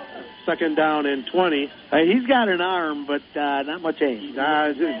 2nd down and 20. He's got an arm, but not much aim.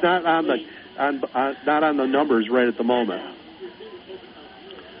 It's not on the numbers right at the moment.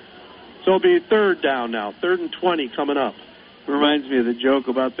 So it'll be 3rd down now. 3rd and 20 coming up. Reminds me of the joke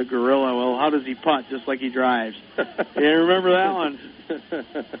about the gorilla. Well, how does he putt? Just like he drives. You remember that one?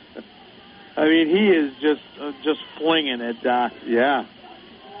 I mean, he is just flinging it. Yeah.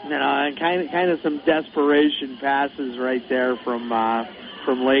 You know, and kind of some desperation passes right there from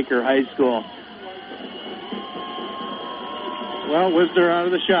Laker High School. Well, Wisner out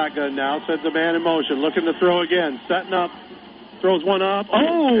of the shotgun now. Sends a man in motion. Looking to throw again. Setting up. Throws one up.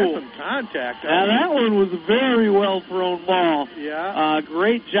 Oh! Some contact. Now, that one was a very well thrown ball. Yeah.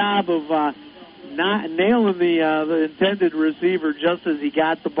 Great job of not nailing the intended receiver just as he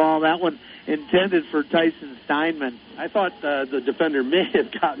got the ball. That one intended for Tyson Steinman. I thought the defender may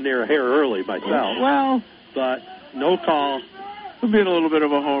have gotten there a hair early myself. Well, but No call. Being a little bit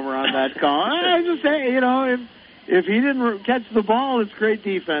of a homer on that call. I just say, if he didn't catch the ball, it's great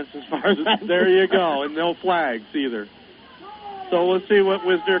defense as far as that. There you go, and no flags either. So let's see what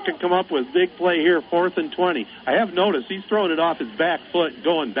Wisner can come up with. Big play here, 4th and 20. I have noticed he's throwing it off his back foot,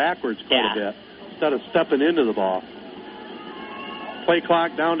 going backwards quite a bit, instead of stepping into the ball. Play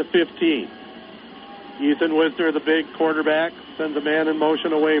clock down to 15. Ethan Wisner, the big quarterback, sends a man in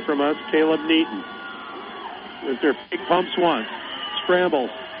motion away from us, Caleb Neaton. Wisner big pumps once,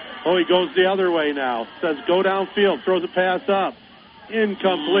 scrambles. Oh, he goes the other way now. Says go downfield, throws a pass up.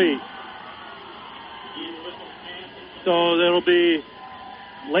 Incomplete. So it'll be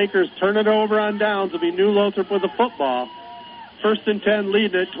Lakers turn it over on downs. It'll be New Lothrop with the football. 1st and 10,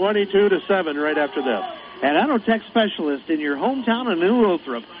 leading it 22-7 right after this. An Auto Tech specialist in your hometown of New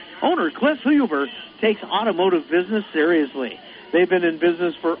Lothrop, owner Cliff Huber takes automotive business seriously. They've been in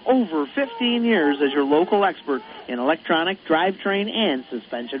business for over 15 years as your local expert in electronic, drivetrain, and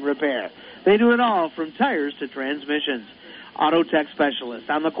suspension repair. They do it all from tires to transmissions. Auto Tech Specialist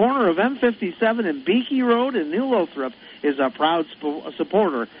on the corner of M57 and Beakey Road in New Lothrop is a proud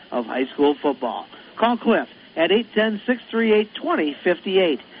supporter of high school football. Call Cliff at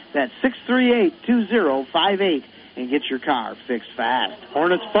 810-638-2058. That's 638-2058. And get your car fixed fast.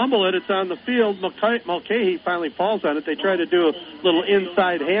 Hornets fumble it. It's on the field. Mulcahy finally falls on it. They try to do a little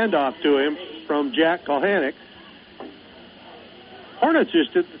inside handoff to him from Jack Kohanek. Hornets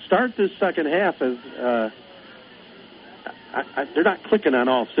just to start this second half as they're not clicking on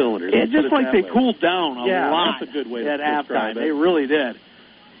all cylinders. It's just like they cooled down a lot. That's a good way at to halftime. describe it. They really did.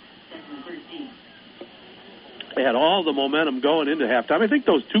 They had all the momentum going into halftime. I think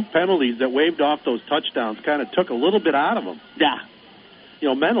those 2 penalties that waved off those touchdowns kind of took a little bit out of them. Yeah.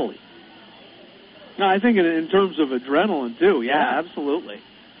 Mentally. No, I think in terms of adrenaline, too. Yeah, absolutely.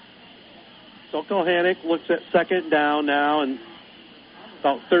 So Kohanek looks at second down now and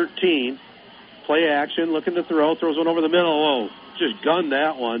about 13. Play action, looking to throw, throws one over the middle. Whoa, just gunned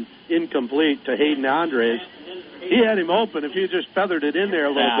that one. Incomplete to Hayden Andres. He had him open. If he had just feathered it in there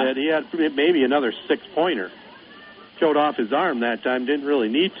a little bit, he had maybe another 6-pointer. Showed off his arm that time, didn't really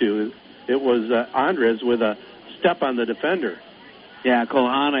need to. It was Andres with a step on the defender. Yeah,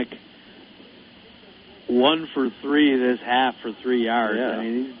 Kohanek 1 for 3 this half for 3 yards. Yeah. I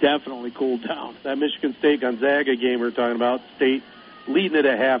mean, he's definitely cooled down. That Michigan State-Gonzaga game we're talking about, State leading it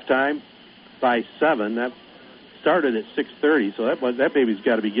at halftime by 7. That started at 6:30, so that baby's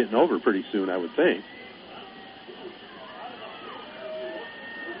got to be getting over pretty soon, I would think.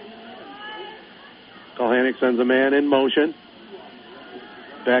 Kohanek sends a man in motion.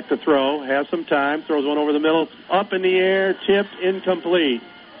 Back to throw. Has some time. Throws one over the middle. Up in the air. Tipped. Incomplete.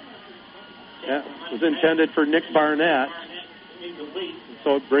 That was intended for Nick Barnett.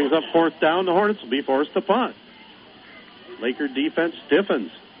 So it brings up 4th down. The Hornets will be forced to punt. Laker defense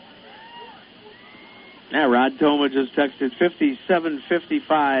stiffens. Yeah, Rod Toma just texted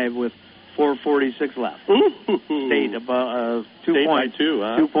 57-55 with 4:46 left. State above 2 State points. By 2,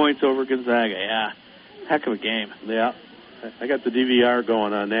 huh? 2 points over Gonzaga. Yeah, heck of a game. Yeah, I got the DVR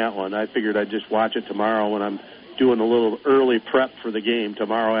going on that one. I figured I'd just watch it tomorrow when I'm doing a little early prep for the game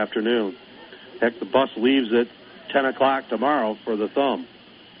tomorrow afternoon. Heck, the bus leaves at 10 o'clock tomorrow for the Thumb.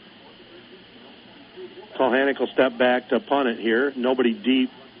 Kohanek will step back to punt it here. Nobody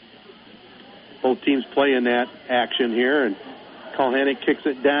deep. Both teams play in that action here, and Kohanek kicks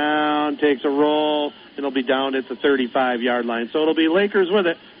it down, takes a roll, and it'll be down at the 35-yard line. So it'll be Lakers with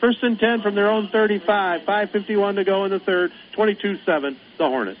it. 1st and 10 from their own 35. 5:51 to go in the third. 22-7, the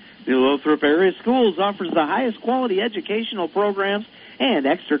Hornets. New Lothrop Area Schools offers the highest quality educational programs and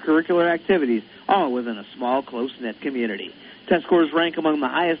extracurricular activities, all within a small, close-knit community. Test scores rank among the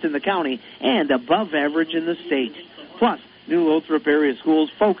highest in the county and above average in the state. Plus, New Lothrop Area Schools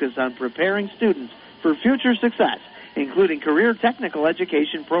focus on preparing students for future success, including career technical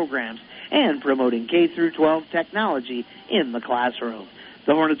education programs and promoting K-12 technology in the classroom.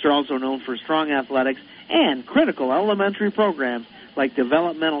 The Hornets are also known for strong athletics and critical elementary programs like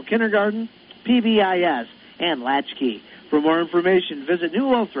developmental kindergarten, PBIS, and latchkey. For more information, visit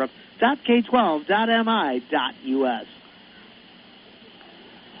newlothrop.k12.mi.us.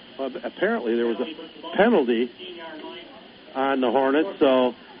 Well, apparently there was a penalty on the Hornets,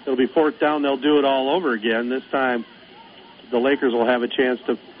 so it'll be 4th down. They'll do it all over again. This time the Lakers will have a chance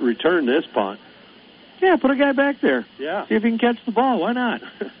to return this punt. Yeah, put a guy back there. Yeah. See if he can catch the ball. Why not?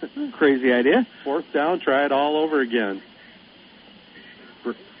 Crazy idea. 4th down, try it all over again.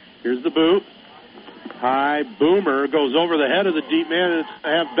 Here's the boot. High boomer goes over the head of the deep man and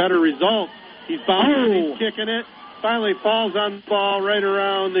have better results. He's bouncing, he's kicking it. Finally falls on the ball right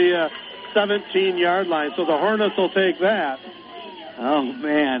around the 17-yard line. So the Hornets will take that. Oh,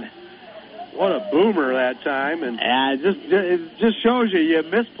 man. What a boomer that time. And it just shows you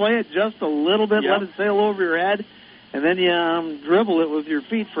misplay it just a little bit, let it sail over your head, and then you dribble it with your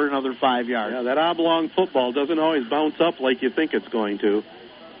feet for another 5 yards. Yeah, that oblong football doesn't always bounce up like you think it's going to.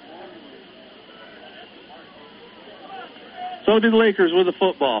 So did the Lakers with the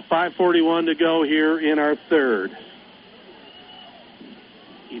football. 5:41 to go here in our third.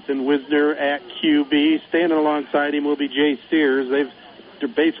 Ethan Wisner at QB. Standing alongside him will be Jay Sears. They've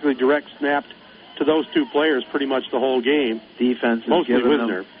basically direct snapped to those two players pretty much the whole game. Defense is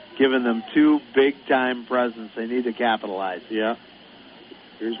giving them two big-time presents. They need to capitalize. Yeah.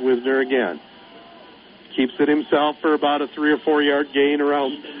 Here's Wisner again. Keeps it himself for about a 3 or 4 yard gain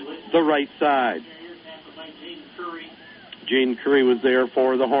around the right side. Jaden Curry was there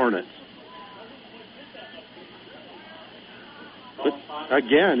for the Hornets. But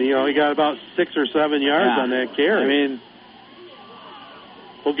again, he got about 6 or 7 yards on that carry. I mean,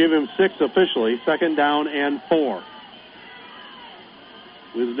 we'll give him 6 officially. 2nd down and 4.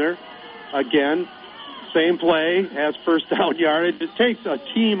 Wisner, again, same play, has first down yardage. It takes a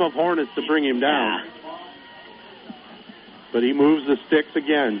team of Hornets to bring him down. But he moves the sticks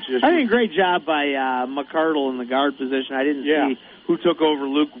again. I think great job by McCardle in the guard position. I didn't see who took over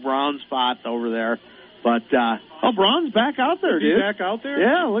Luke Braun's spot over there. But, Braun's back out there, dude. He's back out there?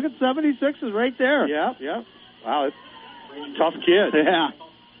 Yeah, look at 76 is right there. Yeah. Wow, it's a tough kid. Yeah.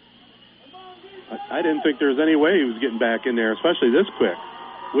 I didn't think there was any way he was getting back in there, especially this quick.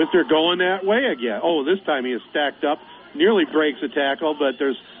 Wisner going that way again. Oh, this time he is stacked up. Nearly breaks a tackle, but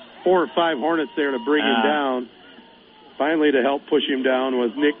there's 4 or 5 Hornets there to bring him down. Finally, to help push him down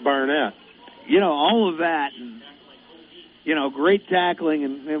was Nick Barnett. All of that, and, great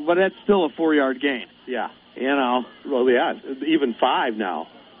tackling, but that's still a 4 yard gain. Yeah. Well, yeah, even 5 now.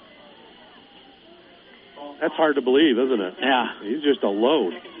 That's hard to believe, isn't it? Yeah. He's just a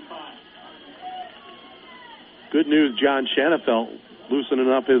load. Good news, John Shanafelt loosening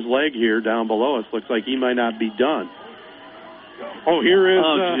up his leg here down below us. Looks like he might not be done. Oh, here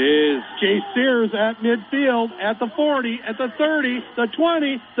is Jay Sears at midfield, at the 40, at the 30, the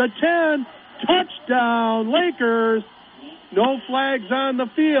 20, the 10. Touchdown, Lakers. No flags on the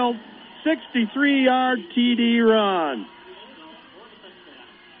field. 63-yard TD run.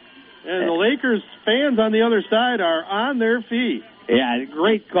 And the Lakers fans on the other side are on their feet. Yeah,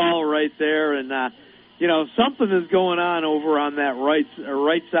 great call right there. And, something is going on over on that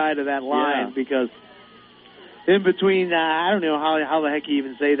right side of that line because in between, I don't know how the heck you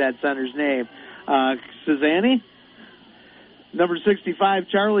even say that center's name. Cezanne? Number 65,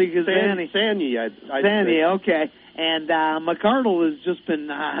 Charlie Cezanne. Sanyi, okay. And McCardle has just been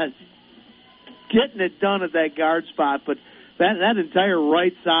getting it done at that guard spot, but that entire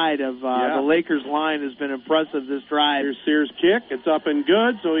right side of the Lakers line has been impressive this drive. Here's Sears' kick. It's up and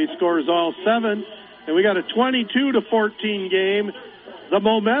good, so he scores all 7. And we got a 22-14 game. The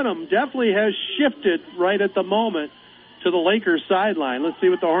momentum definitely has shifted right at the moment to the Lakers sideline. Let's see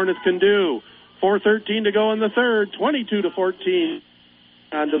what the Hornets can do. 4:13 to go in the third. 22-14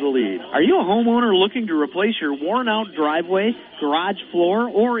 onto the lead. Are you a homeowner looking to replace your worn-out driveway, garage floor,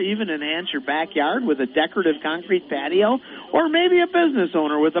 or even enhance your backyard with a decorative concrete patio? Or maybe a business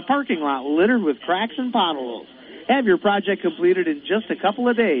owner with a parking lot littered with cracks and potholes? Have your project completed in just a couple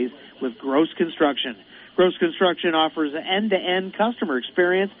of days with Gross Construction. Gross Construction offers an end-to-end customer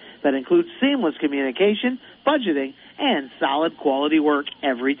experience that includes seamless communication, budgeting, and solid quality work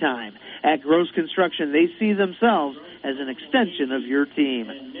every time. At Gross Construction, they see themselves as an extension of your team.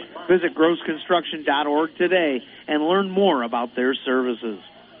 Visit grossconstruction.org today and learn more about their services.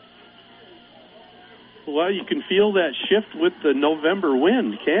 Well, you can feel that shift with the November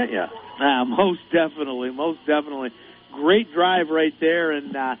wind, can't you? Most definitely. Great drive right there,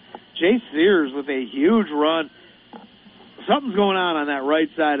 and Jay Sears with a huge run. Something's going on that right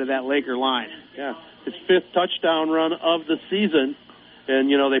side of that Laker line. Yeah, his 5th touchdown run of the season, and,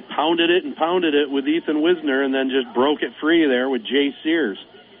 they pounded it with Ethan Wisner and then just broke it free there with Jay Sears.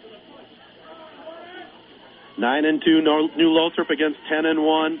 9-2 New Lothrop against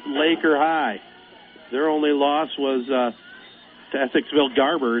 10-1 Laker High. Their only loss was to Essexville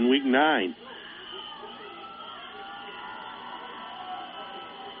Garber in Week 9.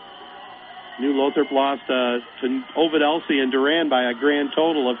 New Lothrop lost to Ovid Elsie and Duran by a grand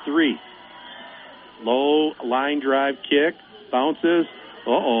total of 3. Low line drive kick, bounces.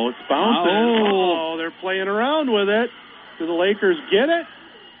 It's bouncing. Oh, they're playing around with it. Do the Lakers get it?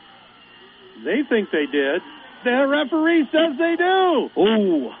 They think they did. The referee says they do.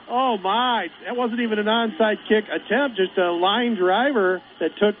 Oh, my. That wasn't even an onside kick attempt, just a line driver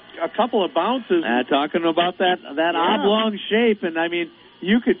that took a couple of bounces. Talking about that oblong shape, and, I mean,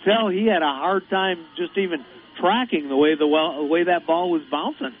 you could tell he had a hard time just even tracking the way that ball was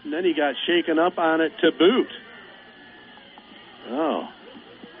bouncing. And then he got shaken up on it to boot. Oh.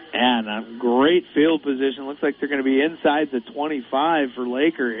 And a great field position. Looks like they're going to be inside the 25 for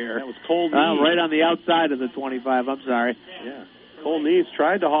Laker here. That was Cole Neese. Right on the outside of the 25. I'm sorry. Yeah. Cole Neese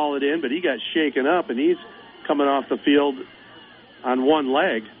tried to haul it in, but he got shaken up, and he's coming off the field on one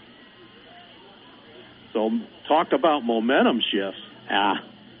leg. So talk about momentum shifts.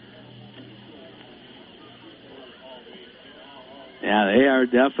 Yeah, they are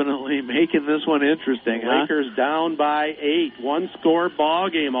definitely making this one interesting. Lakers down by 8. One-score ball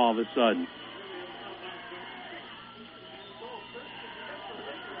game all of a sudden.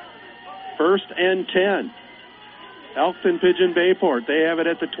 First and 10. Elkton Pigeon Bayport. They have it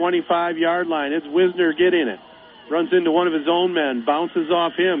at the 25-yard line. It's Wisner getting it. Runs into one of his own men. Bounces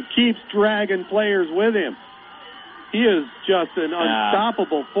off him. Keeps dragging players with him. He is just an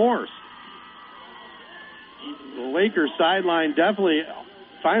unstoppable force. The Lakers sideline definitely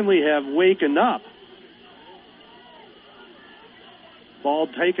finally have waken up. Ball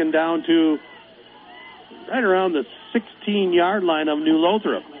taken down to right around the 16-yard line of New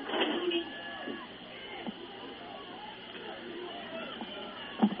Lothrop.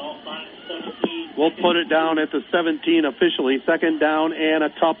 We'll put it down at the 17 officially. Second down and a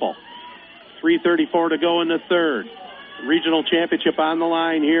couple. 3:34 to go in the third. Regional championship on the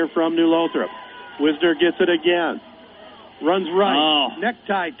line here from New Lothrop. Wisner gets it again. Runs right.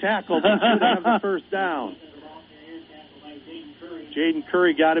 Necktie tackle, but should have the first down. Jaden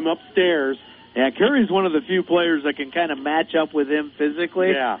Curry got him upstairs. Yeah, Curry's one of the few players that can kind of match up with him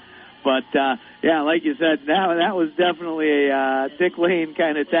physically. Yeah. But, like you said, now that was definitely a Dick Lane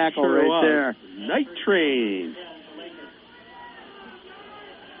kind of tackle there. Night Train.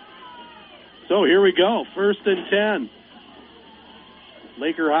 So here we go. First and 10.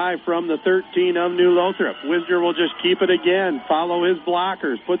 Laker High from the 13 of New Lothrop. Wisner will just keep it again. Follow his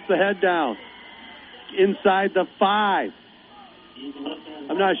blockers. Puts the head down. Inside the 5.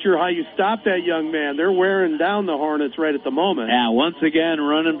 I'm not sure how you stop that young man. They're wearing down the Hornets right at the moment. Yeah, once again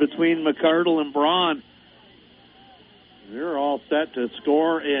running between McCardle and Braun. They're all set to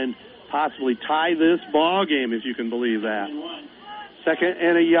score and possibly tie this ball game, if you can believe that. Second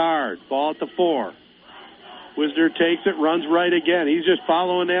and a yard. Ball at the 4. Wisner takes it, runs right again. He's just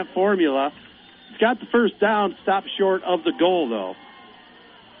following that formula. He's got the first down, stopped short of the goal, though.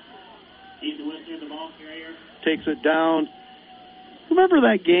 Takes it down. Remember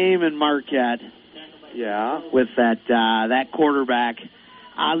that game in Marquette? Yeah. With that quarterback,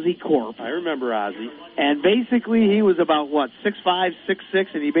 Ozzie Corp. I remember Ozzie. And basically he was about, 6'5",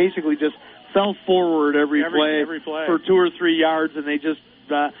 6'6", and he basically just fell forward every play for 2 or 3 yards, and they just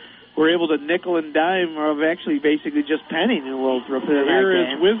were able to nickel and dime, or actually basically just penning in Lothrop. Here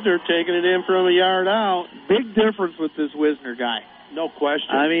is Wisner taking it in from a yard out. Big difference with this Wisner guy. No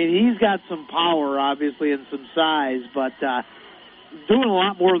question. I mean, he's got some power, obviously, and some size, but doing a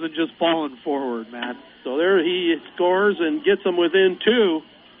lot more than just falling forward, man. So there he scores and gets them within 2.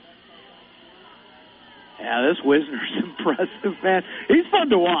 Yeah, this Wisner's impressive, man. He's fun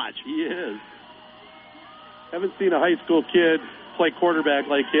to watch. He is. Haven't seen a high school kid play quarterback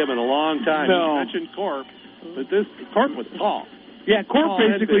like him in a long time. No. You mentioned Corp, but this Corp was tall. Yeah, Corp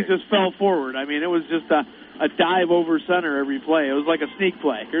basically just fell forward. I mean, it was just a dive over center every play. It was like a sneak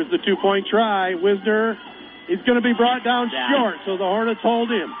play. Here's the 2-point try. Wisner is going to be brought down short, so the Hornets hold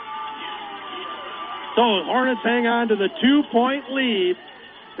him. So Hornets hang on to the 2-point lead,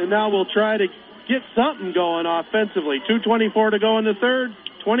 and now we'll try to get something going offensively. 2:24 to go in the third.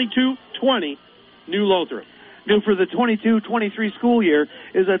 22-20, New Lothrop. New for the 22-23 school year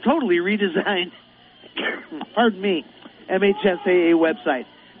is a totally redesigned, MHSAA website.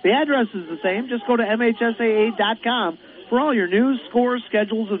 The address is the same. Just go to MHSAA.com for all your news, scores,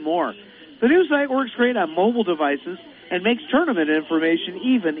 schedules, and more. The new site works great on mobile devices and makes tournament information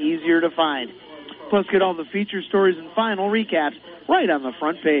even easier to find. Plus, get all the feature stories and final recaps right on the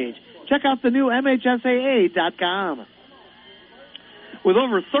front page. Check out the new MHSAA.com. With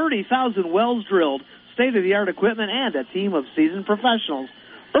over 30,000 wells drilled, state-of-the-art equipment, and a team of seasoned professionals,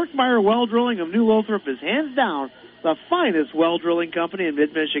 Berkmeyer Well Drilling of New Lothrop is hands down the finest well drilling company in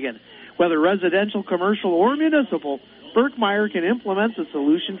mid-Michigan. Whether residential, commercial, or municipal, Berkmeyer can implement the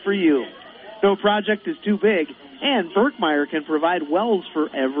solution for you. No project is too big, and Berkmeyer can provide wells for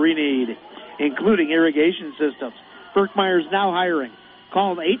every need, including irrigation systems. Berkmeyer is now hiring.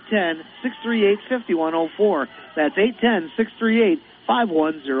 Call 810-638-5104. That's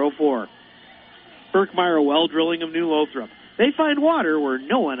 810-638-5104. Berkmeyer Well Drilling of New Lothrop. They find water where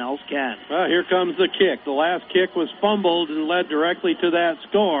no one else can. Well, here comes the kick. The last kick was fumbled and led directly to that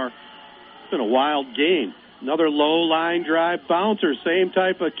score. It's been a wild game. Another low line drive bouncer, same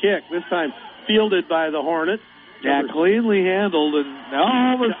type of kick. This time fielded by the Hornets. Yeah, cleanly handled, and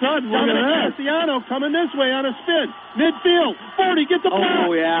all of a sudden, look at that. Cassiano coming this way on a spin. Midfield, 40, gets a block.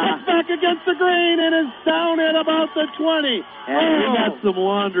 Oh, yeah. Gets back against the grain and is down at about the 20. And we got some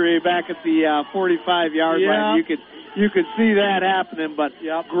laundry back at the 45-yard line. You could see that happening, but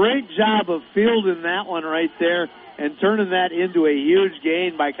great job of fielding that one right there and turning that into a huge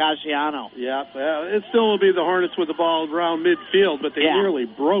gain by Cassiano. It still will be the Hornets with the ball around midfield, but they nearly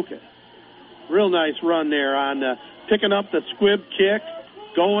broke it. Real nice run there on picking up the squib kick,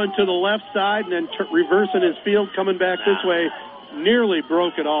 going to the left side, and then reversing his field, coming back this way. Nearly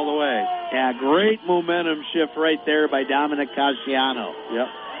broke it all the way. Yeah, great momentum shift right there by Dominic Cassiano. Yep.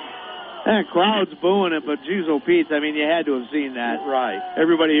 That crowd's booing it, but geez, Pete, I mean, you had to have seen that. Right.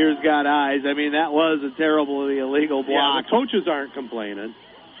 Everybody here's got eyes. I mean, that was a terribly illegal block. Yeah, the coaches aren't complaining.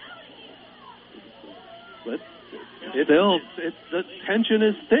 But the tension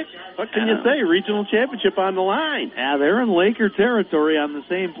is thick. What can you say? Regional championship on the line. Yeah, they're in Laker territory on the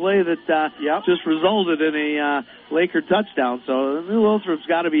same play that just resulted in a Laker touchdown. So New Lothrop's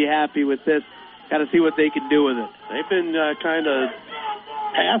got to be happy with this. Got to see what they can do with it. They've been kind of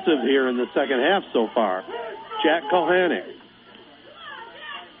passive here in the second half so far. Jack Kohanek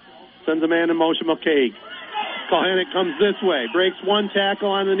sends a man in motion. McCaig. Kohanek comes this way. Breaks one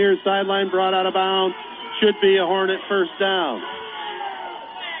tackle on the near sideline. Brought out of bounds. Should be a Hornet first down.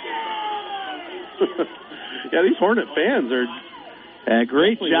 Yeah, these Hornet fans are...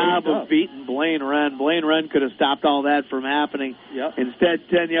 great job of beating Blaine Wren. Blaine Wren could have stopped all that from happening. Yep. Instead,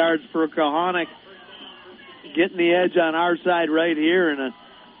 10 yards for Kohanek. Getting the edge on our side right here, and a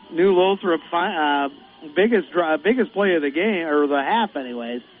New Lothrop biggest play of the game, or the half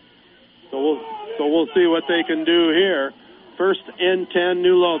anyways. So we'll see what they can do here. First and 10,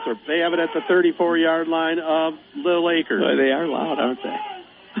 New Lothrop. They have it at the 34-yard line of the Lakers. Boy, they are loud, aren't they?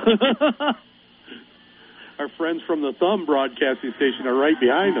 Our friends from the Thumb broadcasting station are right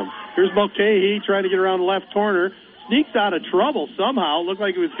behind them. Here's Mulcahy trying to get around the left corner. Sneaks out of trouble somehow. Looked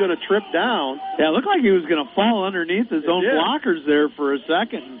like he was going to trip down. Yeah, it looked like he was going to fall underneath his own blockers there for a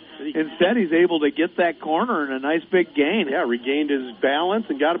second. Instead, he's able to get that corner in a nice big gain. Yeah, regained his balance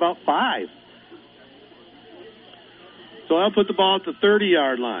and got about 5. So I'll put the ball at the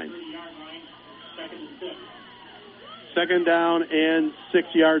 30-yard line. Second down and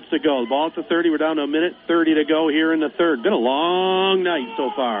 6 yards to go. The ball at the 30. We're down to 1:30 to go here in the third. Been a long night so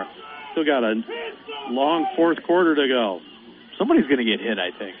far. Still got a long fourth quarter to go. Somebody's going to get hit,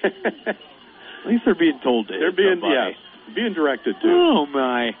 I think. At least they're being told to. They're being being directed to. Oh,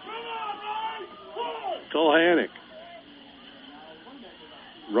 my. Kohanek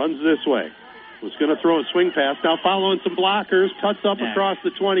runs this way. Was going to throw a swing pass. Now following some blockers. Cuts up across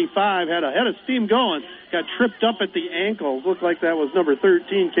the 25. Had a head of steam going. Got tripped up at the ankles. Looked like that was number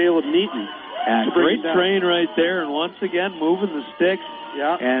 13, Caleb Neaton. Great train right there. And once again, moving the sticks.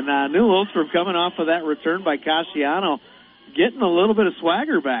 Yeah. And New Lothrop coming off of that return by Cassiano, getting a little bit of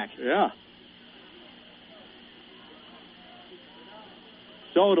swagger back. Yeah.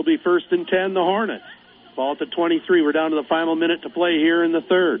 So it'll be first and 10, the Hornets. Ball at the 23. We're down to the final minute to play here in the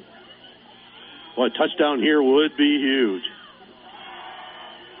third. Well, a touchdown here would be huge.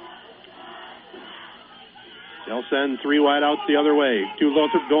 They'll send 3 wideouts the other way. New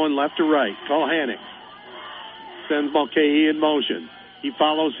Lothrop going left to right. Kohanek sends Mulcahy in motion. He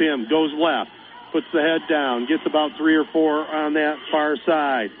follows him, goes left, puts the head down, gets about 3 or 4 on that far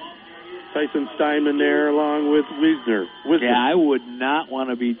side. Tyson Steinman there along with Wisner. Yeah, I would not want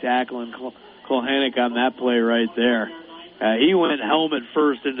to be tackling Kohanek on that play right there. He went helmet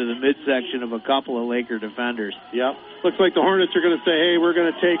first into the midsection of a couple of Laker defenders. Yep. Looks like the Hornets are going to say, hey, we're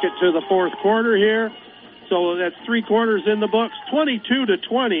going to take it to the fourth quarter here. So that's 3 quarters in the books.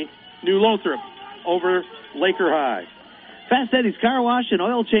 22-20, New Lothrop over Laker High. Fast Eddie's Car Wash and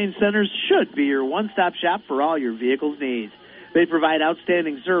Oil Change Centers should be your one-stop shop for all your vehicle's needs. They provide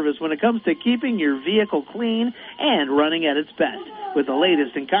outstanding service when it comes to keeping your vehicle clean and running at its best. With the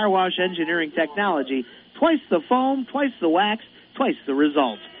latest in car wash engineering technology, twice the foam, twice the wax, twice the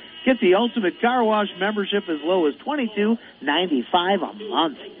results. Get the ultimate car wash membership as low as $22.95 a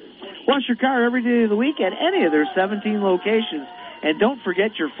month. Wash your car every day of the week at any of their 17 locations. And don't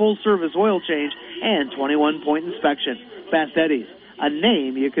forget your full-service oil change and 21-point inspection. Fast Eddie's, a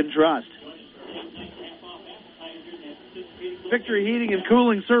name you can trust. Victory Heating and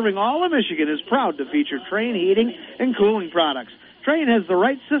Cooling, serving all of Michigan, is proud to feature Trane Heating and Cooling products. Trane has the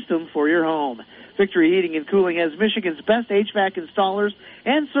right system for your home. Victory Heating and Cooling has Michigan's best HVAC installers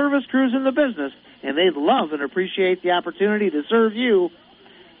and service crews in the business, and they love and appreciate the opportunity to serve you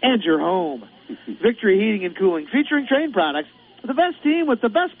and your home. Victory Heating and Cooling, featuring Trane products, the best team with the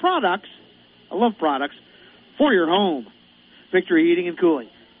best products. I love products for your home. Victory Heating and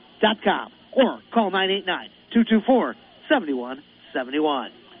Cooling.com or call 989-224-7171.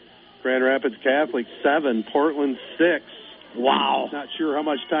 Grand Rapids Catholic 7, Portland 6. Wow. Not sure how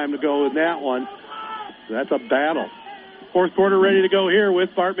much time to go in that one. That's a battle. Fourth quarter ready to go here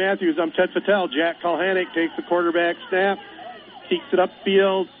with Bart Matthews. I'm Ted Patel. Jack Kalhanek takes the quarterback snap, keeps it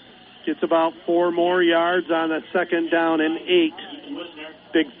upfield, gets about 4 more yards on a 2nd down and 8.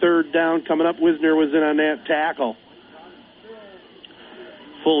 Big 3rd down coming up. Wisner was in on that tackle.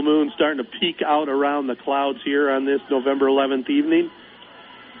 Full moon starting to peek out around the clouds here on this November 11th evening.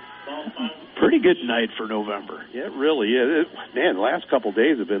 Pretty good night for November. Yeah, it really is. Man, the last couple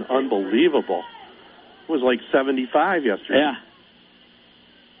days have been unbelievable. It was like 75 yesterday. Yeah.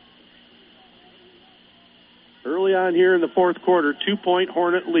 Early on here in the fourth quarter, 2-point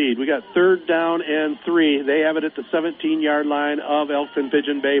Hornet lead. We got 3rd down and 3. They have it at the 17-yard line of Elkton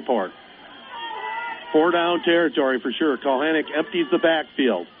Pigeon Bayport. 4-down territory for sure. Kalhanek empties the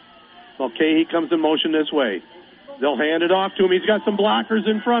backfield. Mulcahy comes in motion this way. They'll hand it off to him. He's got some blockers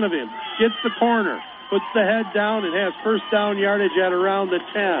in front of him. Gets the corner. Puts the head down and has first down yardage at around the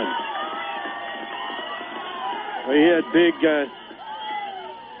 10. He had big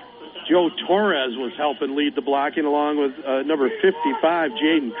Joe Torres was helping lead the blocking along with number 55,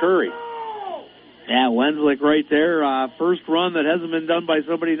 Jaden Curry. Yeah, Wenslick right there. First run that hasn't been done by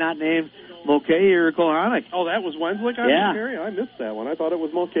somebody not named Mulcahy or Kalhanek. Oh, that was Wenslick on the carry? I missed that one. I thought it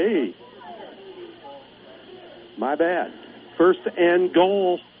was Mulcahy. My bad. 1st and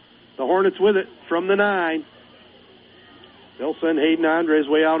goal. The Hornets with it from the 9. They'll send Hayden Andres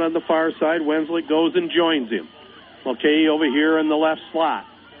way out on the far side. Wenslick goes and joins him. Mulcahy over here in the left slot.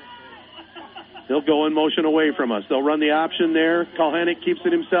 They'll go in motion away from us. They'll run the option there. Kalhanek keeps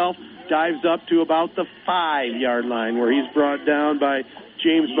it himself. Dives up to about the 5-yard line where he's brought down by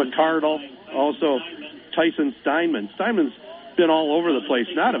James McCardle. Also Tyson Steinman. Steinman's been all over the place.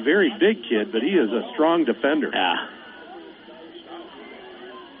 Not a very big kid, but he is a strong defender. Yeah.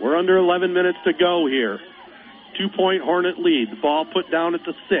 We're under 11 minutes to go here. 2-point Hornet lead. The ball put down at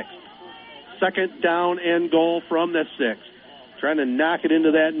the 6. 2nd down and goal from the 6. Trying to knock it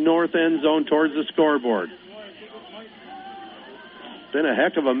into that north end zone towards the scoreboard. Been a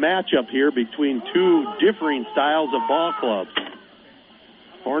heck of a matchup here between two differing styles of ball clubs.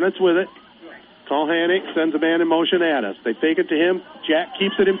 Hornets with it. Kalhanek sends a man in motion at us. They fake it to him. Jack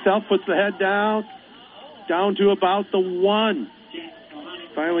keeps it himself, puts the head down to about the 1.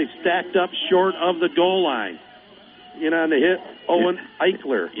 Finally stacked up short of the goal line. In on the hit, Owen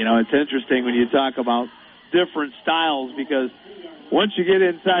Eichler. You know, it's interesting when you talk about different styles because once you get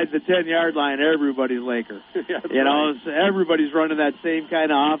inside the 10-yard line, everybody's Laker. You know, everybody's running that same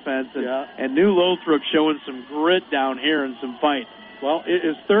kind of offense. And New Lothrop showing some grit down here and some fight. Well, it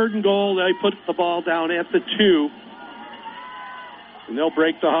is 3rd and goal. They put the ball down at the 2. And they'll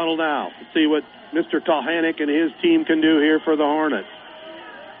break the huddle now. Let's see what Mr. Kalhanek and his team can do here for the Hornets.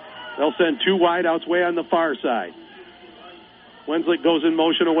 They'll send 2 wideouts way on the far side. Wenslick goes in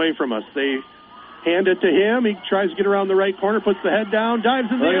motion away from us. They hand it to him. He tries to get around the right corner, puts the head down, dives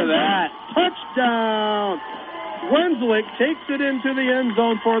in the end zone. Look at that. Touchdown! Wenslick takes it into the end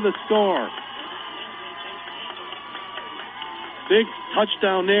zone for the score. Big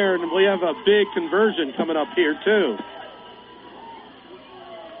touchdown there, and we have a big conversion coming up here, too.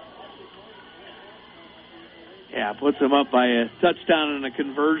 Yeah, puts them up by a touchdown and a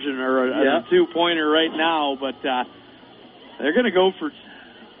conversion or a 2-pointer right now, but they're going to go for...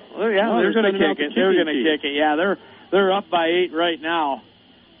 Well, yeah, they're going to kick it. They're going to kick it. Yeah, they're up by 8 right now.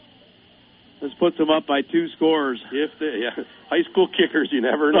 This puts them up by 2 scores. High school kickers, you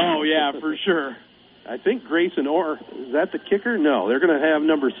never know. Oh, yeah, for sure. I think Grayson Orr, is that the kicker? No, they're going to have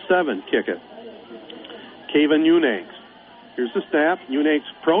number 7 kick it. Kaven Unanks. Here's the snap. Unanks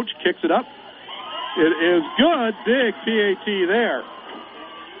approach, kicks it up. It is good. Big PAT there.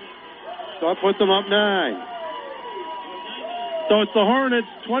 So that puts them up 9. So it's the Hornets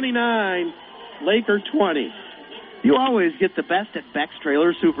 29, Laker 20. You always get the best at Beck's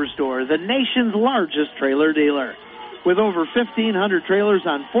Trailer Superstore, the nation's largest trailer dealer. With over 1,500 trailers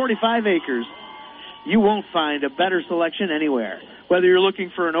on 45 acres, you won't find a better selection anywhere. Whether you're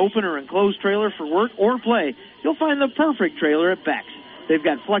looking for an open or enclosed trailer for work or play, you'll find the perfect trailer at Beck's. They've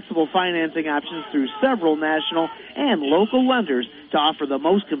got flexible financing options through several national and local lenders to offer the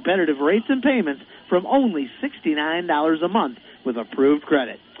most competitive rates and payments from only $69 a month with approved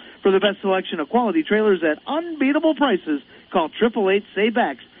credit. For the best selection of quality trailers at unbeatable prices, call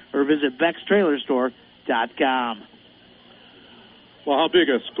 888-SAY-BEX or visit BexTrailerStore.com. Well, how big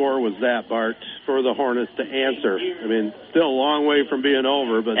a score was that, Bart, for the Hornets to answer? I mean, still a long way from being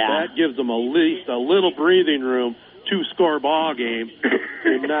over, but that gives them at least a little breathing room. 2-score ball game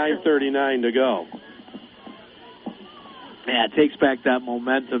with 9:39 to go. Yeah, it takes back that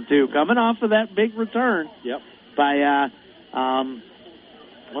momentum, too. Coming off of that big return by,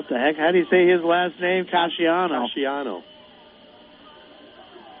 what the heck? How do you say his last name? Casciano.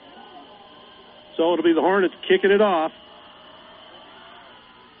 So it'll be the Hornets kicking it off.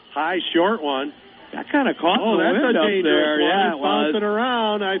 High, short one. That kind of caught the that's wind a up dangerous there. one. Yeah, It's bouncing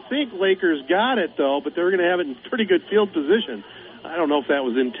around. I think Lakers got it, though, but they were going to have it in pretty good field position. I don't know if that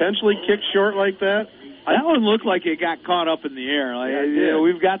was intentionally kicked short like that. That one looked like it got caught up in the air.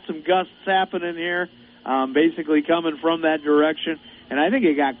 We've got some gusts happening here, basically coming from that direction, and I think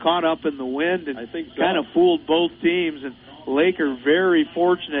it got caught up in the wind and kind of fooled both teams. And Lakers very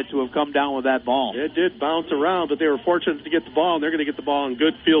fortunate to have come down with that ball. It did bounce around, but they were fortunate to get the ball, and they're going to get the ball in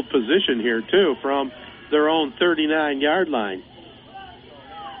good field position here, too, from their own 39-yard line.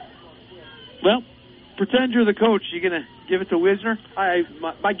 Well, pretend you're the coach. You going to give it to Wisner? My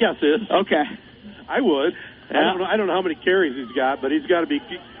guess is. Okay. I would. Yeah. I don't know how many carries he's got, but he's got to be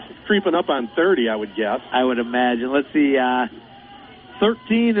creeping up on 30, I would guess. I would imagine. Let's see,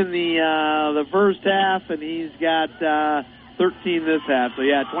 13 in the first half, and he's got 13 this half. So,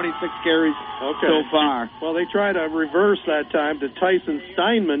 26 carries so far. Well, they tried to reverse that time to Tyson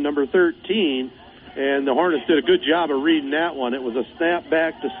Steinman, number 13, and the Hornets did a good job of reading that one. It was a snap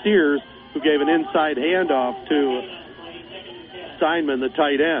back to Sears, who gave an inside handoff to Steinman, the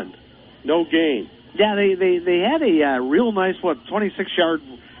tight end. No gain. Yeah, they had a real nice, 26-yard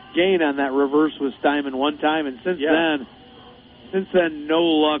gain on that reverse with Steinman one time, and since then, no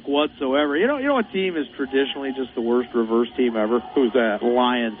luck whatsoever. You know what team is traditionally just the worst reverse team ever? Who's that? The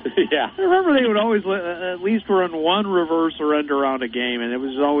Lions. Yeah. I remember they would always at least run one reverse or end around a game, and it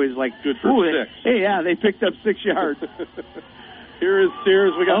was always like good for 6. They picked up 6 yards. Here is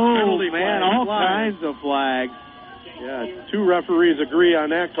Sears. We got penalty flags. All kinds of flags. Yeah, 2 referees agree on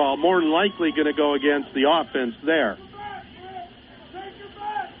that call. More than likely going to go against the offense there.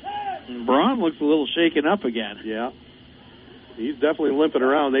 And Braun looks a little shaken up again. Yeah. He's definitely limping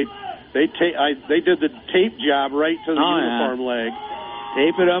around. They did the tape job right to the uniform leg.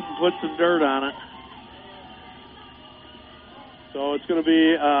 Tape it up and put some dirt on it. So it's going to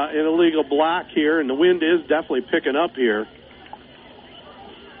be an illegal block here, and the wind is definitely picking up here.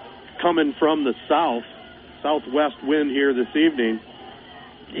 Coming from the southwest wind here this evening.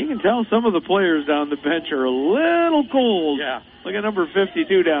 You can tell some of the players down the bench are a little cold. Yeah. Look at number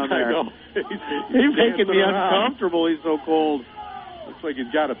 52 down there. I know. He's making me uncomfortable. He's so cold. Looks like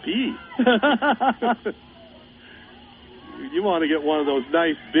he's got to pee. You want to get one of those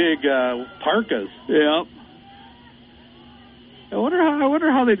nice big parkas. Yep. I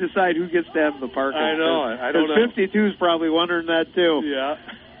wonder how they decide who gets to have the parka. I know. I don't know. 52 is probably wondering that too. Yeah.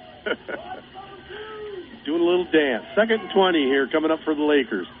 Doing a little dance. 2nd and 20 here coming up for the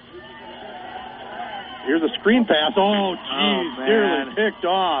Lakers. Here's a screen pass. Oh, geez. Nearly picked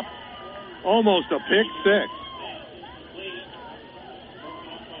off. Almost a pick 6.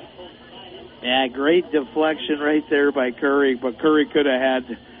 Yeah, great deflection right there by Curry, but Curry could have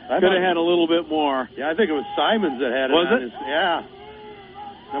had a little bit more. Yeah, I think it was Simons that had it. Was it? Yeah.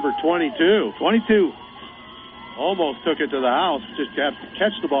 Number 22. 22. Almost took it to the house. Just have to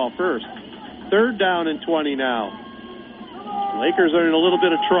catch the ball first. 3rd down and 20 now. Lakers are in a little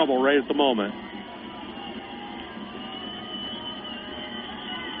bit of trouble right at the moment.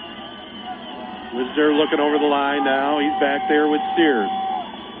 Wisner looking over the line now. He's back there with Sears.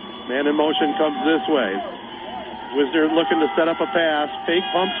 Man in motion comes this way. Wisner looking to set up a pass. Fake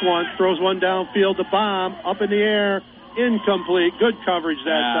pumps once, throws one downfield. The bomb up in the air. Incomplete. Good coverage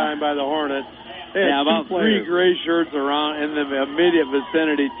that time by the Hornets. About 3 gray shirts around in the immediate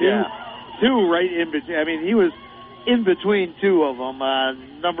vicinity. Two right in between. I mean, he was in between 2 of them.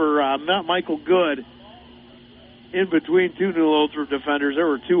 Michael Good in between 2 New Lothrop defenders. There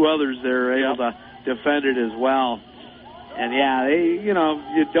were 2 others there able to defend it as well. And, you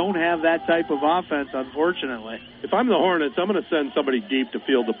don't have that type of offense, unfortunately. If I'm the Hornets, I'm going to send somebody deep to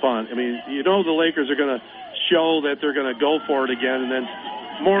field the punt. I mean, the Lakers are going to show that they're going to go for it again and then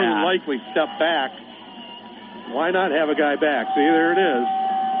more than likely step back. Why not have a guy back? See, there it is.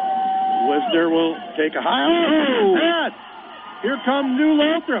 Wisner will take a high. Here comes New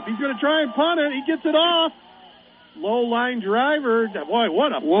Lothrop. He's going to try and punt it. He gets it off. Low line driver. Boy,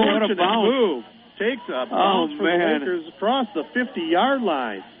 what a fortunate move. Takes a bounce from the Lakers across the 50-yard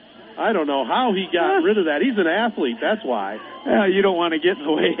line. I don't know how he got rid of that. He's an athlete, that's why. Yeah, you don't want to get in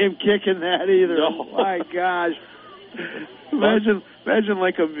the way of him kicking that either. No. My gosh. Imagine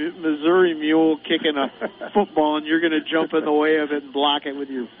like a Missouri mule kicking a football, and you're going to jump in the way of it and block it with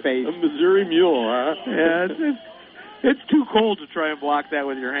your face. A Missouri mule, huh? Yeah, it's too cold to try and block that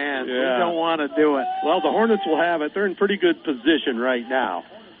with your hands. Yeah. You don't want to do it. Well, the Hornets will have it. They're in pretty good position right now.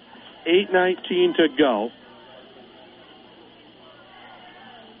 8:19 to go.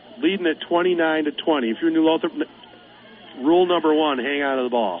 Leading at 29-20. If you're New Lothrop, rule number one, hang on to the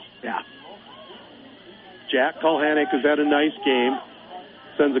ball. Yeah. Jack Kulhanek has had a nice game.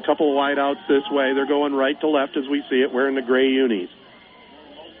 Sends a couple of wideouts this way. They're going right to left as we see it, wearing the gray unis.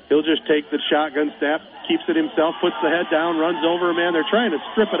 He'll just take the shotgun snap, keeps it himself, puts the head down, runs over a man. They're trying to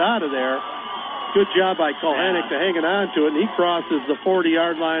strip it out of there. Good job by Kulhanek to hanging on to it, and he crosses the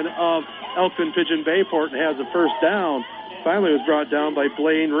 40-yard line of Elkton Pigeon Bayport and has a first down. Finally was brought down by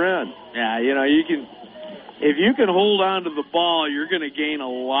Blaine Wren. Yeah, if you can hold on to the ball, you're going to gain a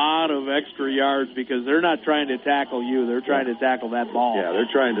lot of extra yards because they're not trying to tackle you. They're trying to tackle that ball. Yeah, they're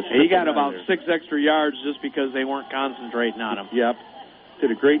trying to. He got about 6 extra yards just because they weren't concentrating on him. Yep.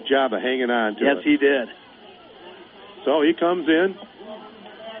 Did a great job of hanging on to it. Yes, he did. So he comes in.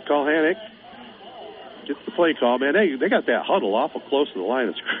 Kulhanek gets the play call. Man, they got that huddle awful close to the line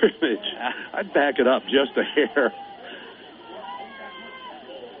of scrimmage. I'd back it up just a hair.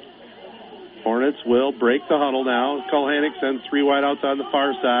 Hornets will break the huddle now. Kulhanek sends 3 wideouts on the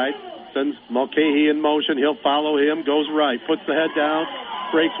far side. Sends Mulcahy in motion. He'll follow him. Goes right. Puts the head down.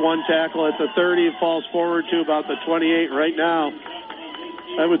 Breaks 1 tackle at the 30. Falls forward to about the 28 right now.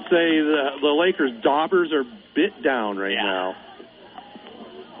 I would say the Lakers' daubers are bit down right now.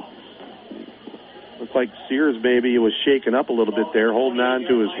 Looks like Sears maybe was shaken up a little bit there, holding on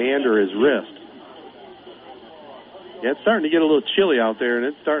to his hand or his wrist. Yeah, it's starting to get a little chilly out there, and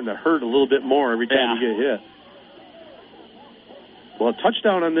it's starting to hurt a little bit more every time you get hit. Well, a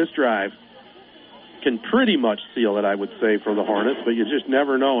touchdown on this drive can pretty much seal it, I would say, for the Hornets, but you just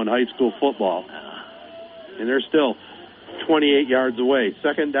never know in high school football. And they're still 28 yards away.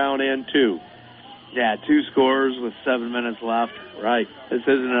 2nd down and 2. Yeah, 2 scores with 7 minutes left. Right. This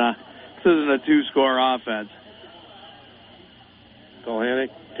isn't a 2-score offense. Kulhanek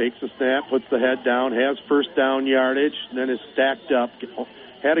takes the snap, puts the head down, has first down yardage, and then is stacked up.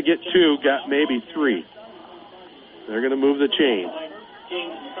 Had to get 2, got maybe 3. They're going to move the chain.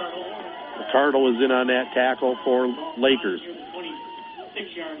 McCardle is in on that tackle for Lakers.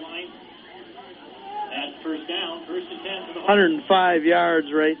 26-yard line. That's first down, 1st and 10 for the 105 yards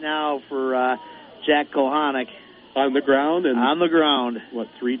right now for Jack Kulhanek. On the ground? On the ground. What,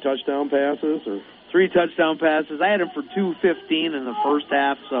 3 touchdown passes? Or 3 touchdown passes. I had him for 215 in the first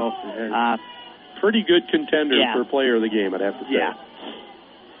half, so pretty good contender for player of the game, I'd have to say. Yeah.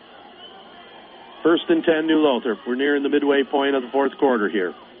 1st and 10, New Lothrop. We're nearing the midway point of the 4th quarter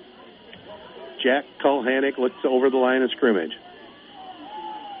here. Jack Kulhanek looks over the line of scrimmage.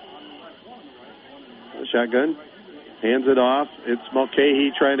 Shotgun. Hands it off. It's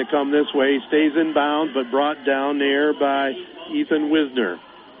Mulcahy trying to come this way. Stays in bounds, but brought down there by Ethan Wisner.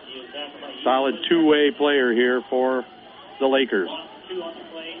 Solid 2-way player here for the Lakers. 2 on the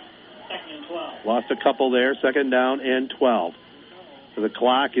play, 2nd and 12. Lost a couple there. 2nd down and 12. So the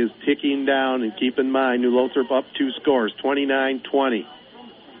clock is ticking down, and keep in mind, New Lothrop up 2 scores, 29-20.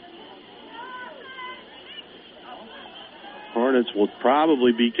 Hornets will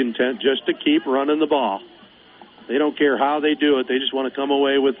probably be content just to keep running the ball. They don't care how they do it. They just want to come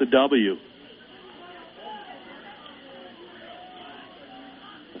away with the W.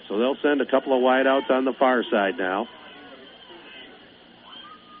 So they'll send a couple of wideouts on the far side now.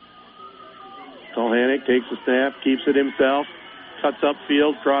 Kulhanek takes a snap, keeps it himself, cuts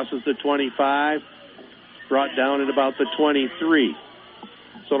upfield, crosses the 25, brought down at about the 23.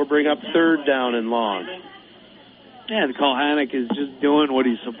 So it'll bring up 3rd down and long. Yeah, and Kulhanek is just doing what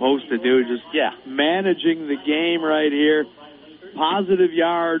he's supposed to do, just managing the game right here. Positive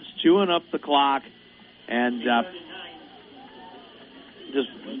yards, chewing up the clock, and just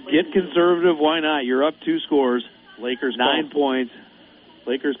get conservative. Why not? You're up 2 scores. Lakers 9 points.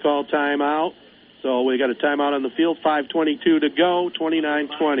 Lakers call timeout. So we got a timeout on the field. 5:22 to go.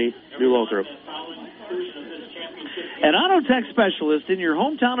 29-20. New Lothrop. An Auto Tech specialist in your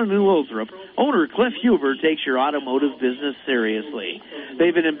hometown of New Lothrop, owner Cliff Huber takes your automotive business seriously.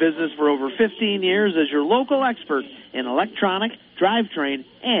 They've been in business for over 15 years as your local expert in electronic, drivetrain,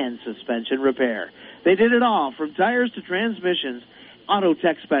 and suspension repair. They did it all, from tires to transmissions. Auto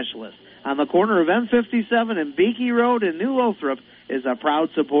Tech Specialist on the corner of M57 and Beakey Road in New Lothrop is a proud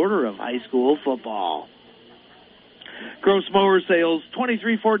supporter of high school football. Gross Mower Sales,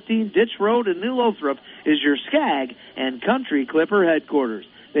 2314 Ditch Road in New Lothrop, is your Skag and Country Clipper headquarters.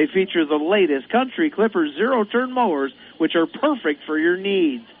 They feature the latest Country Clipper zero-turn mowers, which are perfect for your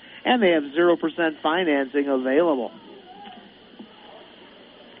needs. And they have 0% financing available.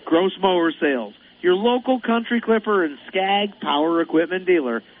 Gross Mower Sales, your local Country Clipper and Skag power equipment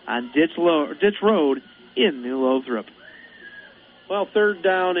dealer on Ditch Road in New Lothrop. Well, third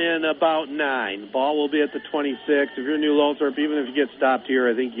down and about 9. Ball will be at the 26. If you're in New Lothrop, even if you get stopped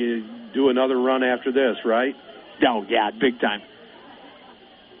here, I think you do another run after this, right? Oh, yeah, big time.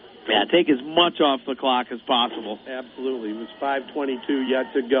 Yeah, take as much off the clock as possible. Absolutely. It was 5:22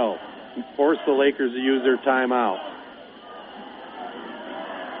 yet to go. Force the Lakers to use their timeout.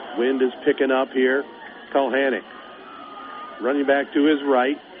 Wind is picking up here. Kulhanek running back to his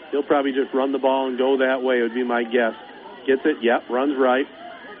right. He'll probably just run the ball and go that way, would be my guess. Gets it, yep, runs right.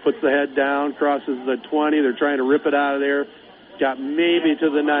 Puts the head down, crosses the 20. They're trying to rip it out of there. Got maybe to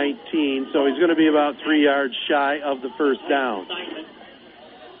the 19, so he's going to be about 3 yards shy of the first down.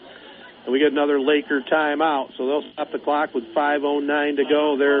 And we get another Laker timeout, so they'll stop the clock with 5:09 to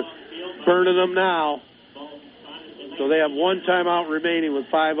go. They're burning them now. So they have one timeout remaining with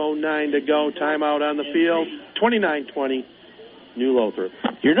 5:09 to go. Timeout on the field, 29-20, New Lothrop.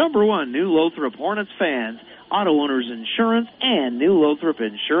 Your number one New Lothrop Hornets fans, Auto Owners Insurance, and New Lothrop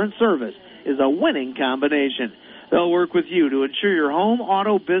Insurance Service is a winning combination. They'll work with you to ensure your home,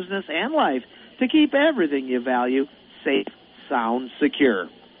 auto, business, and life to keep everything you value safe, sound, secure.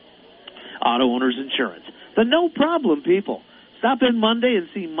 Auto Owners Insurance, the no-problem people. Stop in Monday and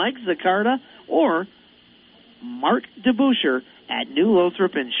see Mike Zaccarda or Mark DeBoucher at New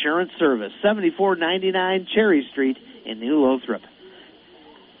Lothrop Insurance Service, 7499 Cherry Street in New Lothrop.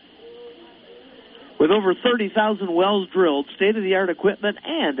 With over 30,000 wells drilled, state-of-the-art equipment,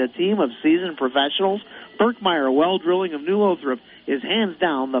 and a team of seasoned professionals, Berkmeyer Well Drilling of New Lothrop is hands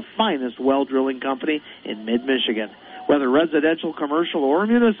down the finest well drilling company in mid-Michigan. Whether residential, commercial, or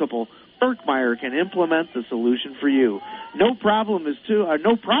municipal, Berkmeyer can implement the solution for you. No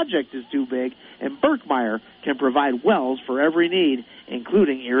project is too big, and Berkmeyer can provide wells for every need,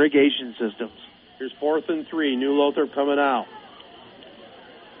 including irrigation systems. Here's 4th and 3, New Lothrop coming out.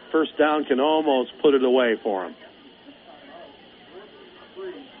 First down can almost put it away for him.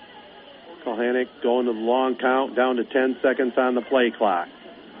 Kulhanek going to the long count, down to 10 seconds on the play clock.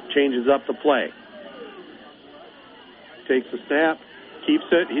 Changes up the play. Takes the snap, keeps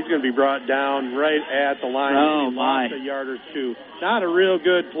it. He's going to be brought down right at the line. Oh, my. Lost a yard or two. Not a real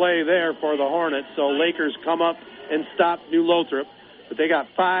good play there for the Hornets, so Lakers come up and stop New Lothrop. But they got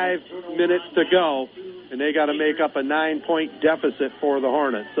 5 minutes to go, and they got to make up a 9-point deficit for the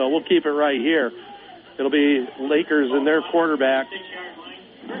Hornets. So we'll keep it right here. It'll be Lakers and their quarterback,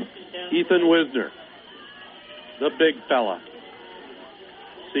 Ethan Wisner, the big fella.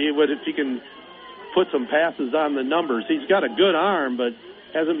 See if he can put some passes on the numbers. He's got a good arm, but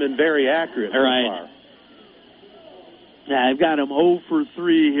hasn't been very accurate so far. Yeah, I've got him 0 for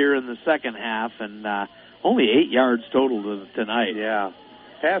 3 here in the second half, and only 8 yards total tonight. Yeah.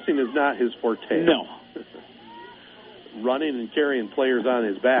 Passing is not his forte. No. Running and carrying players on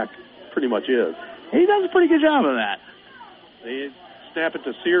his back pretty much is. He does a pretty good job of that. They snap it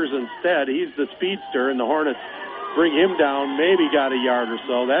to Sears instead. He's the speedster, and the Hornets bring him down, maybe got a yard or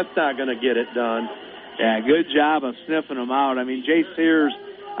so. That's not going to get it done. Yeah, good job of sniffing him out. I mean, Jay Sears,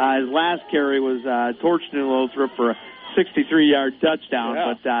 his last carry was torched New Lothrop for a 63-yard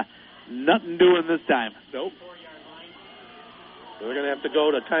touchdown, but nothing doing this time. Nope. They're going to have to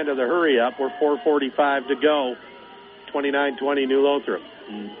go to kind of the hurry-up. We're 4:45 to go. 29-20 New Lothrop.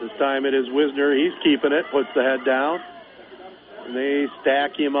 This time it is Wisner. He's keeping it, puts the head down. And they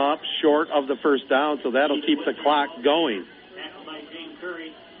stack him up short of the first down, so that'll keep the clock going.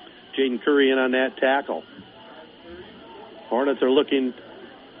 Jaden Curry in on that tackle. Hornets are looking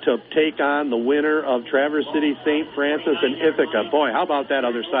to take on the winner of Traverse City, St. Francis, and Ithaca. Boy, how about that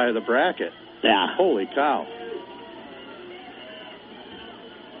other side of the bracket? Yeah. Holy cow.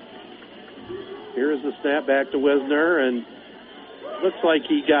 Here's the snap back to Wisner, and looks like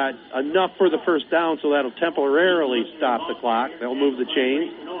he got enough for the first down, so that'll temporarily stop the clock. They'll move the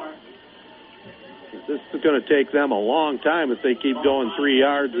chains. This is going to take them a long time if they keep going 3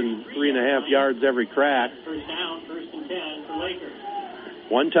 yards and 3.5 yards every crack. First down, 1st and 10 for Lakers.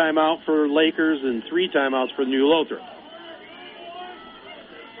 1 timeout for Lakers and 3 timeouts for New Lothrop.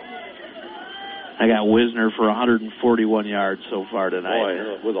 I got Wisner for 141 yards so far tonight.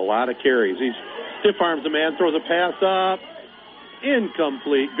 Boy, with a lot of carries. He stiff arms the man, throws a pass up.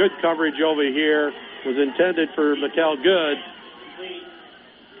 Incomplete. Good coverage over here. Was intended for McKell Good.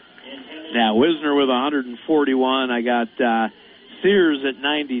 Now, Wisner with 141. I got Sears at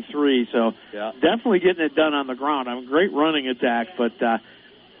 93. So definitely getting it done on the ground. I'm a great running attack, but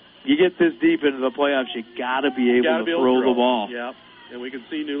you get this deep into the playoffs, you got to be able to throw the ball. Yep. And we can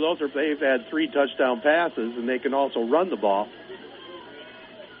see New Lothrop, they've had 3 touchdown passes, and they can also run the ball.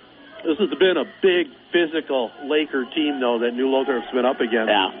 This has been a big physical Laker team, though, that New Lothrop's been up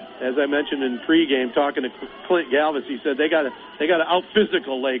against. Yeah. As I mentioned in pregame, talking to Clint Galvis, he said they got to out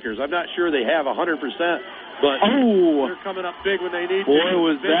physical Lakers. I'm not sure they have 100%, but they're coming up big when they need to. Boy,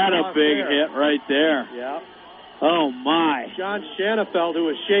 was that a big hit right there. Yeah. Oh, my. John Shanafeld, who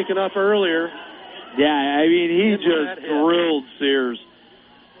was shaken up earlier. Yeah, I mean, he just drilled Sears.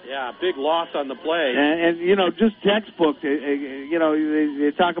 Yeah, big loss on the play. And you know, just textbook, you know,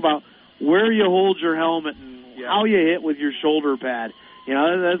 they talk about where you hold your helmet and how you hit with your shoulder pad. You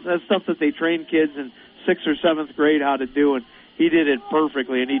know, that's stuff that they train kids in 6th or 7th grade how to do, and he did it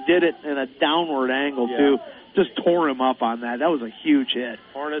perfectly. And he did it in a downward angle, too. Just tore him up on that. That was a huge hit.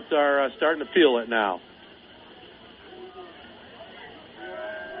 Hornets are starting to feel it now.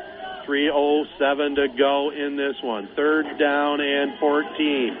 3:07 to go in this one. 3rd down and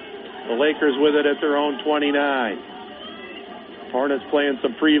 14. The Lakers with it at their own 29. Hornets playing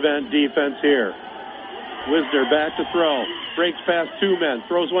some prevent defense here. Wisner back to throw. Breaks past 2 men.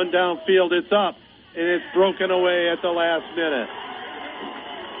 Throws one downfield. It's up. And it's broken away at the last minute.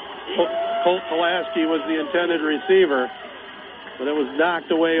 Colt Pulaski was the intended receiver, but it was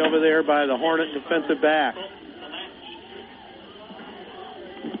knocked away over there by the Hornet defensive back.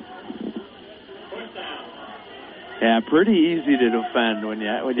 Yeah, pretty easy to defend when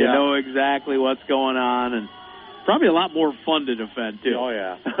you know exactly what's going on, and probably a lot more fun to defend, too. Oh,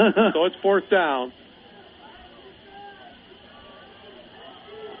 yeah. So it's 4th down.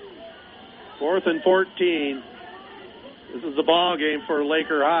 4th and 14. This is the ball game for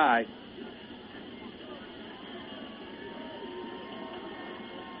Laker High.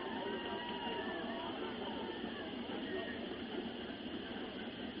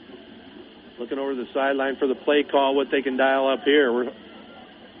 Looking over the sideline for the play call, what they can dial up here. We're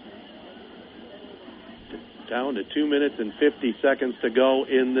down to 2 minutes and 50 seconds to go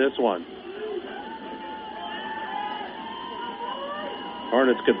in this one.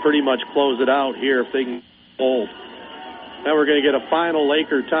 Hornets could pretty much close it out here if they can hold. Now we're going to get a final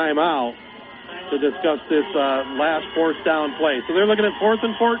Laker timeout to discuss this last 4th down play. So they're looking at 4th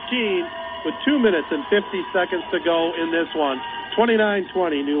and 14 with 2 minutes and 50 seconds to go in this one.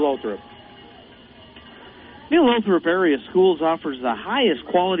 29-20, New Lothrop. New Lothrop Area Schools offers the highest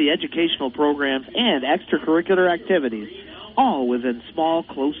quality educational programs and extracurricular activities, all within small,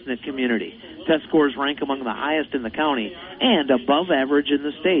 close-knit community. Test scores rank among the highest in the county and above average in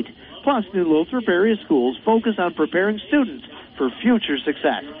the state. Plus, New Lothrop Area Schools focus on preparing students for future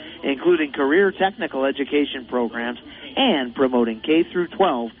success, including career technical education programs and promoting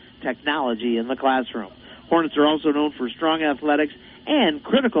K-12 technology in the classroom. Hornets are also known for strong athletics and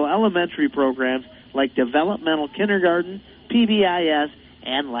critical elementary programs like developmental kindergarten, PBIS,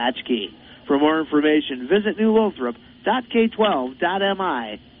 and latchkey. For more information, visit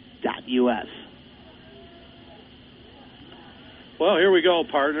newlothrop.k12.mi.us. Well, here we go,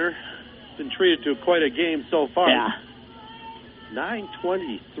 partner. Been treated to quite a game so far. Yeah.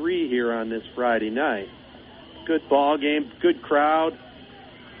 9:23 here on this Friday night. Good ball game, good crowd.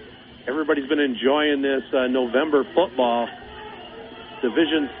 Everybody's been enjoying this November football.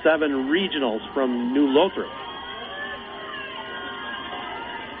 Division 7 regionals from New Lothrop.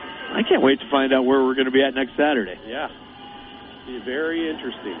 I can't wait to find out where we're going to be at next Saturday. Yeah. Be very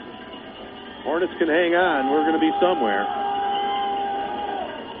interesting. Hornets can hang on. We're going to be somewhere.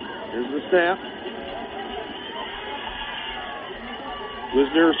 Here's the snap.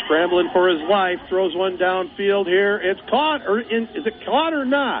 Wisner scrambling for his life. Throws one downfield here. It's caught. Is it caught or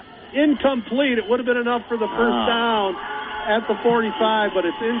not? Incomplete. It would have been enough for the first down at the 45, but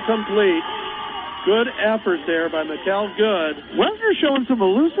it's incomplete. Good effort there by McKell Good. Wisner showing some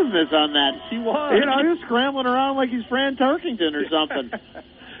elusiveness on that. He was. You know, he was scrambling around like he's Fran Tarkington or something.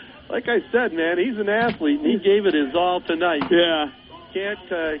 Like I said, man, he's an athlete, and he gave it his all tonight. Yeah.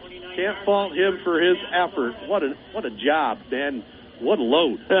 Can't fault him for his effort. What a job, man. What a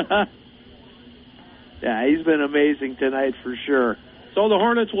load. Yeah, he's been amazing tonight for sure. So the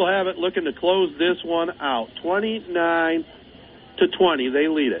Hornets will have it looking to close this one out. 29-20, they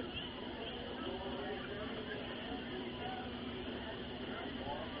lead it.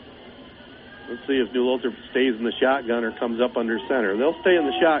 Let's see if New Lothrop stays in the shotgun or comes up under center. They'll stay in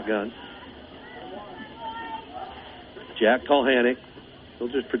the shotgun. Jack Kulhanek, he'll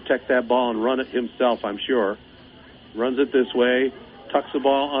just protect that ball and run it himself, I'm sure. Runs it this way, tucks the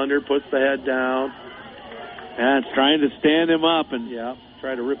ball under, puts the head down. And it's trying to stand him up and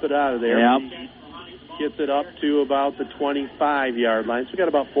try to rip it out of there. Yep. He gets it up to about the 25-yard line. So we got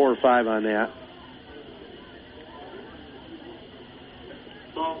about 4 or 5 on that.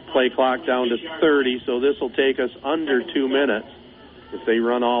 Play clock down to 30, so this will take us under 2 minutes if they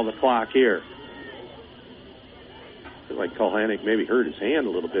run all the clock here. I feel like Kulhanek maybe hurt his hand a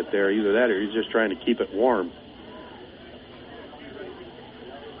little bit there. Either that or he's just trying to keep it warm.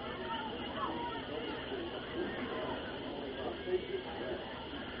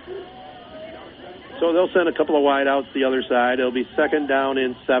 So they'll send a couple of wideouts the other side. It'll be 2nd down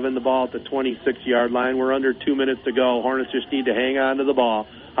and 7, the ball at the 26-yard line. We're under 2 minutes to go. Hornets just need to hang on to the ball.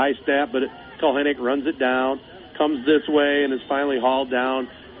 High snap, but Kulhanek runs it down, comes this way, and is finally hauled down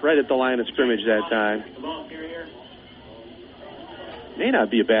right at the line of scrimmage that time. May not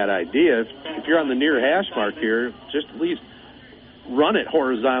be a bad idea. If you're on the near hash mark here, just at least run it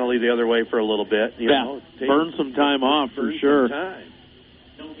horizontally the other way for a little bit. You know, burn some time off for sure.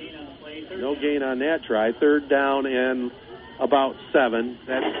 No gain on that try. 3rd down and about 7.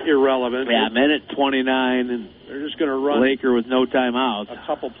 That's irrelevant. Yeah, minute 29, and they're just going to run Laker with no timeouts. A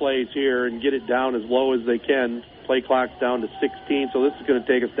couple plays here and get it down as low as they can. Play clock's down to 16, so this is going to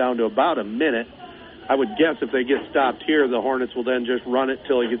take us down to about a minute. I would guess if they get stopped here, the Hornets will then just run it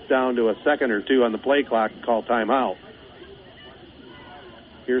till it gets down to a second or two on the play clock and call timeout.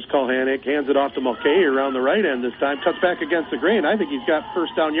 Here's Kulhanek, hands it off to Mulcahy around the right end this time. Cuts back against the grain. I think he's got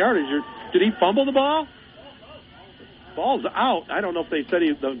first down yardage. Did he fumble the ball? Ball's out. I don't know if they said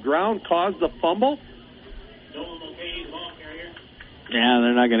the ground caused the fumble. Yeah,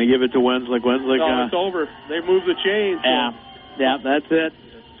 they're not going to give it to Wenslick. No, it's over. They moved the chains. Yeah, that's it.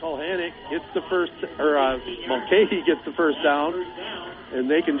 Kulhanek hits the first, or Mulcahy gets the first down, and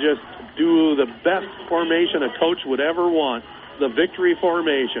they can just do the best formation a coach would ever want, the victory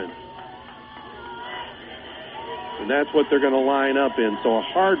formation. And that's what they're going to line up in. So a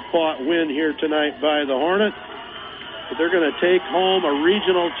hard-fought win here tonight by the Hornets. But they're going to take home a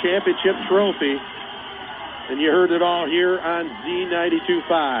regional championship trophy. And you heard it all here on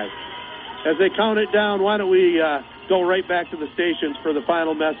Z92.5. As they count it down, why don't we go right back to the stations for the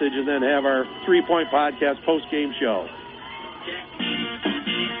final message and then have our 3-Point Podcast post-game show.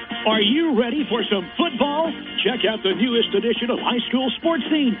 Are you ready for some football? Check out the newest edition of High School Sports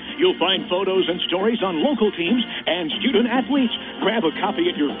Scene. You'll find photos and stories on local teams and student athletes. Grab a copy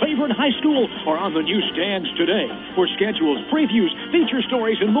at your favorite high school or on the newsstands today. For schedules, previews, feature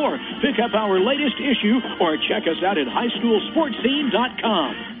stories, and more, pick up our latest issue or check us out at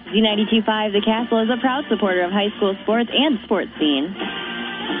highschoolsportscene.com. Z92.5 The Castle is a proud supporter of high school sports and Sports Scene.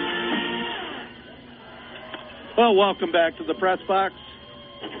 Well, welcome back to the press box.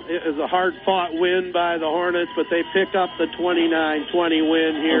 It is a hard-fought win by the Hornets, but they pick up the 29-20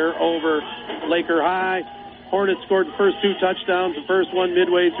 win here over Laker High. Hornets scored the first 2 touchdowns. The first one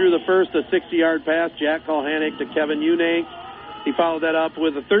midway through the first, a 60-yard pass, Jack Kulhanek to Kevin Unank. He followed that up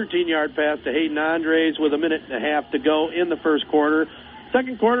with a 13-yard pass to Hayden Andres with a minute and a half to go in the first quarter.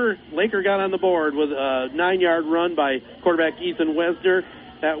 Second quarter, Laker got on the board with a 9-yard run by quarterback Ethan Wesner.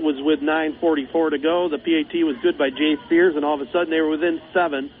 That was with 9:44 to go. The PAT was good by Jay Sears, and all of a sudden they were within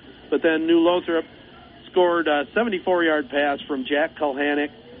 7. But then New Lothrop scored a 74-yard pass from Jack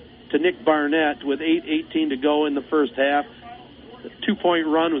Kulhanek to Nick Barnett with 8:18 to go in the first half. The 2-point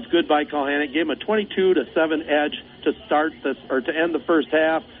run was good by Kulhanek. Gave him a 22-7 edge to start this or to end the first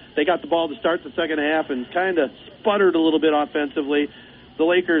half. They got the ball to start the second half and kind of sputtered a little bit offensively. The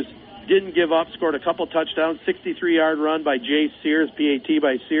Lakers didn't give up, scored a couple touchdowns, 63-yard run by Jay Sears, PAT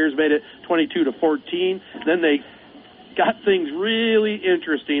by Sears, made it 22-14. Then they got things really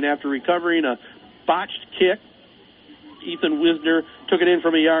interesting after recovering a botched kick. Ethan Wisner took it in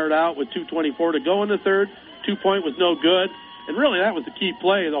from a yard out with 2:24 to go in the third. 2-point was no good. And really, that was the key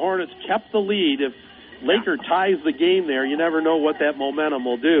play. The Hornets kept the lead. If Laker ties the game there, you never know what that momentum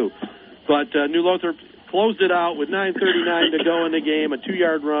will do. But New Lothrop closed it out with 9:39 to go in the game, a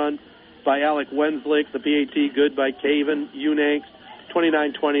 2-yard run by Alec Wenslick. The PAT good by Kevin Unank.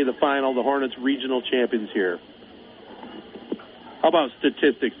 29-20 the final. The Hornets regional champions here. How about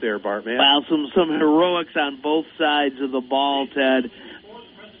statistics there, Bart, man? Well, some heroics on both sides of the ball, Ted.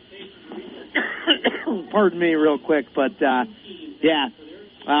 Pardon me real quick, but, the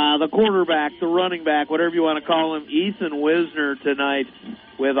quarterback, the running back, whatever you want to call him, Ethan Wisner tonight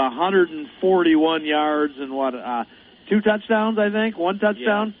with 141 yards and 2 touchdowns, I think? 1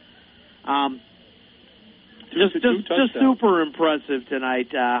 touchdown? Just super impressive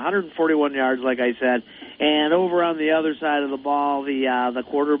tonight. 141 yards, like I said. And over on the other side of the ball, the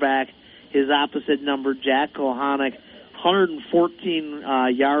quarterback, his opposite number, Jack Kohanek, 114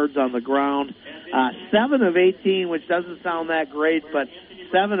 yards on the ground. 7 of 18, which doesn't sound that great, but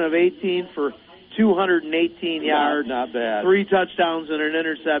 7 of 18 for 218 yards. Not bad. 3 touchdowns and an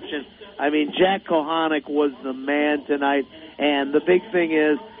interception. I mean, Jack Kohanek was the man tonight. And the big thing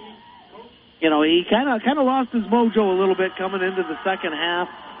is, you know, he kind of lost his mojo a little bit coming into the second half,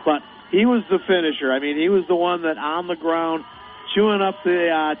 but he was the finisher. I mean, he was the one that on the ground, chewing up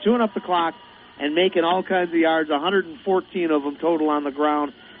the clock and making all kinds of yards. 114 of them total on the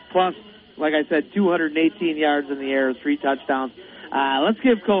ground, plus, like I said, 218 yards in the air, 3 touchdowns. Let's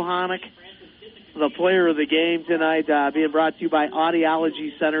give Kohanek the player of the game tonight, being brought to you by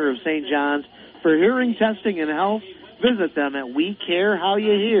Audiology Center of St. John's. For hearing testing and health, visit them at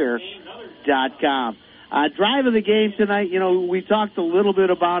WeCareHowYouHear.com. Drive of the game tonight, you know, we talked a little bit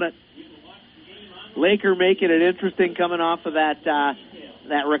about it. Laker making it interesting coming off of that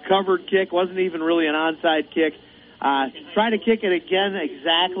recovered kick. Wasn't even really an onside kick. Try to kick it again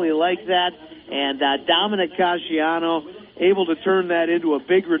exactly like that. And Dominic Casciano able to turn that into a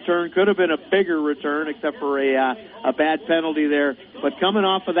big return. Could have been a bigger return except for a bad penalty there. But coming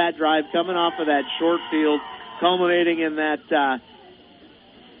off of that drive, coming off of that short field, culminating in that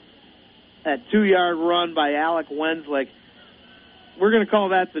 2-yard run by Alec Wenslick. We're going to call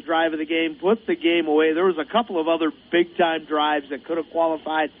that the drive of the game. Put the game away. There was a couple of other big-time drives that could have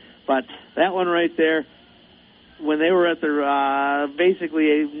qualified, but that one right there, when they were at their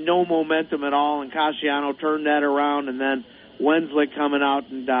basically no momentum at all, and Casciano turned that around, and then Wenslick coming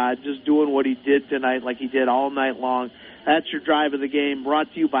out and just doing what he did tonight like he did all night long. That's your drive of the game,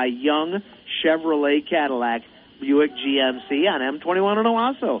 brought to you by Young Chevrolet Cadillac Buick GMC on M21 in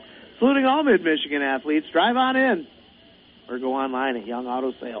Owasso. Saluting all Mid-Michigan athletes. Drive on in or go online at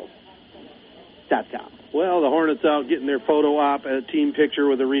YoungAutoSales.com. Well, the Hornets out getting their photo op at a team picture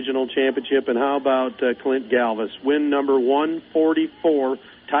with a regional championship. And how about Clint Galvis? Win number 144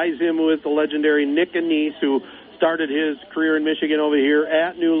 ties him with the legendary Nick Anise, who started his career in Michigan over here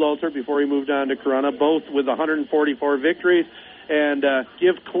at New Lothrop before he moved on to Corunna, both with 144 victories. And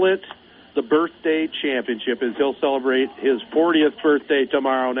give Clint the birthday championship as he'll celebrate his 40th birthday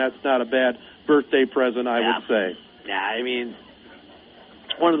tomorrow, and that's not a bad birthday present, I would say. Yeah, I mean,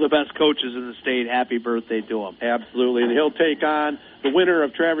 one of the best coaches in the state. Happy birthday to him. Absolutely, and he'll take on the winner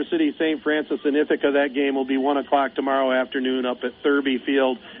of Traverse City St. Francis and Ithaca. That game will be 1 o'clock tomorrow afternoon up at Thurby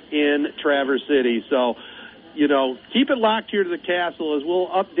Field in Traverse City. So, you know, keep it locked here to the Castle as we'll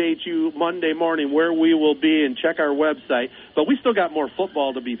update you Monday morning where we will be, and check our website. But we still got more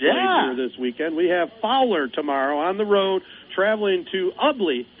football to be played here this weekend. We have Fowler tomorrow on the road, traveling to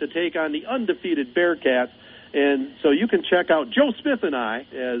Ubley to take on the undefeated Bearcats. And so you can check out Joe Smith and I,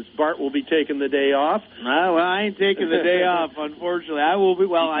 as Bart will be taking the day off. Well, I ain't taking the day off, unfortunately. I will be,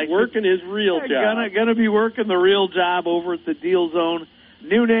 working his real job. Gonna be working the real job over at the Deal Zone.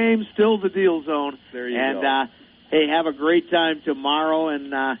 New name, still the Deal Zone. There you go. And, hey, have a great time tomorrow,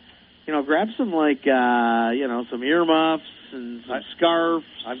 and, you know, grab some, some earmuffs and some scarves.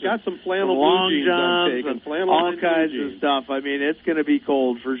 I've got some flannel long blue jeans johns I'm taking. and Flannel all and kinds blue of jeans. stuff. I mean, it's going to be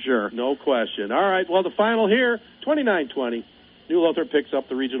cold for sure. No question. All right, well, the final here, 29-20. New Lothrop picks up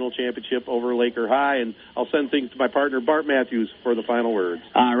the regional championship over Laker High, and I'll send things to my partner, Bart Matthews, for the final words.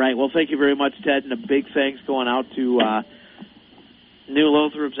 All right, well, thank you very much, Ted, and a big thanks going out to New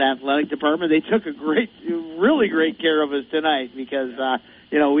Lothrop's athletic department. They took really great care of us tonight because,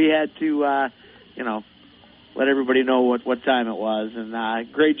 we had to, let everybody know what time it was. And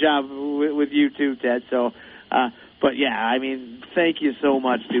great job with you, too, Ted. So, but, yeah, I mean, thank you so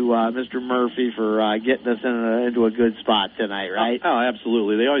much to Mr. Murphy for getting us into a good spot tonight, right? Oh,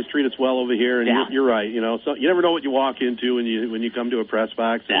 absolutely. They always treat us well over here, and you're right. So you never know what you walk into when you come to a press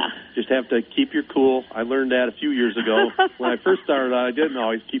box. Yeah. Just have to keep your cool. I learned that a few years ago. When I first started out, I didn't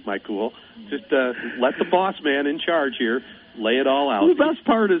always keep my cool. Just let the boss man in charge here lay it all out. Well, the best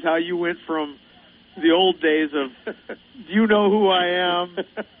part is how you went from the old days of, do you know who I am,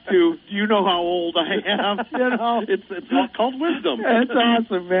 to, do you know how old I am? It's called wisdom. It's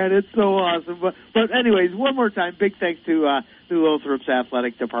awesome, man. It's so awesome. But anyways, one more time, big thanks to New Lothrop's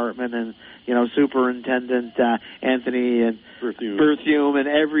athletic department and, Superintendent Anthony and Berthume and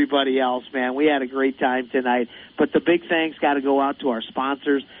everybody else, man. We had a great time tonight. But the big thanks got to go out to our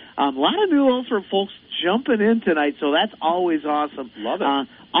sponsors. A lot of New Lothrop folks jumping in tonight, so that's always awesome. Love it.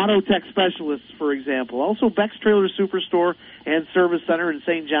 Auto Tech Specialists, for example. Also, Beck's Trailer Superstore and Service Center in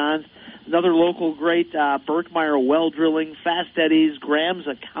St. John's. Another local great, Berkmeyer Well Drilling, Fast Eddie's, Graham's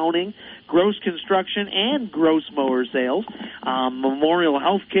Accounting, Gross Construction, and Gross Mower Sales, Memorial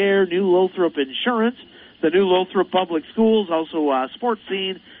Healthcare, New Lothrop Insurance, the New Lothrop Public Schools, also Sports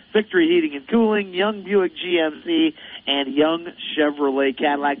Scene, Victory Heating and Cooling, Young Buick GMC, and Young Chevrolet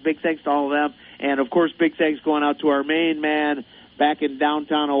Cadillac. Big thanks to all of them. And, of course, big thanks going out to our main man back in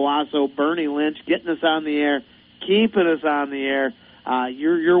downtown Owasso, Bernie Lynch, getting us on the air, keeping us on the air.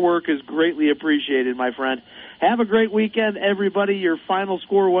 Your work is greatly appreciated, my friend. Have a great weekend, everybody. Your final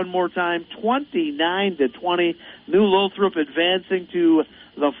score one more time, 29-20. New Lothrop advancing to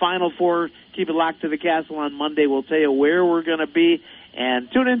the Final Four. Keep it locked to the Castle on Monday. We'll tell you where we're going to be.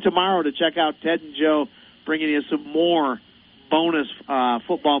 And tune in tomorrow to check out Ted and Joe bringing you some more bonus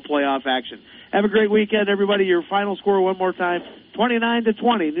football playoff action. Have a great weekend, everybody. Your final score one more time,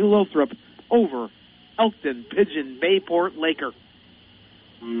 29-20. New Lothrop over Elkton Pigeon Bayport Laker.